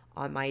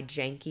on my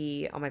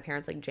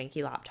parents' like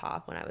janky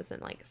laptop when I was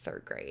in like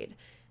 3rd grade,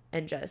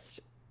 and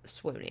just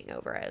swooning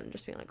over it and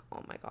just being like,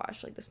 oh my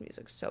gosh, like this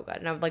music's so good.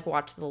 And I would like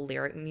watch the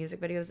lyric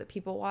music videos that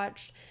people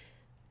watched.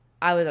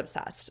 I was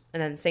obsessed.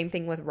 And then same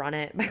thing with Run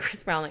It by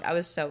Chris Brown. Like I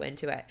was so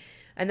into it.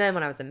 And then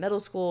when I was in middle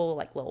school,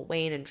 like Lil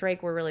Wayne and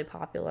Drake were really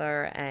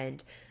popular,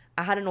 and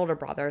I had an older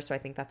brother, so I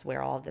think that's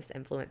where all of this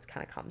influence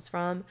kind of comes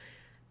from.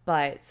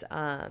 But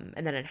and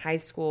then in high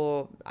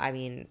school, I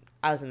mean,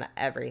 I was into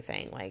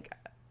everything, like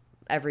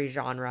every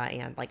genre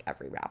and like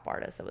every rap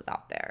artist that was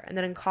out there. And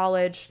then in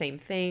college, same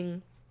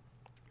thing.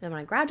 Then when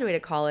I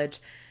graduated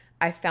college,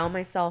 I found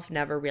myself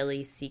never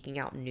really seeking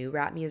out new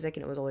rap music,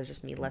 and it was always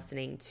just me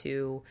listening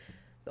to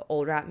the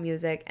old rap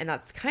music. And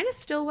that's kind of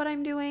still what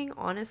I'm doing.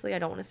 Honestly, I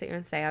don't want to sit here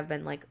and say I've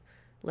been like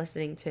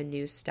listening to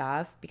new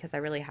stuff, because I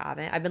really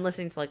haven't. I've been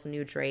listening to like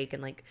new Drake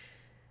and like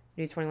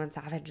new 21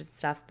 Savage and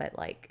stuff, but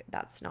like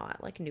that's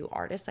not like new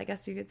artists, I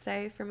guess you could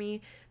say, for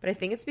me. But I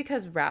think it's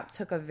because rap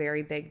took a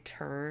very big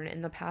turn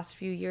in the past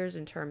few years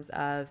in terms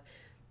of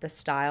the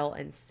style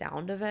and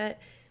sound of it.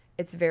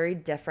 It's very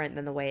different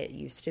than the way it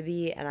used to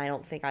be, and I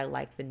don't think I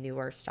like the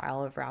newer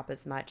style of rap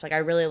as much. Like I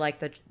really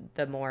like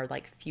the more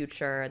like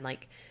Future and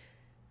like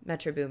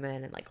Metro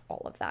Boomin and like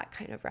all of that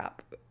kind of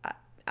rap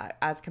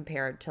as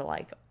compared to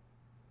like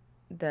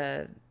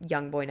the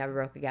Young Boy Never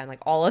Broke Again,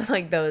 like all of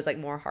like those like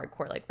more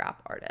hardcore like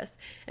rap artists.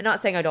 And not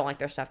saying I don't like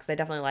their stuff, because I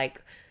definitely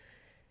like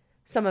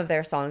some of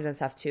their songs and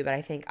stuff too, but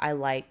I think I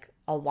like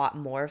a lot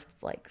more of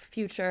like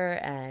Future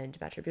and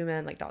Metro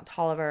Boomin, like Don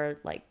Toliver,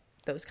 like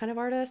those kind of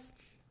artists.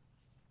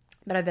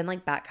 But I've been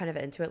like back kind of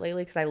into it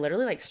lately, because I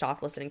literally like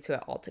stopped listening to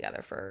it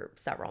altogether for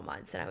several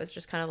months, and I was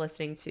just kind of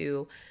listening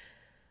to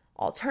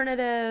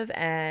alternative,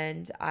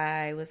 and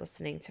I was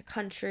listening to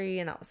country,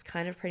 and that was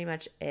kind of pretty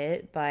much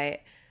it. But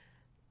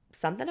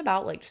something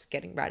about like just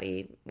getting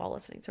ready while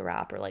listening to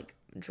rap, or like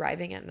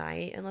driving at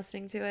night and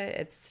listening to it,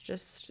 it's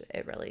just,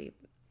 it really,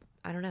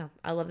 I don't know,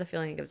 I love the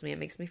feeling it gives me. It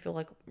makes me feel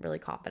like really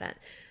confident,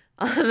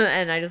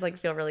 and I just like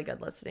feel really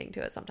good listening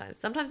to it.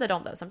 Sometimes I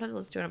don't though. Sometimes I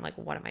listen to it and I'm like,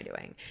 what am I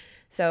doing?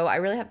 So I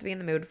really have to be in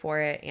the mood for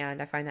it,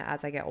 and I find that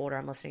as I get older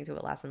I'm listening to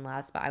it less and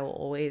less. But I will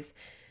always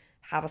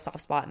have a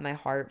soft spot in my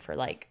heart for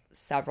like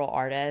several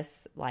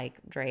artists like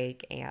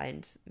Drake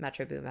and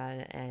Metro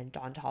Boomin and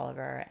Don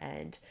Toliver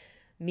and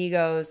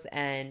Migos,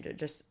 and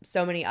just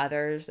so many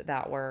others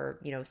that were,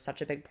 you know,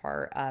 such a big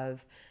part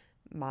of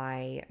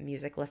my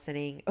music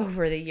listening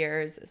over the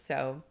years.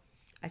 So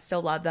I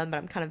still love them, but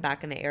I'm kind of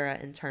back in the era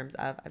in terms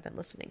of I've been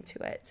listening to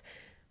it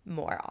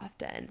more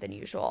often than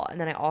usual.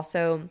 And then I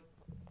also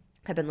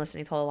have been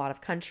listening to a lot of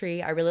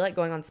country. I really like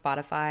going on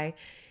Spotify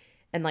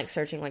and like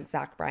searching like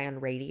Zach Bryan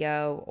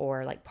radio,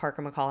 or like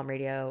Parker McCollum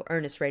radio,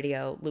 Ernest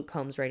radio, Luke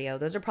Combs radio.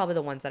 Those are probably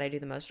the ones that I do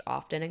the most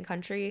often in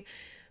country.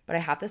 But I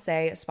have to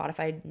say,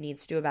 Spotify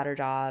needs to do a better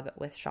job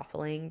with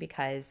shuffling,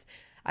 because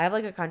I have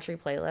like a country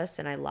playlist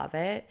and I love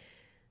it,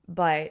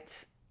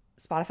 but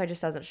Spotify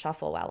just doesn't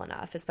shuffle well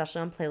enough,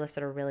 especially on playlists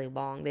that are really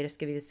long. They just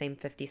give you the same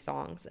 50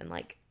 songs and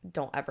like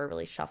don't ever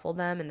really shuffle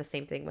them. And the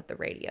same thing with the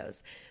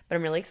radios. But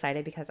I'm really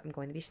excited because I'm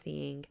going to be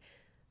seeing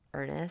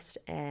Ernest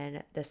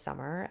in this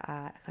summer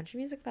at a country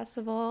music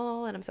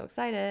festival, and I'm so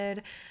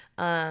excited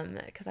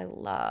because I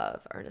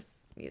love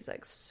Ernest's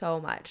music so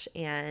much,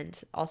 and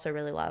also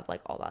really love like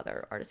all the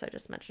other artists I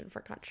just mentioned for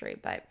country.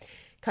 But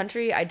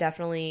country I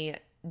definitely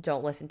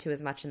don't listen to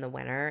as much in the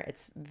winter.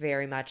 It's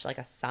very much like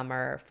a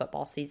summer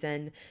football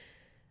season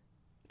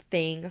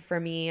thing for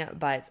me.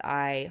 But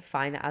I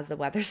find that as the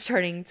weather's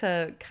starting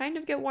to kind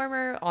of get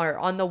warmer, or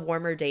on the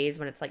warmer days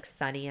when it's like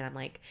sunny and I'm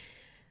like,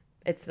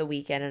 it's the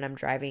weekend and I'm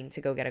driving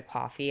to go get a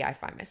coffee, I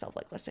find myself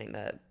like listening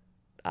to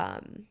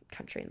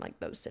country in like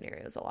those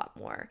scenarios a lot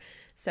more.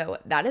 So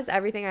that is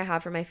everything I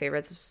have for my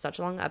favorites. It's such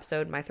a long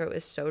episode. My throat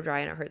is so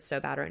dry and it hurts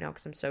so bad right now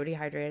because I'm so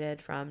dehydrated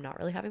from not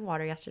really having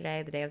water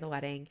yesterday, the day of the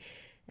wedding,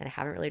 and I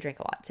haven't really drank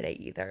a lot today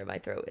either. My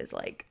throat is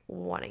like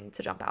wanting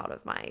to jump out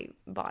of my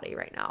body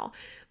right now.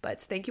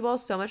 But thank you all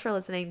so much for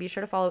listening. Be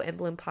sure to follow In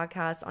Bloom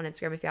Podcast on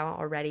Instagram if you haven't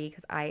already,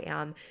 because I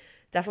am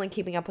definitely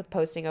keeping up with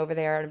posting over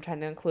there, and I'm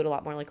trying to include a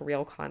lot more like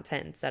real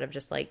content instead of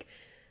just like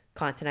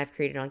content I've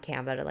created on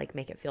Canva to like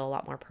make it feel a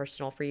lot more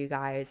personal for you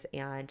guys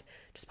and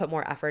just put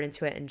more effort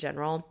into it in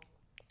general.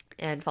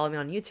 And follow me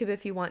on YouTube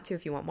if you want to.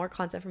 If you want more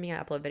content from me, I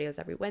upload videos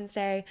every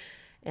Wednesday.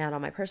 And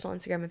on my personal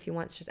Instagram, if you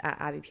want, it's just at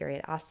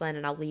Abby.Aslan.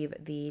 And I'll leave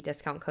the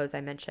discount codes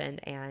I mentioned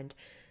and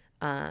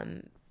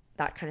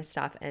that kind of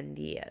stuff in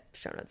the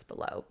show notes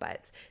below.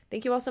 But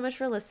thank you all so much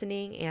for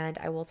listening, and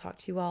I will talk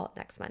to you all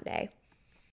next Monday.